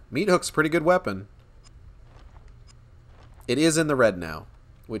 Damn, meat hook's a pretty good weapon. It is in the red now,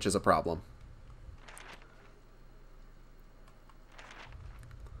 which is a problem.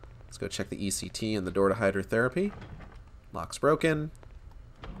 Let's go check the ECT and the door to hydrotherapy. Lock's broken.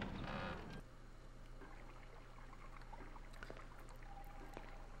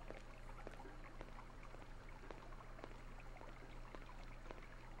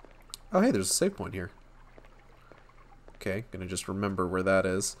 Oh, hey, there's a save point here. Okay, gonna just remember where that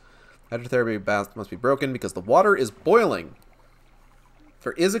is. Hydrotherapy bath must be broken because the water is boiling.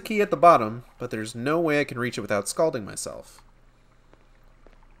 There is a key at the bottom, but there's no way I can reach it without scalding myself.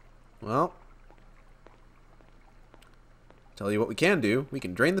 Well, tell you what we can do. We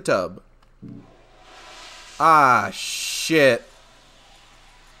can drain the tub. Ah, shit.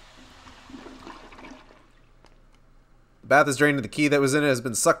 The bath is drained and the key that was in it has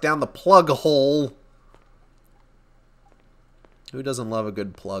been sucked down the plug hole. Who doesn't love a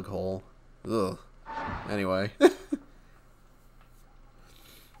good plug hole? Ugh. Anyway.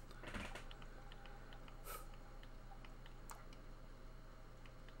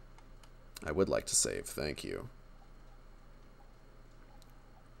 I would like to save, thank you.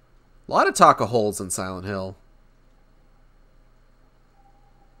 A lot of talk of holes in Silent Hill.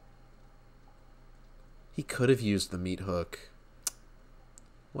 He could have used the meat hook.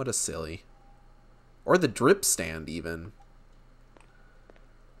 What a silly. Or the drip stand, even.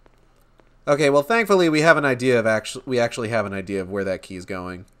 Okay, well, thankfully we have an idea of we actually have an idea of where that key's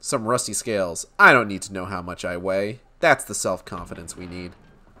going. Some rusty scales. I don't need to know how much I weigh. That's the self-confidence we need.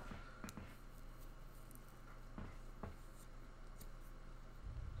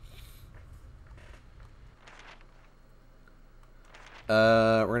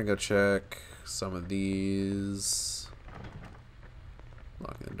 We're gonna go check some of these.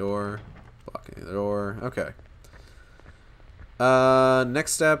 Locking the door. Locking the door. Okay.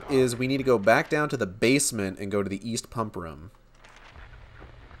 Next step is we need to go back down to the basement and go to the east pump room.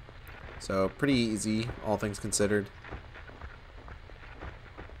 So, pretty easy, all things considered.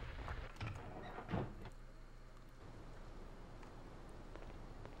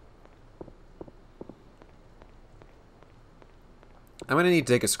 I'm gonna need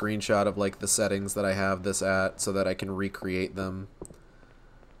to take a screenshot of, like, the settings that I have this at so that I can recreate them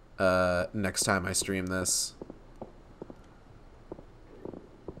next time I stream this.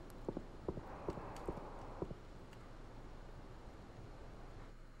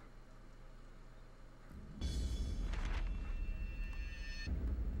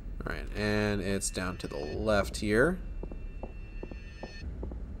 Alright, and it's down to the left here.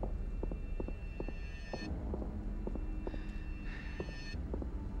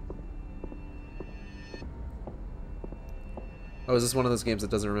 Oh, is this one of those games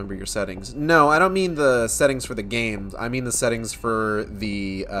that doesn't remember your settings? No, I don't mean the settings for the games. I mean the settings for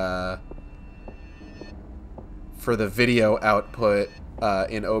the video output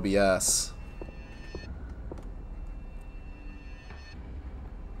in OBS.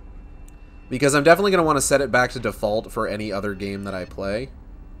 Because I'm definitely going to want to set it back to default for any other game that I play.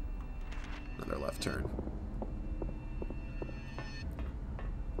 Another left turn.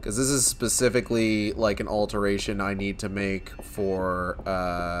 Because this is specifically, like, an alteration I need to make for,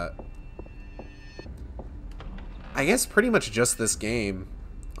 I guess pretty much just this game,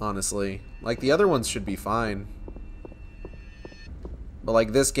 honestly. Like, the other ones should be fine. But,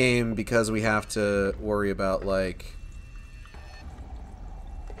 like, this game, because we have to worry about, like...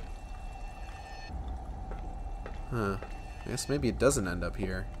 Huh. I guess maybe it doesn't end up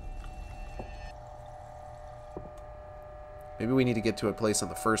here. Maybe we need to get to a place on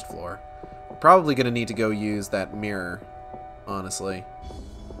the first floor. We're probably going to need to go use that mirror, honestly.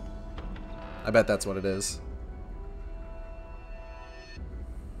 I bet that's what it is.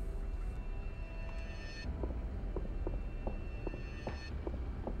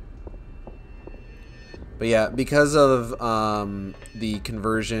 But yeah, because of the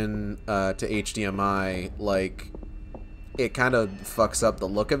conversion to HDMI, like, it kind of fucks up the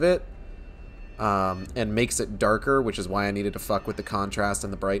look of it. And makes it darker, which is why I needed to fuck with the contrast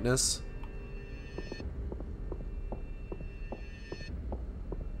and the brightness.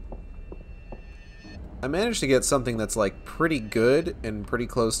 I managed to get something that's, like, pretty good and pretty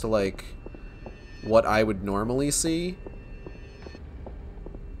close to, like, what I would normally see.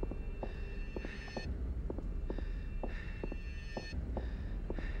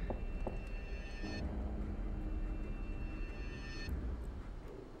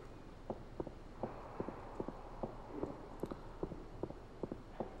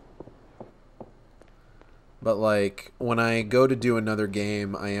 But, like, when I go to do another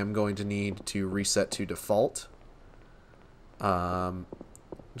game, I am going to need to reset to default.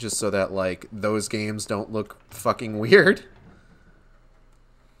 Just so that, like, those games don't look fucking weird.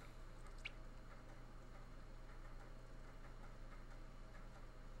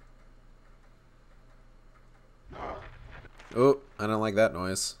 Oh, I don't like that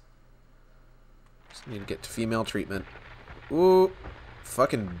noise. Just need to get to female treatment. Ooh,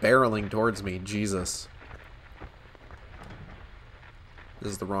 fucking barreling towards me, Jesus.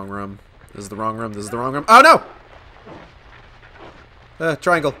 This is the wrong room. This is the wrong room. This is the wrong room. Oh, no!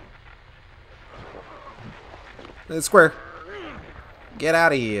 Triangle. Square. Get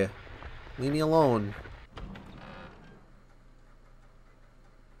out of here. Leave me alone.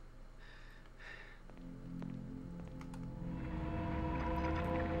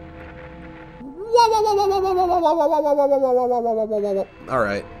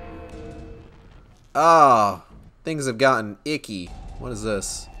 Alright. Ah, things have gotten icky. What is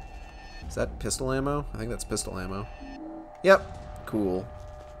this? Is that pistol ammo? I think that's pistol ammo. Yep. Cool.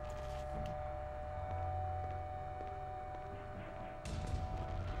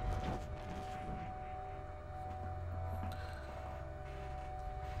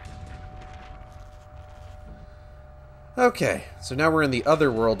 Okay, so now we're in the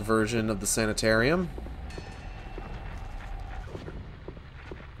otherworld version of the sanitarium.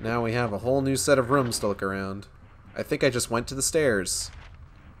 Now we have a whole new set of rooms to look around. I think I just went to the stairs.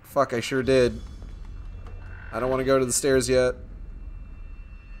 Fuck, I sure did. I don't want to go to the stairs yet.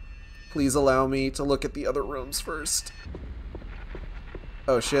 Please allow me to look at the other rooms first.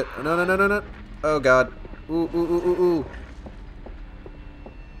 Oh shit. Oh, no, no, no, no, no. Oh god. Ooh, ooh, ooh, ooh, ooh.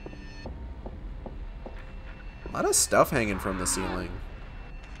 A lot of stuff hanging from the ceiling.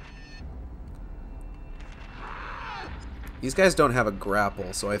 These guys don't have a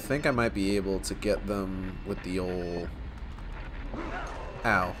grapple, so I think I might be able to get them with the old...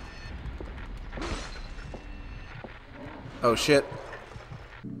 Ow. Oh shit.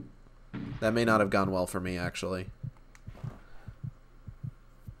 That may not have gone well for me, actually.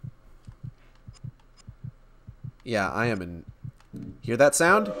 Yeah, I am in... Hear that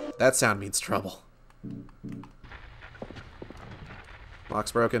sound? That sound means trouble.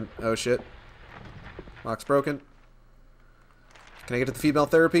 Lock's broken. Oh shit. Lock's broken. Can I get to the female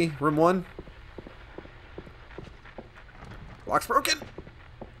therapy? Room 1? Lock's broken!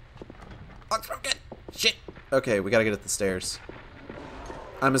 Lock's broken! Shit! Okay, we gotta get up the stairs.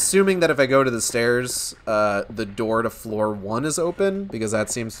 I'm assuming that if I go to the stairs, the door to floor 1 is open, because that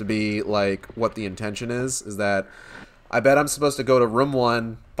seems to be, like, what the intention is that I bet I'm supposed to go to room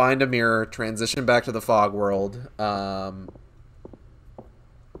 1, find a mirror, transition back to the fog world, and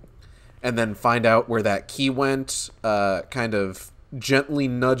then find out where that key went, kind of gently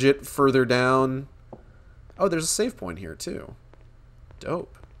nudge it further down. Oh, there's a save point here, too.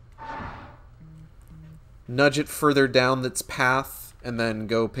 Dope. Nudge it further down its path, and then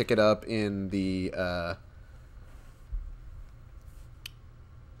go pick it up in the,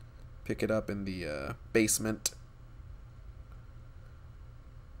 basement.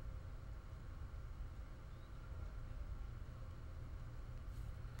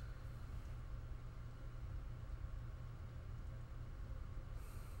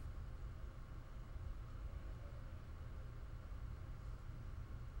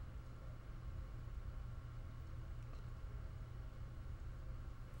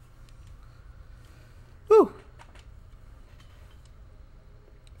 Whew.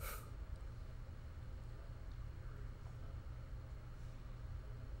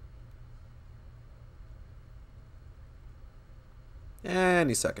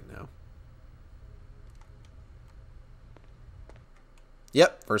 Any second now.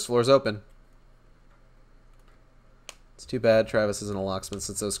 Yep, first floor's open. It's too bad Travis isn't a locksmith,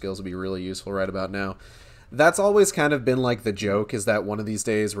 since those skills would be really useful right about now. That's always kind of been like the joke, is that one of these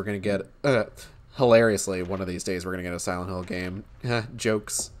days we're going to get... hilariously, one of these days we're going to get a Silent Hill game.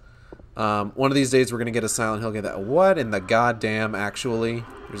 Jokes. One of these days we're going to get a Silent Hill game that... What in the goddamn, actually?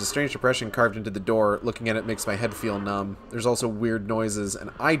 There's a strange depression carved into the door. Looking at it makes my head feel numb. There's also weird noises,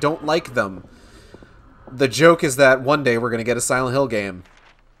 and I don't like them. The joke is that one day we're going to get a Silent Hill game.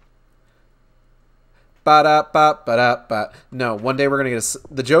 Ba-da-ba-ba-da-ba. No, one day we're going to get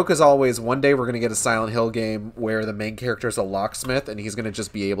a... The joke is always, one day we're going to get a Silent Hill game where the main character is a locksmith, and he's going to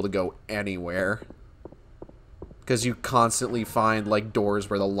just be able to go anywhere. Because you constantly find, like, doors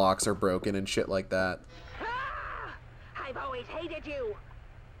where the locks are broken and shit like that. Ah! I've always hated you!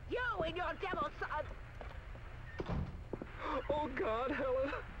 You and your devil son! Oh God,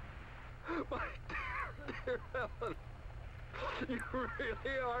 Helen. My dear Helen. You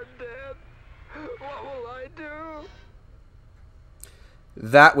really are dead. What will I do?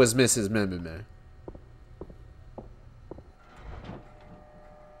 That was Mrs. Mememe.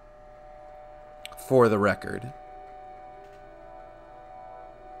 For the record.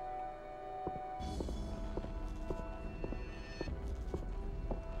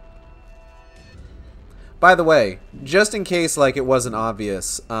 By the way, just in case, like, it wasn't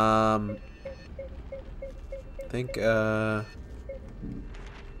obvious, I think,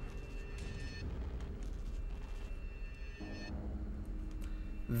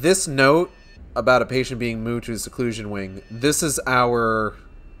 this note about a patient being moved to a seclusion wing, this is our,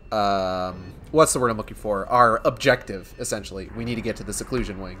 what's the word I'm looking for? Our objective, essentially. We need to get to the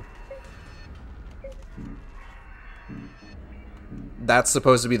seclusion wing. That's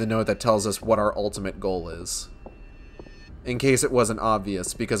supposed to be the note that tells us what our ultimate goal is. In case it wasn't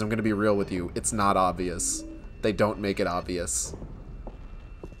obvious, because I'm going to be real with you, it's not obvious. They don't make it obvious.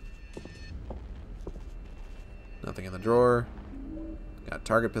 Nothing in the drawer. Got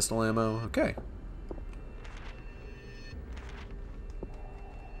target pistol ammo. Okay.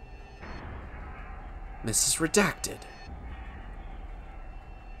 This is redacted.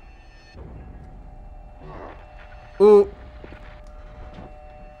 Ooh.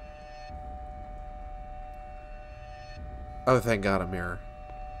 Oh, thank God, a mirror.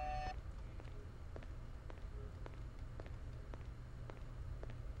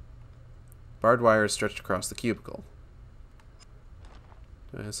 Barbed wire is stretched across the cubicle.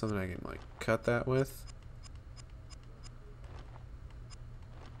 Do I have something I can, like, cut that with?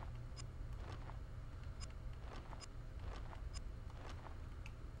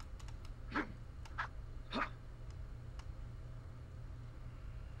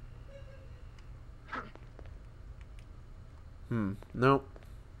 Nope.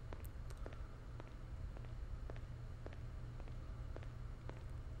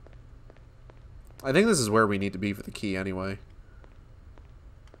 I think this is where we need to be for the key anyway.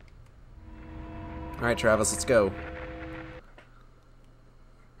 Alright, Travis, let's go.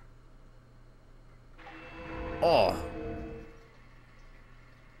 Oh.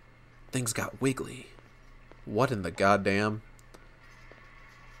 Things got wiggly. What in the goddamn?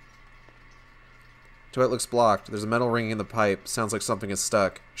 Toilet looks blocked. There's a metal ringing in the pipe. Sounds like something is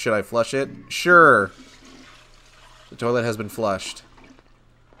stuck. Should I flush it? Sure. The toilet has been flushed.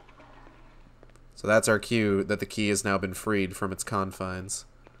 So that's our cue that the key has now been freed from its confines.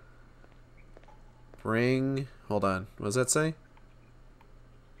 Bring... Hold on. What does that say?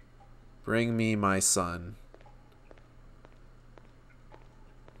 Bring me my son.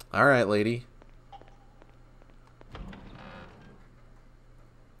 Alright, lady.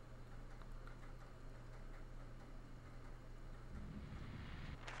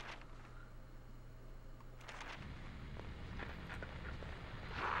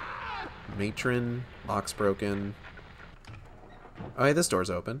 Matron. Lock's broken. Oh, hey, this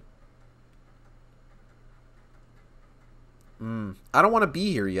door's open. I don't want to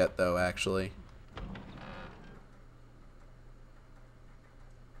be here yet, though, actually.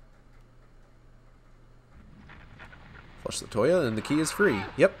 Flush the toilet, and the key is free.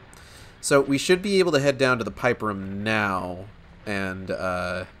 Yep. So we should be able to head down to the pipe room now and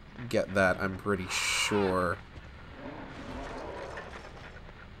get that, I'm pretty sure.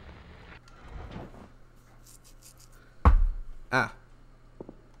 Ah.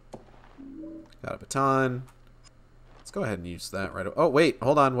 Got a baton. Let's go ahead and use that right away. Oh, wait.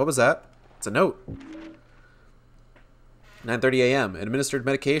 Hold on. What was that? It's a note. 9:30 a.m. Administered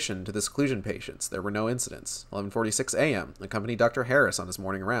medication to the seclusion patients. There were no incidents. 11:46 a.m. Accompanied Dr. Harris on his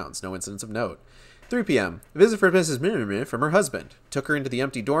morning rounds. No incidents of note. 3 p.m. A visit for Mrs. Mirror from her husband. Took her into the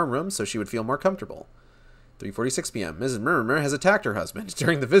empty dorm room so she would feel more comfortable. 3:46 p.m. Mrs. Mirror has attacked her husband.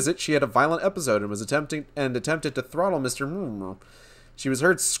 During the visit, she had a violent episode and was attempted to throttle Mr. Mirror. She was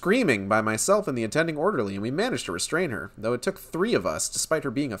heard screaming by myself and the attending orderly, and we managed to restrain her, though it took 3 of us, despite her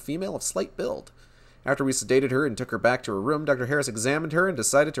being a female of slight build. After we sedated her and took her back to her room, Dr. Harris examined her and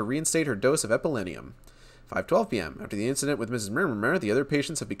decided to reinstate her dose of epilenium. 5:12 p.m. After the incident with Mrs. Mirror, the other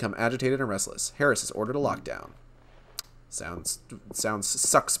patients have become agitated and restless. Harris has ordered a lockdown. Sounds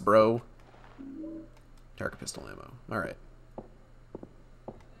sucks, bro. Dark pistol ammo. Alright.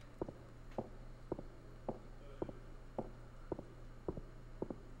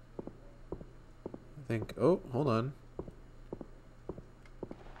 I think... Oh, hold on.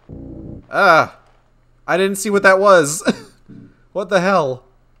 Ah! I didn't see what that was. What the hell?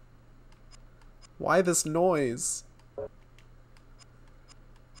 Why this noise?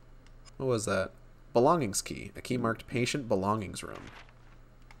 What was that? Belongings key. A key marked patient belongings room.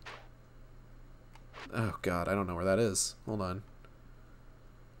 Oh god, I don't know where that is. Hold on.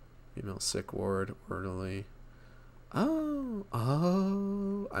 Female sick ward, orderly. Oh,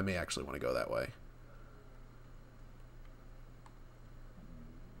 I may actually want to go that way.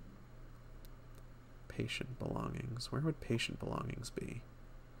 Patient belongings. Where would patient belongings be?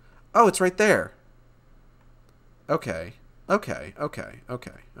 Oh, it's right there. Okay. Okay. Okay.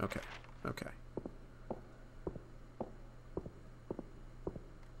 Okay. Okay. Okay.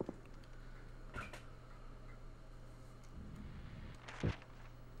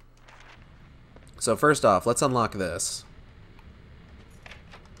 So first off, let's unlock this.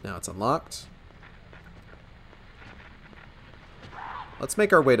 Now it's unlocked. Let's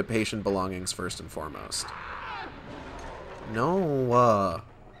make our way to patient belongings first and foremost. No,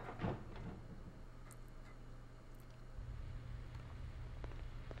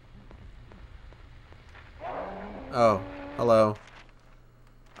 Oh, hello.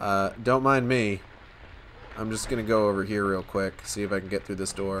 Don't mind me. I'm just gonna go over here real quick, see if I can get through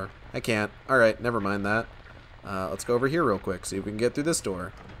this door. I can't. Alright, never mind that. Let's go over here real quick, see if we can get through this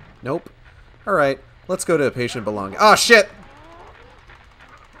door. Nope. Alright, let's go to patient belonging. Oh, shit!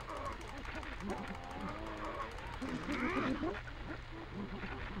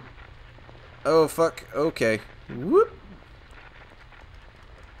 Oh, fuck. Okay. Whoop.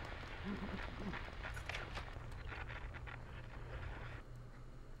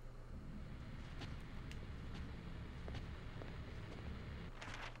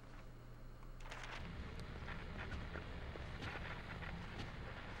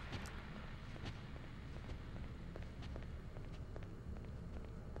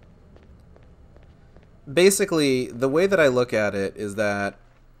 basically, the way that I look at it is that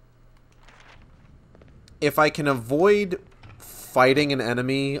if I can avoid fighting an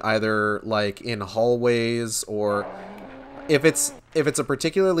enemy, either like in hallways or if it's a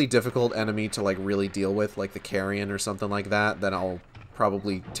particularly difficult enemy to like really deal with, like the Carrion or something like that, then I'll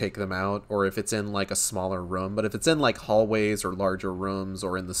probably take them out. Or if it's in like a smaller room, but if it's in like hallways or larger rooms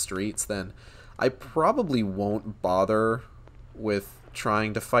or in the streets, then I probably won't bother with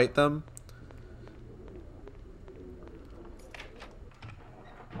trying to fight them.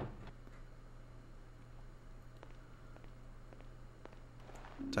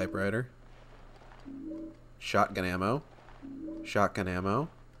 Typewriter. Shotgun ammo. Shotgun ammo.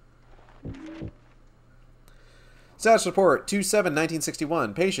 Status report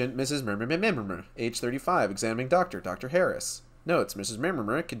 2/7/1961. Patient Mrs. Murmur, age 35, examining doctor Dr. Harris. Notes: Mrs.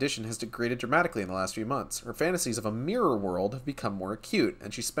 Murmur condition has degraded dramatically in the last few months. Her fantasies of a mirror world have become more acute,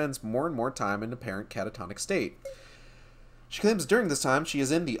 and she spends more and more time in an apparent catatonic state. She claims during this time she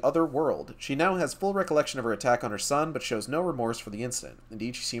is in the other world. She now has full recollection of her attack on her son, but shows no remorse for the incident.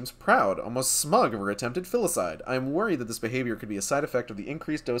 Indeed, she seems proud, almost smug of her attempted filicide. I am worried that this behavior could be a side effect of the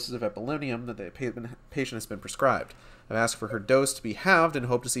increased doses of epilonium that the patient has been prescribed. I've asked for her dose to be halved and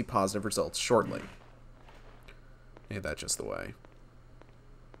hope to see positive results shortly. Ain't that just the way?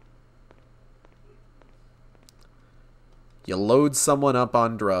 You load someone up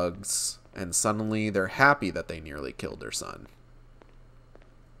on drugs, and suddenly they're happy that they nearly killed their son.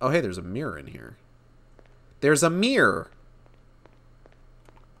 Oh, hey, there's a mirror in here. There's a mirror!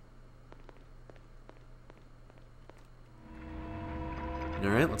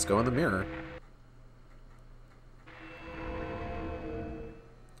 Alright, let's go in the mirror.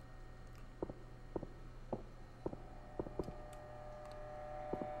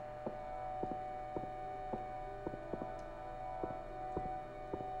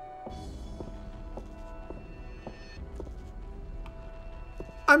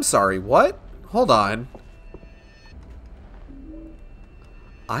 I'm sorry, what? Hold on.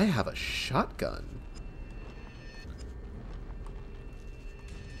 I have a shotgun.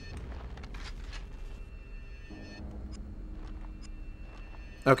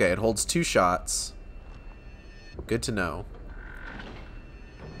 Okay, it holds 2 shots. Good to know.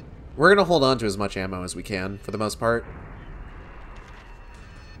 We're gonna hold on to as much ammo as we can, for the most part.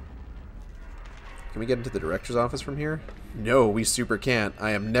 Can we get into the director's office from here? No, we super can't.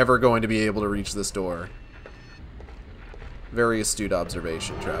 I am never going to be able to reach this door. Very astute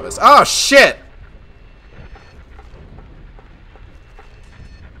observation, Travis. Oh, shit!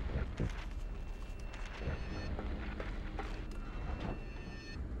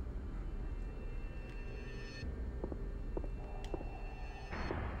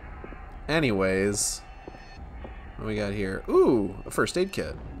 Anyways, what do we got here? Ooh, a first aid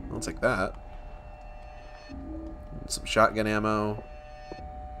kit. I'll take that. Some shotgun ammo.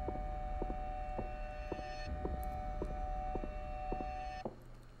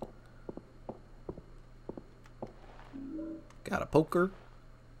 Got a poker.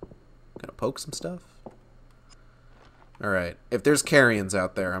 Gonna poke some stuff. Alright. If there's carrions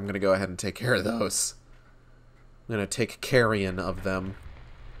out there, I'm gonna go ahead and take care of those. I'm gonna take carrion of them.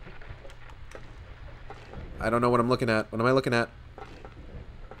 I don't know what I'm looking at. What am I looking at?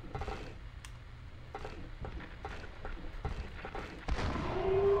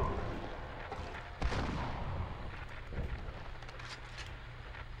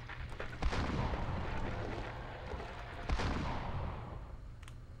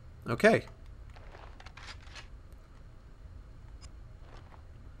 Okay.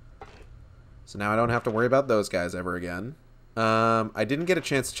 So now I don't have to worry about those guys ever again. I didn't get a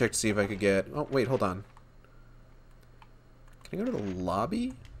chance to check to see if I could get... Oh, wait, hold on. Can I go to the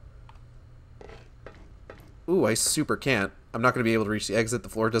lobby? Ooh, I super can't. I'm not going to be able to reach the exit. The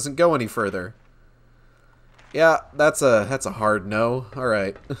floor doesn't go any further. Yeah, that's a hard no. All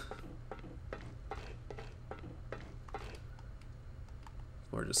right.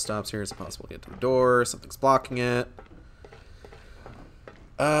 Floor just stops here. Is it possible to get to the door? Something's blocking it.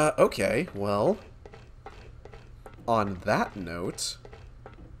 Okay, well, on that note,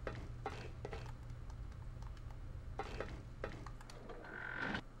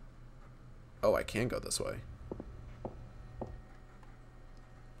 oh, I can go this way.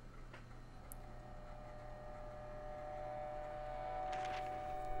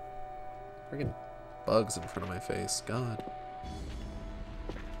 Friggin' bugs in front of my face, God.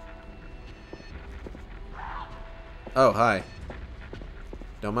 Oh, hi.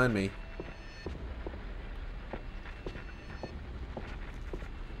 Don't mind me.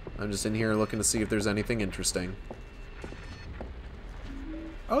 I'm just in here looking to see if there's anything interesting.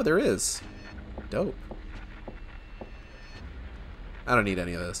 Oh, there is. Dope. I don't need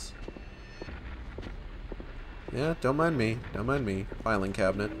any of this. Yeah, don't mind me. Don't mind me. Filing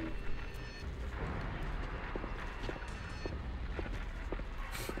cabinet.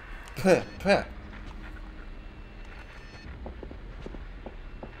 Peh, peh.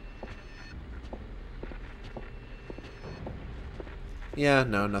 Yeah,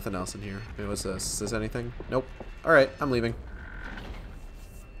 no, nothing else in here. Wait, what's this? Is this anything? Nope. Alright, I'm leaving.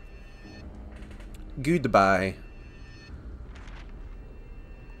 Goodbye.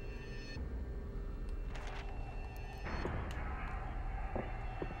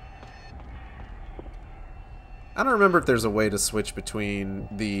 I don't remember if there's a way to switch between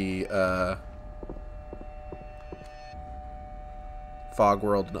the Fog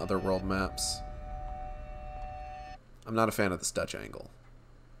World and Otherworld maps. I'm not a fan of this Dutch angle.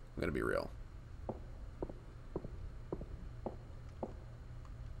 I'm gonna be real.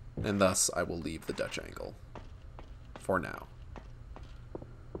 And thus, I will leave the Dutch angle. For now.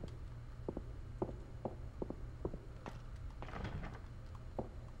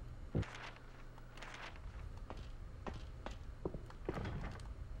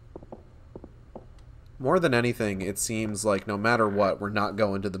 More than anything, it seems like no matter what, we're not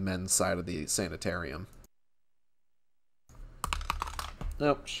going to the men's side of the sanitarium.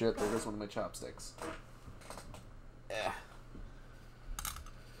 Oh, shit, there goes one of my chopsticks. Yeah.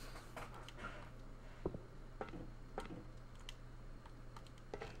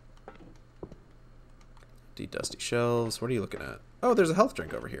 Dusty shelves. What are you looking at? Oh, there's a health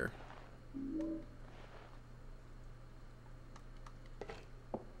drink over here.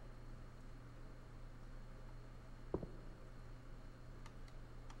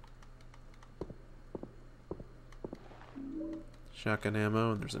 Shotgun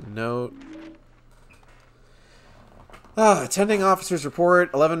ammo, and there's a note. Attending officer's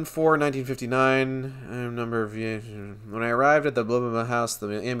report, 11/4/1959. Number of when I arrived at the blah blah blah house,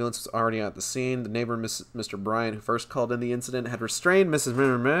 the ambulance was already at the scene. The neighbor, Mr. Bryant, who first called in the incident, had restrained Mrs.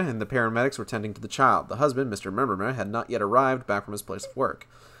 Mimmermeh, and the paramedics were tending to the child. The husband, Mr. Mimmermeh, had not yet arrived back from his place of work.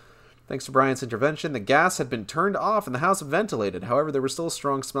 Thanks to Bryant's intervention, the gas had been turned off and the house ventilated. However, there was still a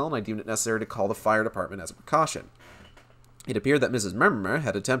strong smell, and I deemed it necessary to call the fire department as a precaution. It appeared that Mrs. Mimmermeh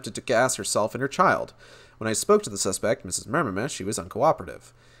had attempted to gas herself and her child. When I spoke to the suspect, Mrs. Mimmermeh, she was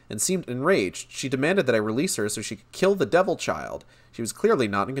uncooperative and seemed enraged. She demanded that I release her so she could kill the devil child. She was clearly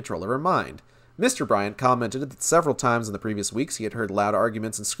not in control of her mind. Mr. Bryant commented that several times in the previous weeks he had heard loud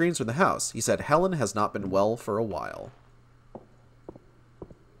arguments and screams from the house. He said Helen has not been well for a while.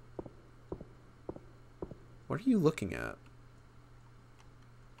 What are you looking at?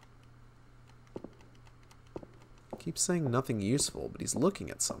 Keeps saying nothing useful, but he's looking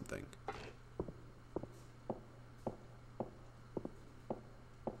at something.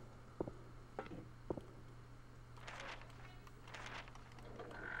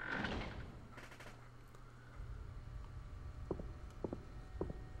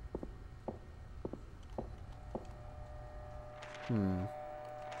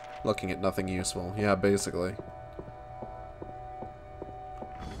 Looking at nothing useful. Yeah, basically.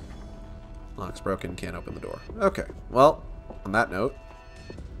 Lock's broken, can't open the door. Okay, well, on that note.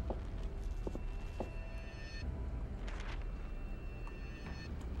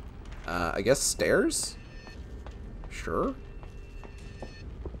 I guess stairs? Sure.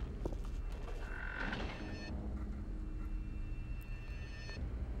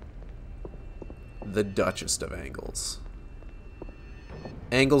 The Dutchest of angles.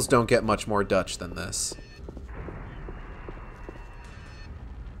 Angles don't get much more Dutch than this.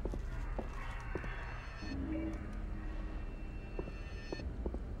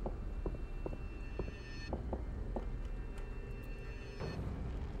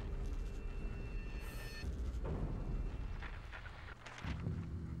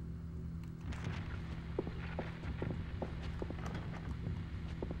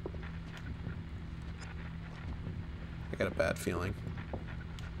 I got a bad feeling.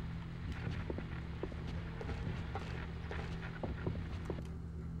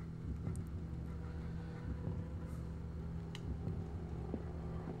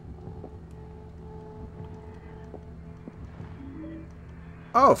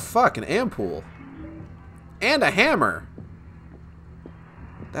 Oh, fuck, an ampoule. And a hammer.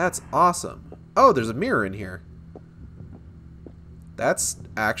 That's awesome. Oh, there's a mirror in here. That's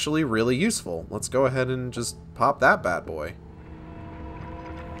actually really useful. Let's go ahead and just pop that bad boy.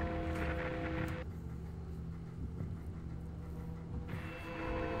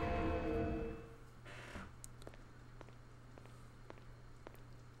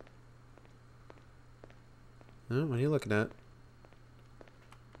 Oh, what are you looking at?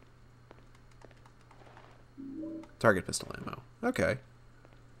 Target pistol ammo. Okay.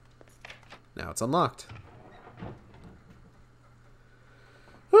 Now it's unlocked.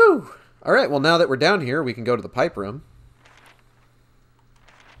 Whew! Alright, well now that we're down here, we can go to the pipe room.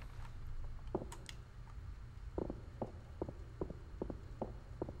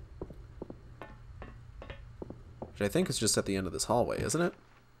 Which I think is just at the end of this hallway, isn't it?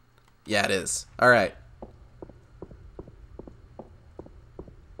 Yeah, it is. Alright.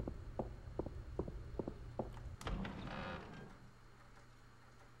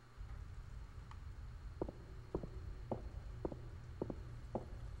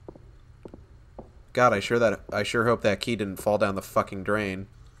 God, I sure hope that key didn't fall down the fucking drain.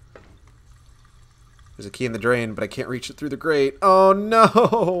 There's a key in the drain, but I can't reach it through the grate. Oh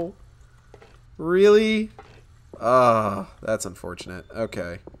no! Really? Ah, oh, that's unfortunate.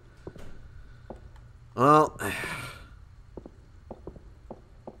 Okay. Well,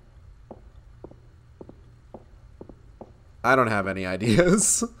 I don't have any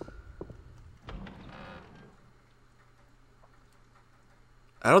ideas.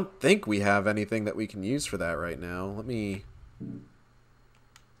 I don't think we have anything that we can use for that right now. Let me...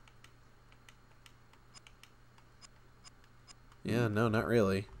 Yeah, no, not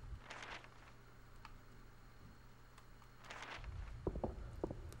really.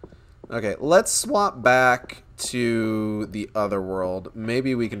 Okay, let's swap back to the other world.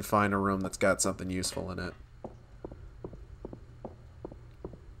 Maybe we can find a room that's got something useful in it.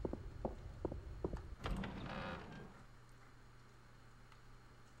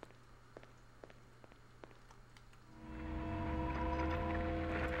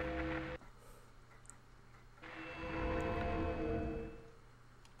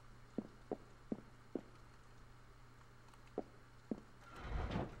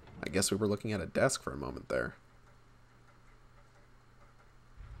 I guess we were looking at a desk for a moment there.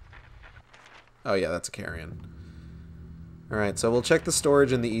 Oh yeah, that's a carrion. Alright, so we'll check the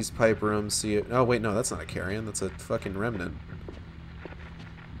storage in the East Pipe room, see it. Oh wait, no, that's not a carrion, that's a fucking remnant.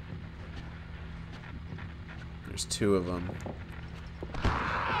 There's two of them.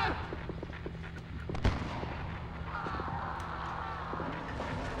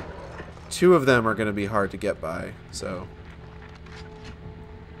 Two of them are going to be hard to get by, so...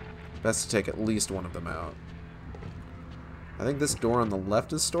 Best to take at least one of them out. I think this door on the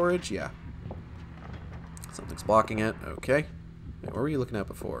left is storage? Yeah. Something's blocking it. Okay. Wait, what were you looking at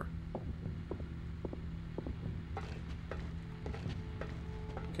before? Okay,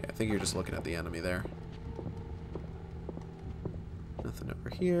 I think you're just looking at the enemy there. Nothing over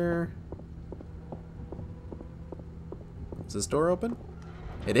here. Is this door open?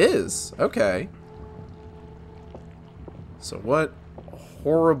 It is! Okay. So what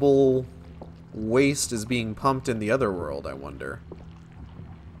horrible waste is being pumped in the other world, I wonder.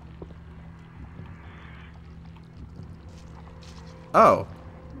 Oh.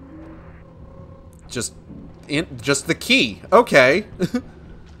 Just the key. Okay.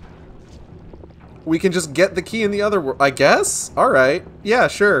 We can just get the key in the other world, I guess? Alright. Yeah,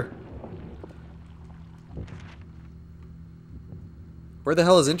 sure. Where the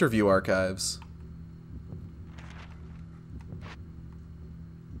hell is interview archives?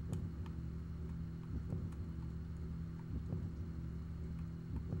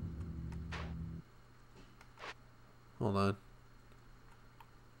 Hold on.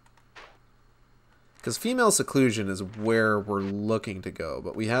 Because female seclusion is where we're looking to go,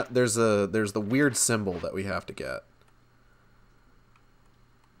 but we have there's the weird symbol that we have to get.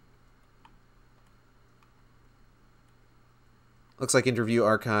 Looks like interview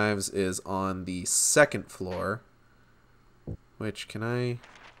archives is on the second floor. Which can I...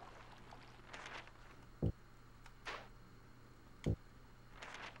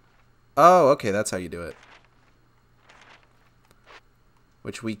 Oh, okay, that's how you do it.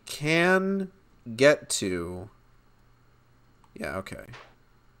 Which we can get to. Yeah, okay.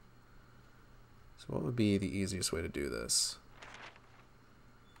 So what would be the easiest way to do this?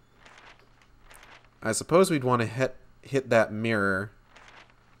 I suppose we'd want to hit that mirror.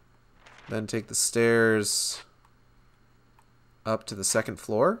 Then take the stairs up to the second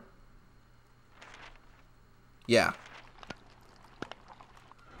floor. Yeah.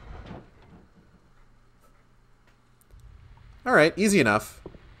 Alright, easy enough.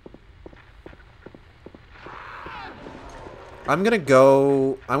 I'm gonna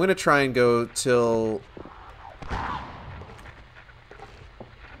try and go till...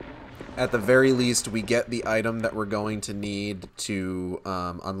 At the very least, we get the item that we're going to need to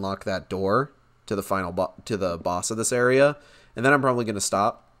unlock that door to the final to the boss of this area. And then I'm probably gonna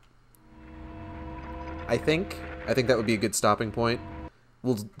stop. I think that would be a good stopping point.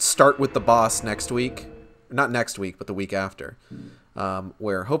 We'll start with the boss next week. not next week, but the week after,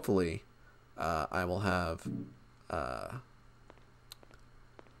 where hopefully I will have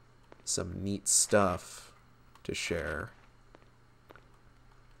some neat stuff to share.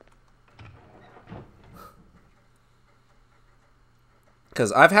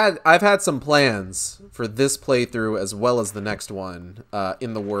 Because I've had some plans for this playthrough as well as the next one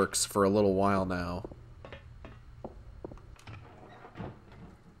in the works for a little while now.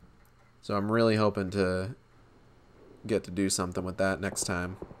 So I'm really hoping to get to do something with that next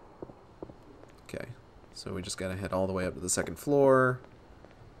time. Okay, so we just gotta head all the way up to the second floor.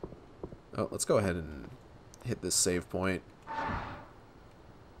 Oh, let's go ahead and hit this save point.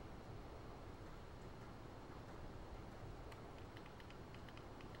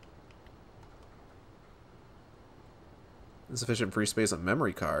 Insufficient free space on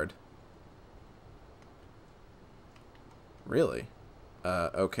memory card. Really?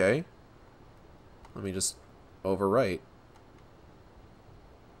 Okay. Let me just overwrite.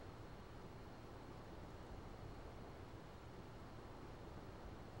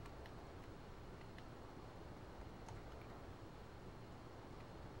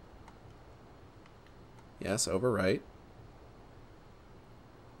 Yes, overwrite.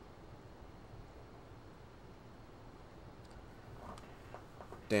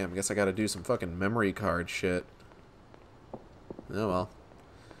 Damn, I guess I gotta do some fucking memory card shit. Oh well.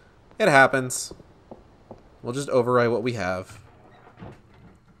 It happens. We'll just overwrite what we have.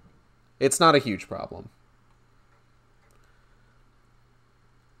 It's not a huge problem.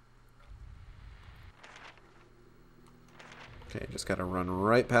 Okay, just gotta run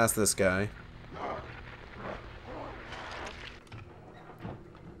right past this guy.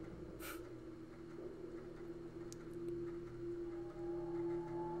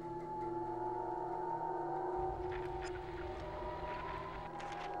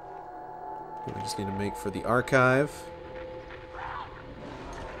 We just need to make for the archive.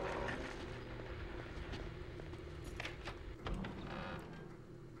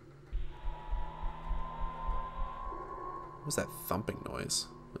 What was that thumping noise?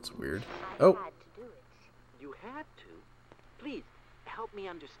 That's weird. Oh! I had to do it. You had to? Please, help me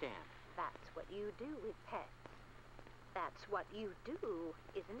understand. That's what you do with pets. That's what you do,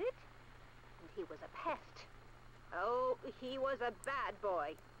 isn't it? And he was a pest. Oh, he was a bad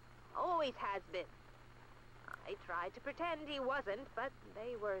boy. Always has been. I tried to pretend he wasn't, but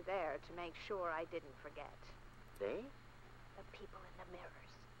they were there to make sure I didn't forget. They? The people in the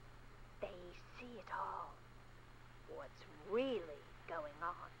mirrors. They see it all. What's really going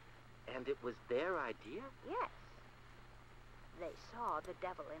on. And it was their idea? Yes. They saw the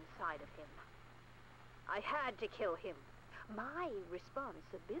devil inside of him. I had to kill him. My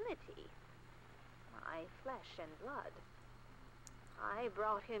responsibility. My flesh and blood. I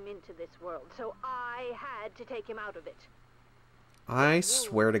brought him into this world, so I had to take him out of it. I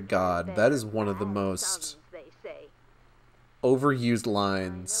swear to God, that is one of the most overused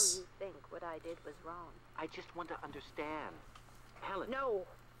lines. I know you think what I did was wrong. I just want to understand. Helen. No.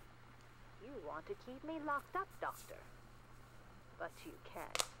 You want to keep me locked up, Doctor. But you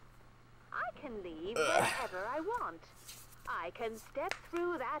can't. I can leave whenever I want. I can step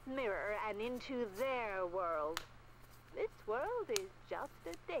through that mirror and into their world. This world is just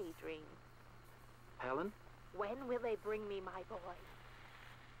a daydream. Helen? When will they bring me my boy?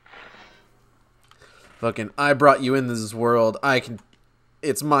 Fucking, I brought you in this world.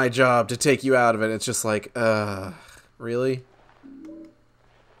 It's my job to take you out of it. It's just like, really?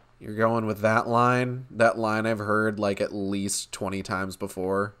 You're going with that line? That line I've heard like at least 20 times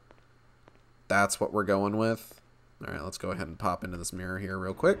before. That's what we're going with? Alright, let's go ahead and pop into this mirror here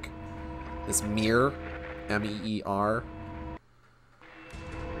real quick. This mirror. M-E-E-R.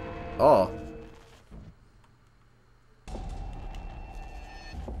 Oh.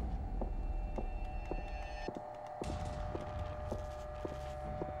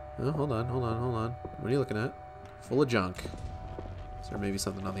 Oh, hold on. What are you looking at? Full of junk. Is there maybe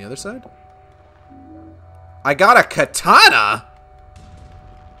something on the other side? I got a katana!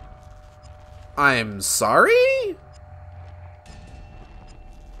 I'm sorry?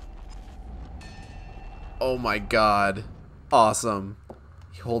 Oh my god. Awesome.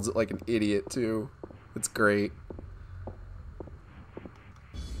 He holds it like an idiot, too. It's great.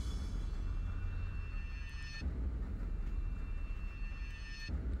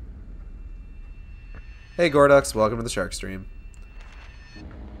 Hey, Gordux. Welcome to the Shark Stream.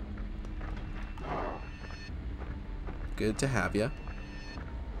 Good to have ya.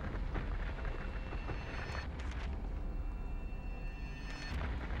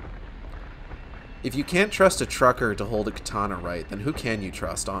 If you can't trust a trucker to hold a katana right, then who can you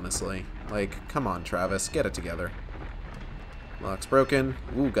trust, honestly? Like, come on, Travis, get it together. Lock's broken.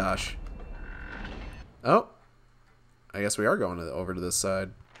 Ooh, gosh. Oh. I guess we are going over to this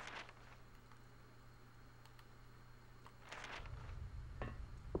side.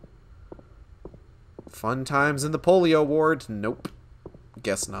 Fun times in the polio ward? Nope.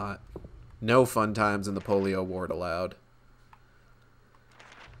 Guess not. No fun times in the polio ward allowed.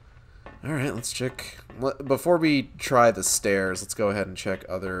 Alright, let's check. Before we try the stairs, let's go ahead and check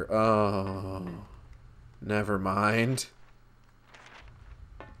other... Oh. Never mind.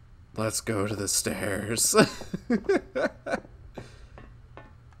 Let's go to the stairs.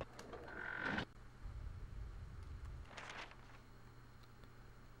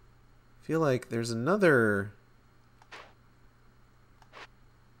 Feel like there's another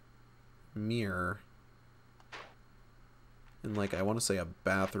mirror in, like, I want to say a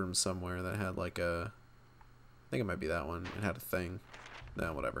bathroom somewhere that had like a, I think it might be that one. It had a thing.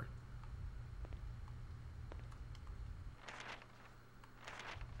 No, whatever.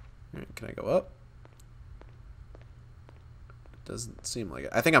 Alright, can I go up? It doesn't seem like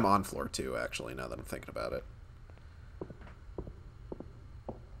it. I think I'm on floor 2, actually, now that I'm thinking about it.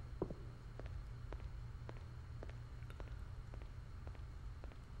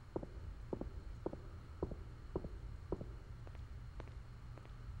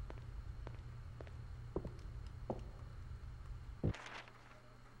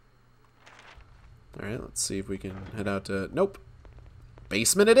 Alright, let's see if we can head out to... Nope!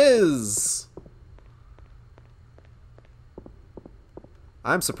 Basement it is!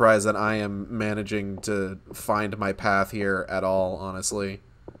 I'm surprised that I am managing to find my path here at all, honestly.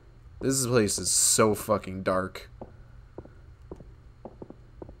 This place is so fucking dark.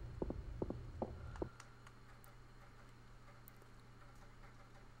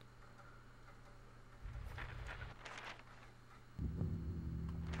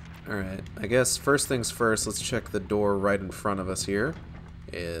 Alright, I guess first things first, let's check the door right in front of us here.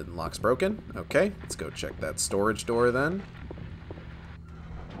 It lock's broken. Okay, let's go check that storage door then.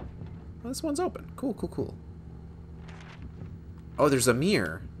 Well, this one's open. Cool, cool, cool. Oh, there's a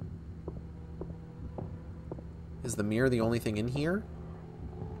mirror. Is the mirror the only thing in here?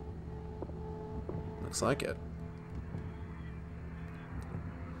 Looks like it.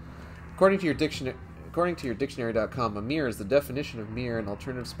 According to your dictionary.com, a mirror is the definition of mirror. An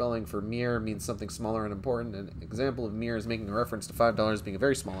alternative spelling for mirror means something smaller and important. An example of mirror is making a reference to $5 being a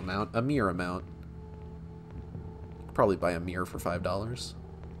very small amount, a mere amount. You could probably buy a mirror for $5.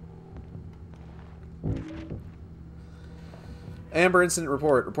 Amber incident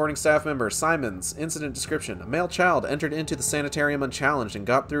report. Reporting staff member Simons. Incident description. A male child entered into the sanitarium unchallenged and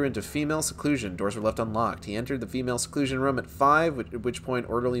got through into female seclusion. Doors were left unlocked. He entered the female seclusion room at 5, at which point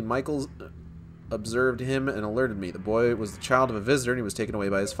orderly Michaels observed him and alerted me. The boy was the child of a visitor and he was taken away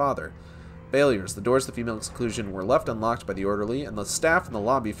by his father. Failures. The doors to the female seclusion were left unlocked by the orderly, and the staff in the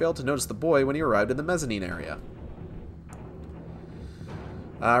lobby failed to notice the boy when he arrived in the mezzanine area.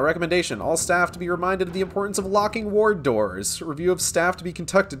 Recommendation. All staff to be reminded of the importance of locking ward doors. Review of staff to be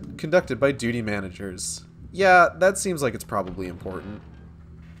conducted by duty managers. Yeah, that seems like it's probably important.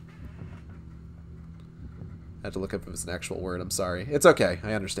 I had to look up if it's an actual word. I'm sorry. It's okay.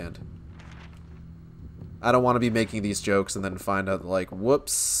 I understand. I don't want to be making these jokes and then find out, like,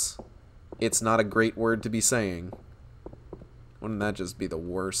 whoops, it's not a great word to be saying. Wouldn't that just be the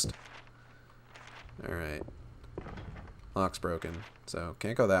worst? Alright. Lock's broken, so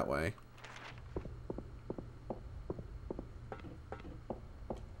can't go that way.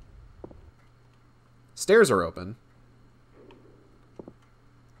 Stairs are open.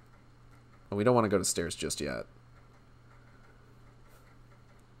 But we don't want to go to stairs just yet.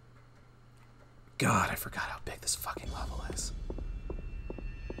 God, I forgot how big this fucking level is.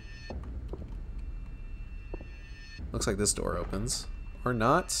 Looks like this door opens. Or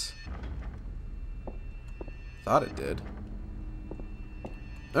not. Thought it did.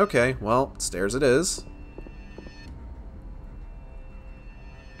 Okay, well, stairs it is.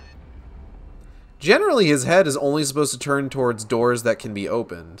 Generally, his head is only supposed to turn towards doors that can be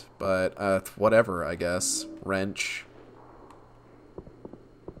opened. But, whatever, I guess. Wrench.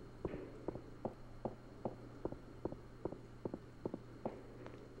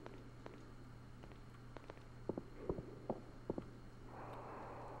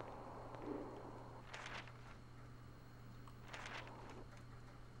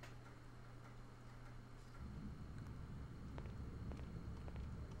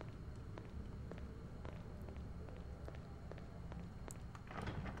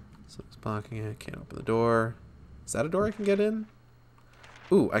 Someone's blocking it. Can't open the door. Is that a door I can get in?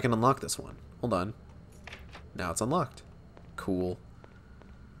 Ooh, I can unlock this one. Hold on. Now it's unlocked. Cool.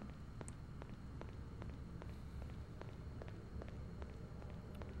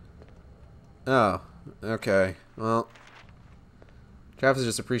 Oh, okay. Well, Travis is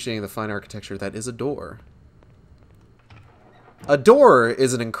just appreciating the fine architecture that is a door. A door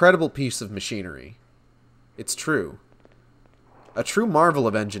is an incredible piece of machinery. It's true. A true marvel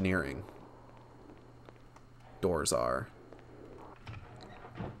of engineering. Doors are.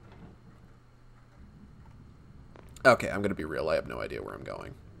 Okay, I'm gonna be real. I have no idea where I'm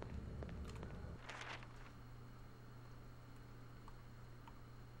going.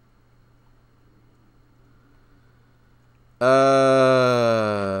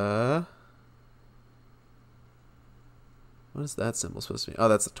 What is that symbol supposed to be? Oh,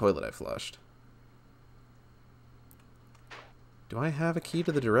 that's the toilet I flushed. Do I have a key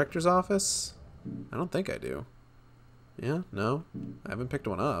to the director's office? I don't think I do. Yeah? No? I haven't picked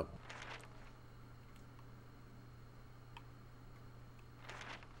one up.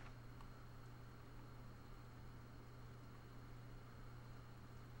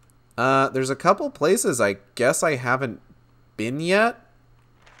 There's a couple places I guess I haven't been yet.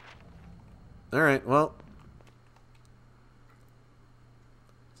 Alright, well.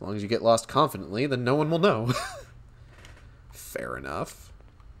 As long as you get lost confidently, then no one will know. Fair enough.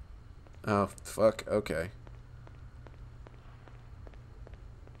 Oh, fuck. Okay.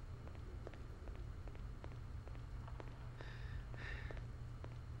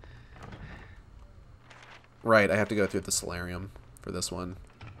 Right, I have to go through the solarium for this one.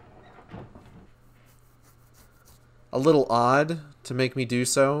 A little odd to make me do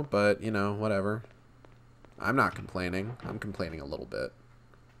so, but, you know, whatever. I'm not complaining. I'm complaining a little bit.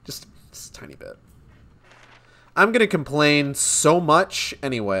 Just a tiny bit. I'm gonna complain so much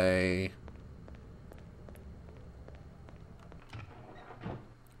anyway.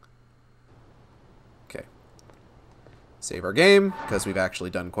 Okay. Save our game, because we've actually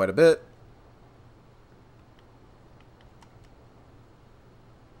done quite a bit.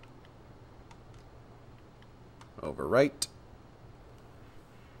 Overwrite.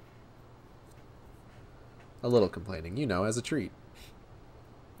 A little complaining, you know, as a treat.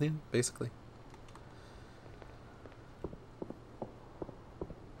 Yeah, basically.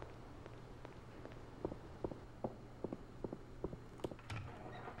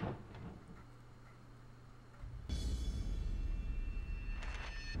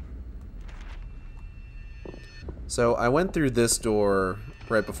 So I went through this door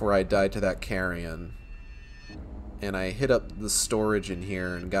right before I died to that carrion. And I hit up the storage in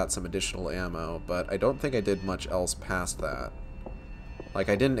here and got some additional ammo, but I don't think I did much else past that. Like,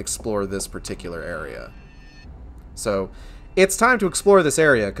 I didn't explore this particular area. So, it's time to explore this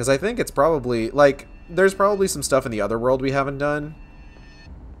area, because I think it's probably, like, there's probably some stuff in the other world we haven't done.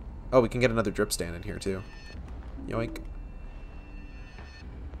 Oh, we can get another drip stand in here, too. Yoink.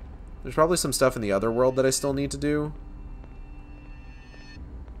 There's probably some stuff in the other world that I still need to do.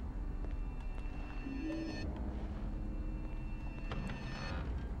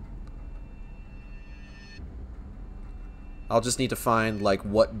 I'll just need to find, like,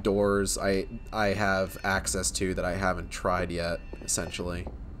 what doors I have access to that I haven't tried yet, essentially.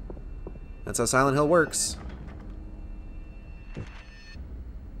 That's how Silent Hill works.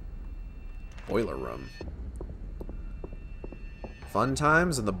 Boiler room. Fun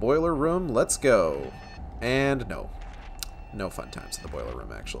times in the boiler room, let's go. And no. No fun times in the boiler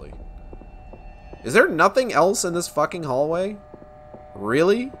room, actually. Is there nothing else in this fucking hallway?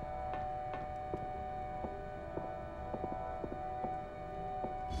 Really?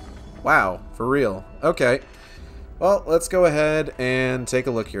 Wow, for real. Okay. Well, let's go ahead and take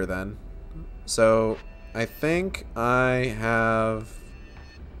a look here then. So, I think I have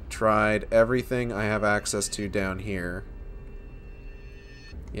tried everything I have access to down here.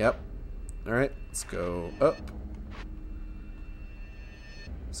 Yep. Alright, let's go up.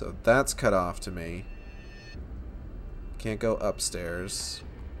 So that's cut off to me. Can't go upstairs.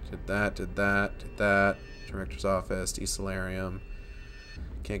 Did that, did that, did that. Director's office, Solarium.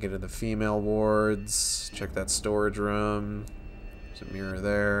 Can't get into the female wards. Check that storage room. There's a mirror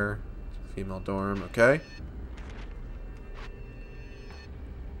there. Female dorm. Okay.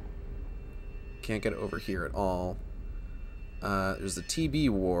 Can't get over here at all. There's the TB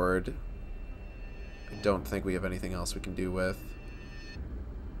ward. I don't think we have anything else we can do with.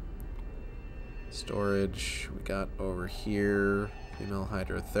 Storage. We got over here. Female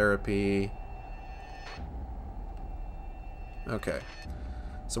hydrotherapy. Okay.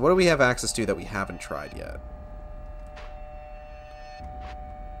 So what do we have access to that we haven't tried yet?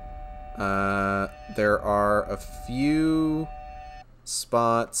 There are a few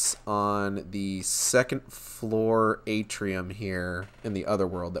spots on the second floor atrium here in the other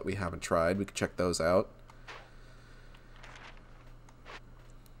world that we haven't tried. We can check those out.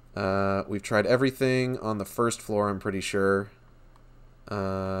 We've tried everything on the first floor, I'm pretty sure.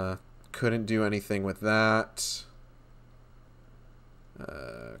 Couldn't do anything with that.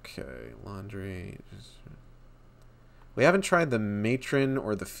 Okay, laundry. We haven't tried the matron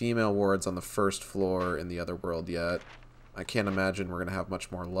or the female wards on the first floor in the other world yet. I can't imagine we're going to have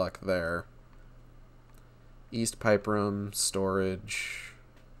much more luck there. East pipe room, storage.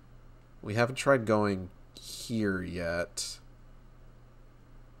 We haven't tried going here yet.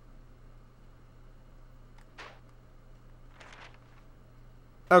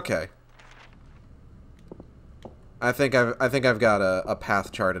 Okay. I think I've got a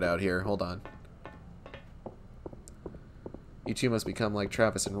path charted out here. Hold on. You two must become like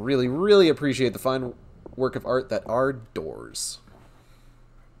Travis and really, really appreciate the fine work of art that are doors.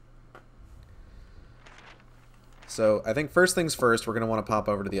 So, I think first things first, we're going to want to pop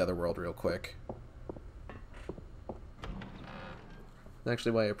over to the other world real quick.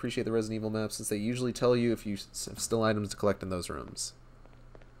 Actually, why I appreciate the Resident Evil maps, since they usually tell you if you have still items to collect in those rooms.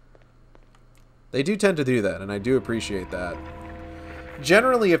 They do tend to do that, and I do appreciate that.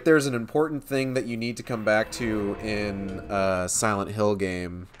 Generally, if there's an important thing that you need to come back to in a Silent Hill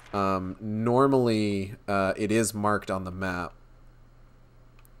game, normally it is marked on the map.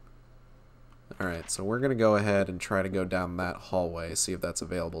 Alright, so we're going to go ahead and try to go down that hallway, see if that's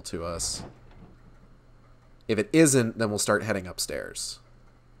available to us. If it isn't, then we'll start heading upstairs.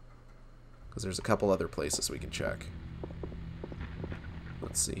 Because there's a couple other places we can check.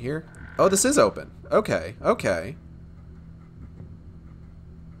 Let's see here. Oh, this is open. Okay, okay.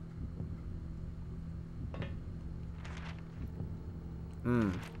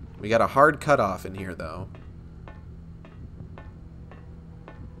 We got a hard cutoff in here, though.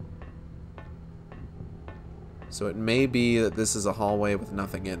 So it may be that this is a hallway with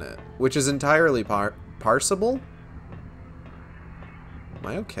nothing in it, which is entirely parsable? Am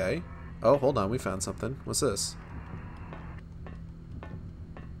I okay? Oh, hold on, we found something. What's this?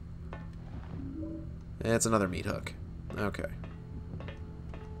 It's another meat hook. Okay.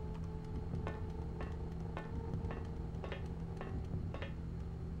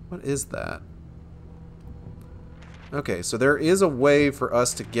 What is that? Okay, so there is a way for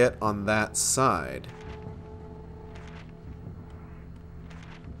us to get on that side.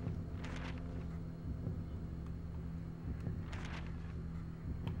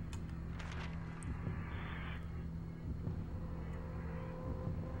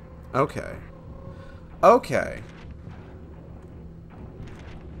 Okay. Okay.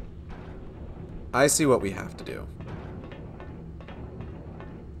 I see what we have to do.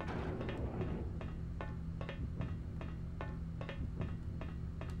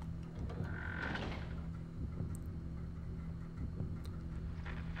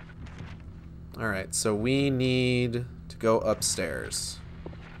 Alright, so we need to go upstairs.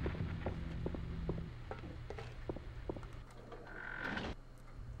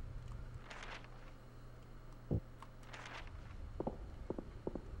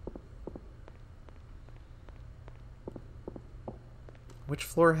 Which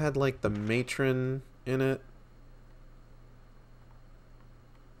floor had, like, the matron in it?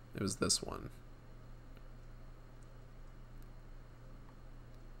 It was this one.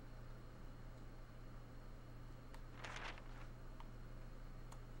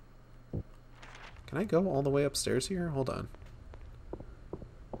 Can I go all the way upstairs here? Hold on.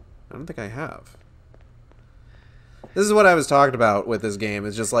 I don't think I have. This is what I was talking about with this game.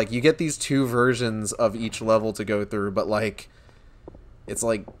 It's just like, you get these two versions of each level to go through, but like, it's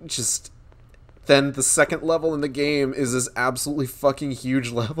like, just, then the second level in the game is this absolutely fucking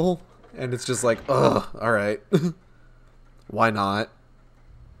huge level, and it's just like, ugh, alright. Why not?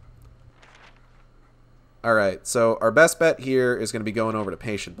 Alright, so our best bet here is going to be going over to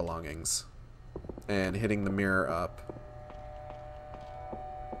patient belongings and hitting the mirror up.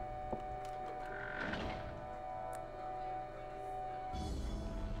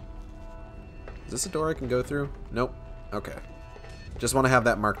 Is this a door I can go through? Nope. Okay. Just want to have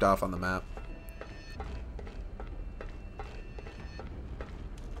that marked off on the map.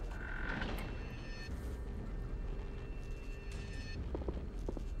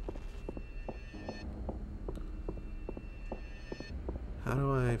 How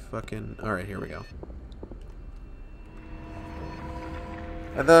do I fucking... Alright, here we go.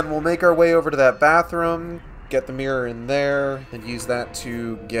 And then we'll make our way over to that bathroom, get the mirror in there, and use that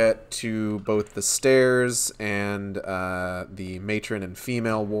to get to both the stairs and the matron and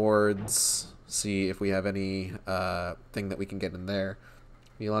female wards. See if we have any thing that we can get in there.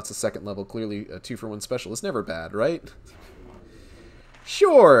 Lots of second level. Clearly a 2-for-1 special is never bad, right?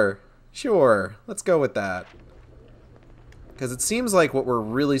 Sure. Let's go with that. Because it seems like what we're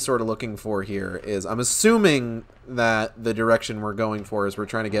really sort of looking for here is, I'm assuming that the direction we're going for is we're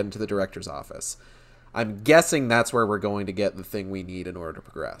trying to get into the director's office. I'm guessing that's where we're going to get the thing we need in order to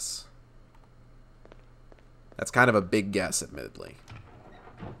progress. That's kind of a big guess, admittedly.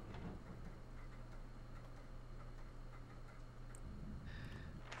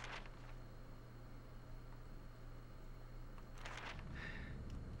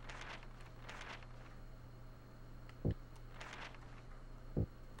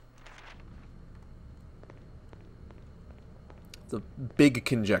 It's a big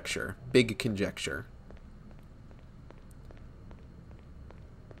conjecture. Big conjecture.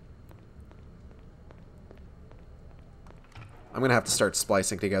 I'm going to have to start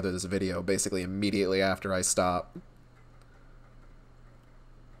splicing together this video basically immediately after I stop.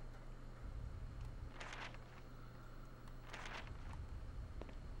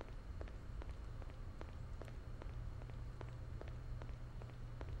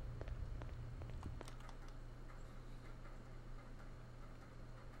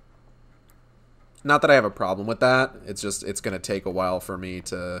 Not that I have a problem with that. It's just, it's going to take a while for me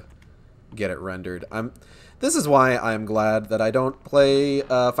to get it rendered. This is why I'm glad that I don't play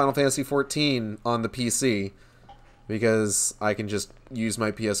Final Fantasy XIV on the PC, because I can just use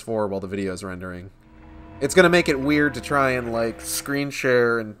my PS4 while the video is rendering. It's going to make it weird to try and like screen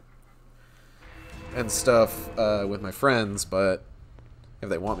share and stuff with my friends, but if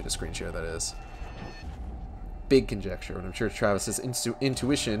they want me to screen share, that is. Big conjecture, and I'm sure Travis's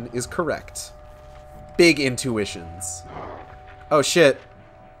intuition is correct. Big intuitions. Oh shit.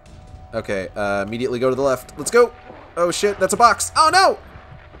 Okay, immediately go to the left. Let's go. Oh shit, that's a box. Oh no!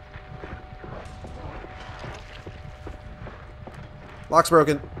 Lock's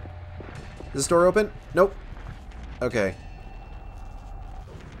broken. Is this door open? Nope. Okay.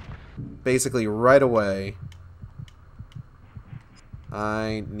 Basically, right away,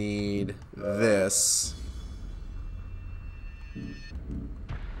 I need this.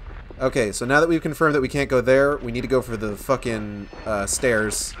 Okay, so now that we've confirmed that we can't go there, we need to go for the fucking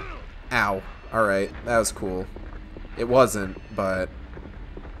stairs. Ow. Alright, that was cool. It wasn't, but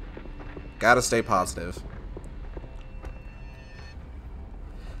gotta stay positive.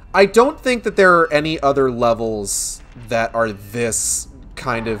 I don't think that there are any other levels that are this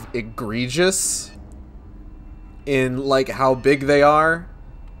kind of egregious in, like, how big they are.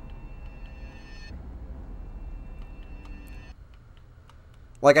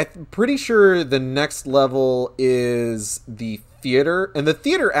 Like, I'm pretty sure the next level is the theater, and the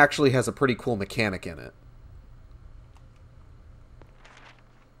theater actually has a pretty cool mechanic in it.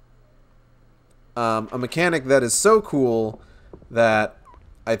 A mechanic that is so cool that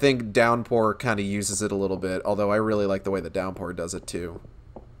I think Downpour kind of uses it a little bit, although I really like the way that Downpour does it too.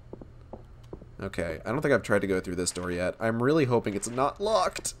 Okay, I don't think I've tried to go through this door yet. I'm really hoping it's not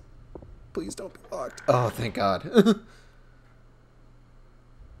locked. Please don't be locked. Oh, thank God.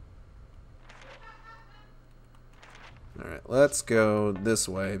 Alright, let's go this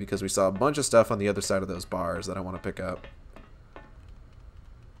way, because we saw a bunch of stuff on the other side of those bars that I want to pick up.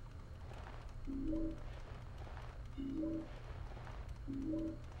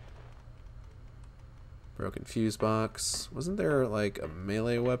 Broken fuse box. Wasn't there, like, a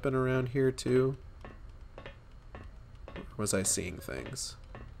melee weapon around here, too? Or was I seeing things?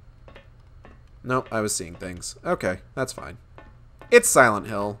 Nope, I was seeing things. Okay, that's fine. It's Silent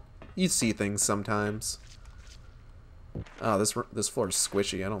Hill. You see things sometimes. Oh, this floor is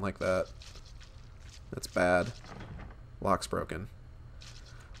squishy. I don't like that. That's bad. Lock's broken.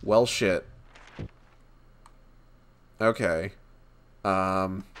 Well, shit. Okay.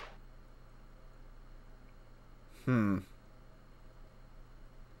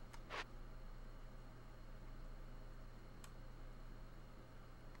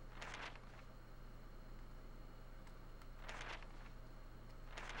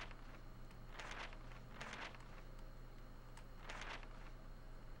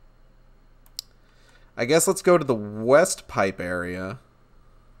 I guess let's go to the west pipe area.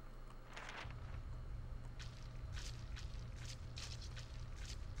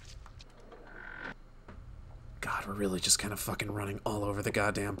 God, we're really just kind of fucking running all over the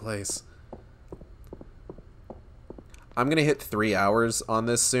goddamn place. I'm gonna hit 3 hours on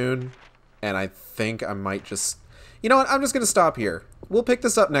this soon, and I think I might just... You know what? I'm just gonna stop here. We'll pick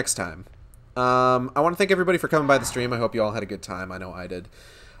this up next time. I want to thank everybody for coming by the stream. I hope you all had a good time. I know I did.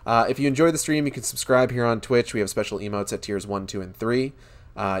 If you enjoyed the stream, you can subscribe here on Twitch. We have special emotes at tiers 1, 2, and 3.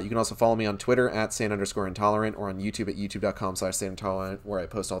 You can also follow me on Twitter at @San_intolerant or on YouTube at youtube.com/SanIntolerant, where I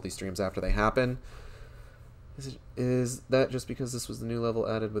post all these streams after they happen. Is that just because this was the new level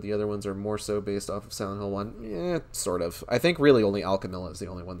added, but the other ones are more so based off of Silent Hill 1? Yeah, sort of. I think really only Alchemilla is the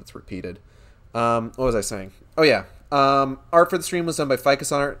only one that's repeated. What was I saying? Oh, yeah. Art for the stream was done by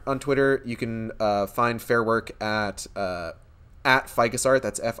Ficus Art on Twitter. You can find fair work at Ficus Art.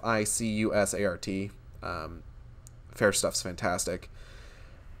 That's FICUSART. Fair stuff's fantastic.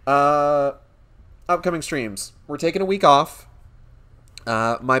 Upcoming streams. We're taking a week off.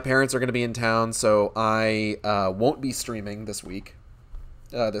 My parents are going to be in town, so I won't be streaming this week,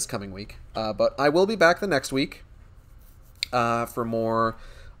 this coming week. But I will be back the next week for more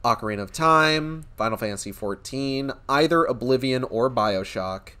Ocarina of Time, Final Fantasy XIV, either Oblivion or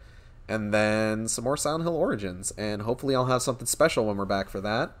BioShock, and then some more Silent Hill Origins. And hopefully I'll have something special when we're back for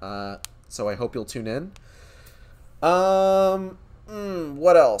that. So I hope you'll tune in.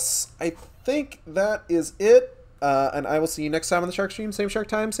 What else? I think that is it. And I will see you next time on the Shark Stream. Same Shark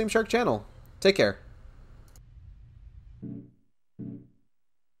time, same Shark channel. Take care.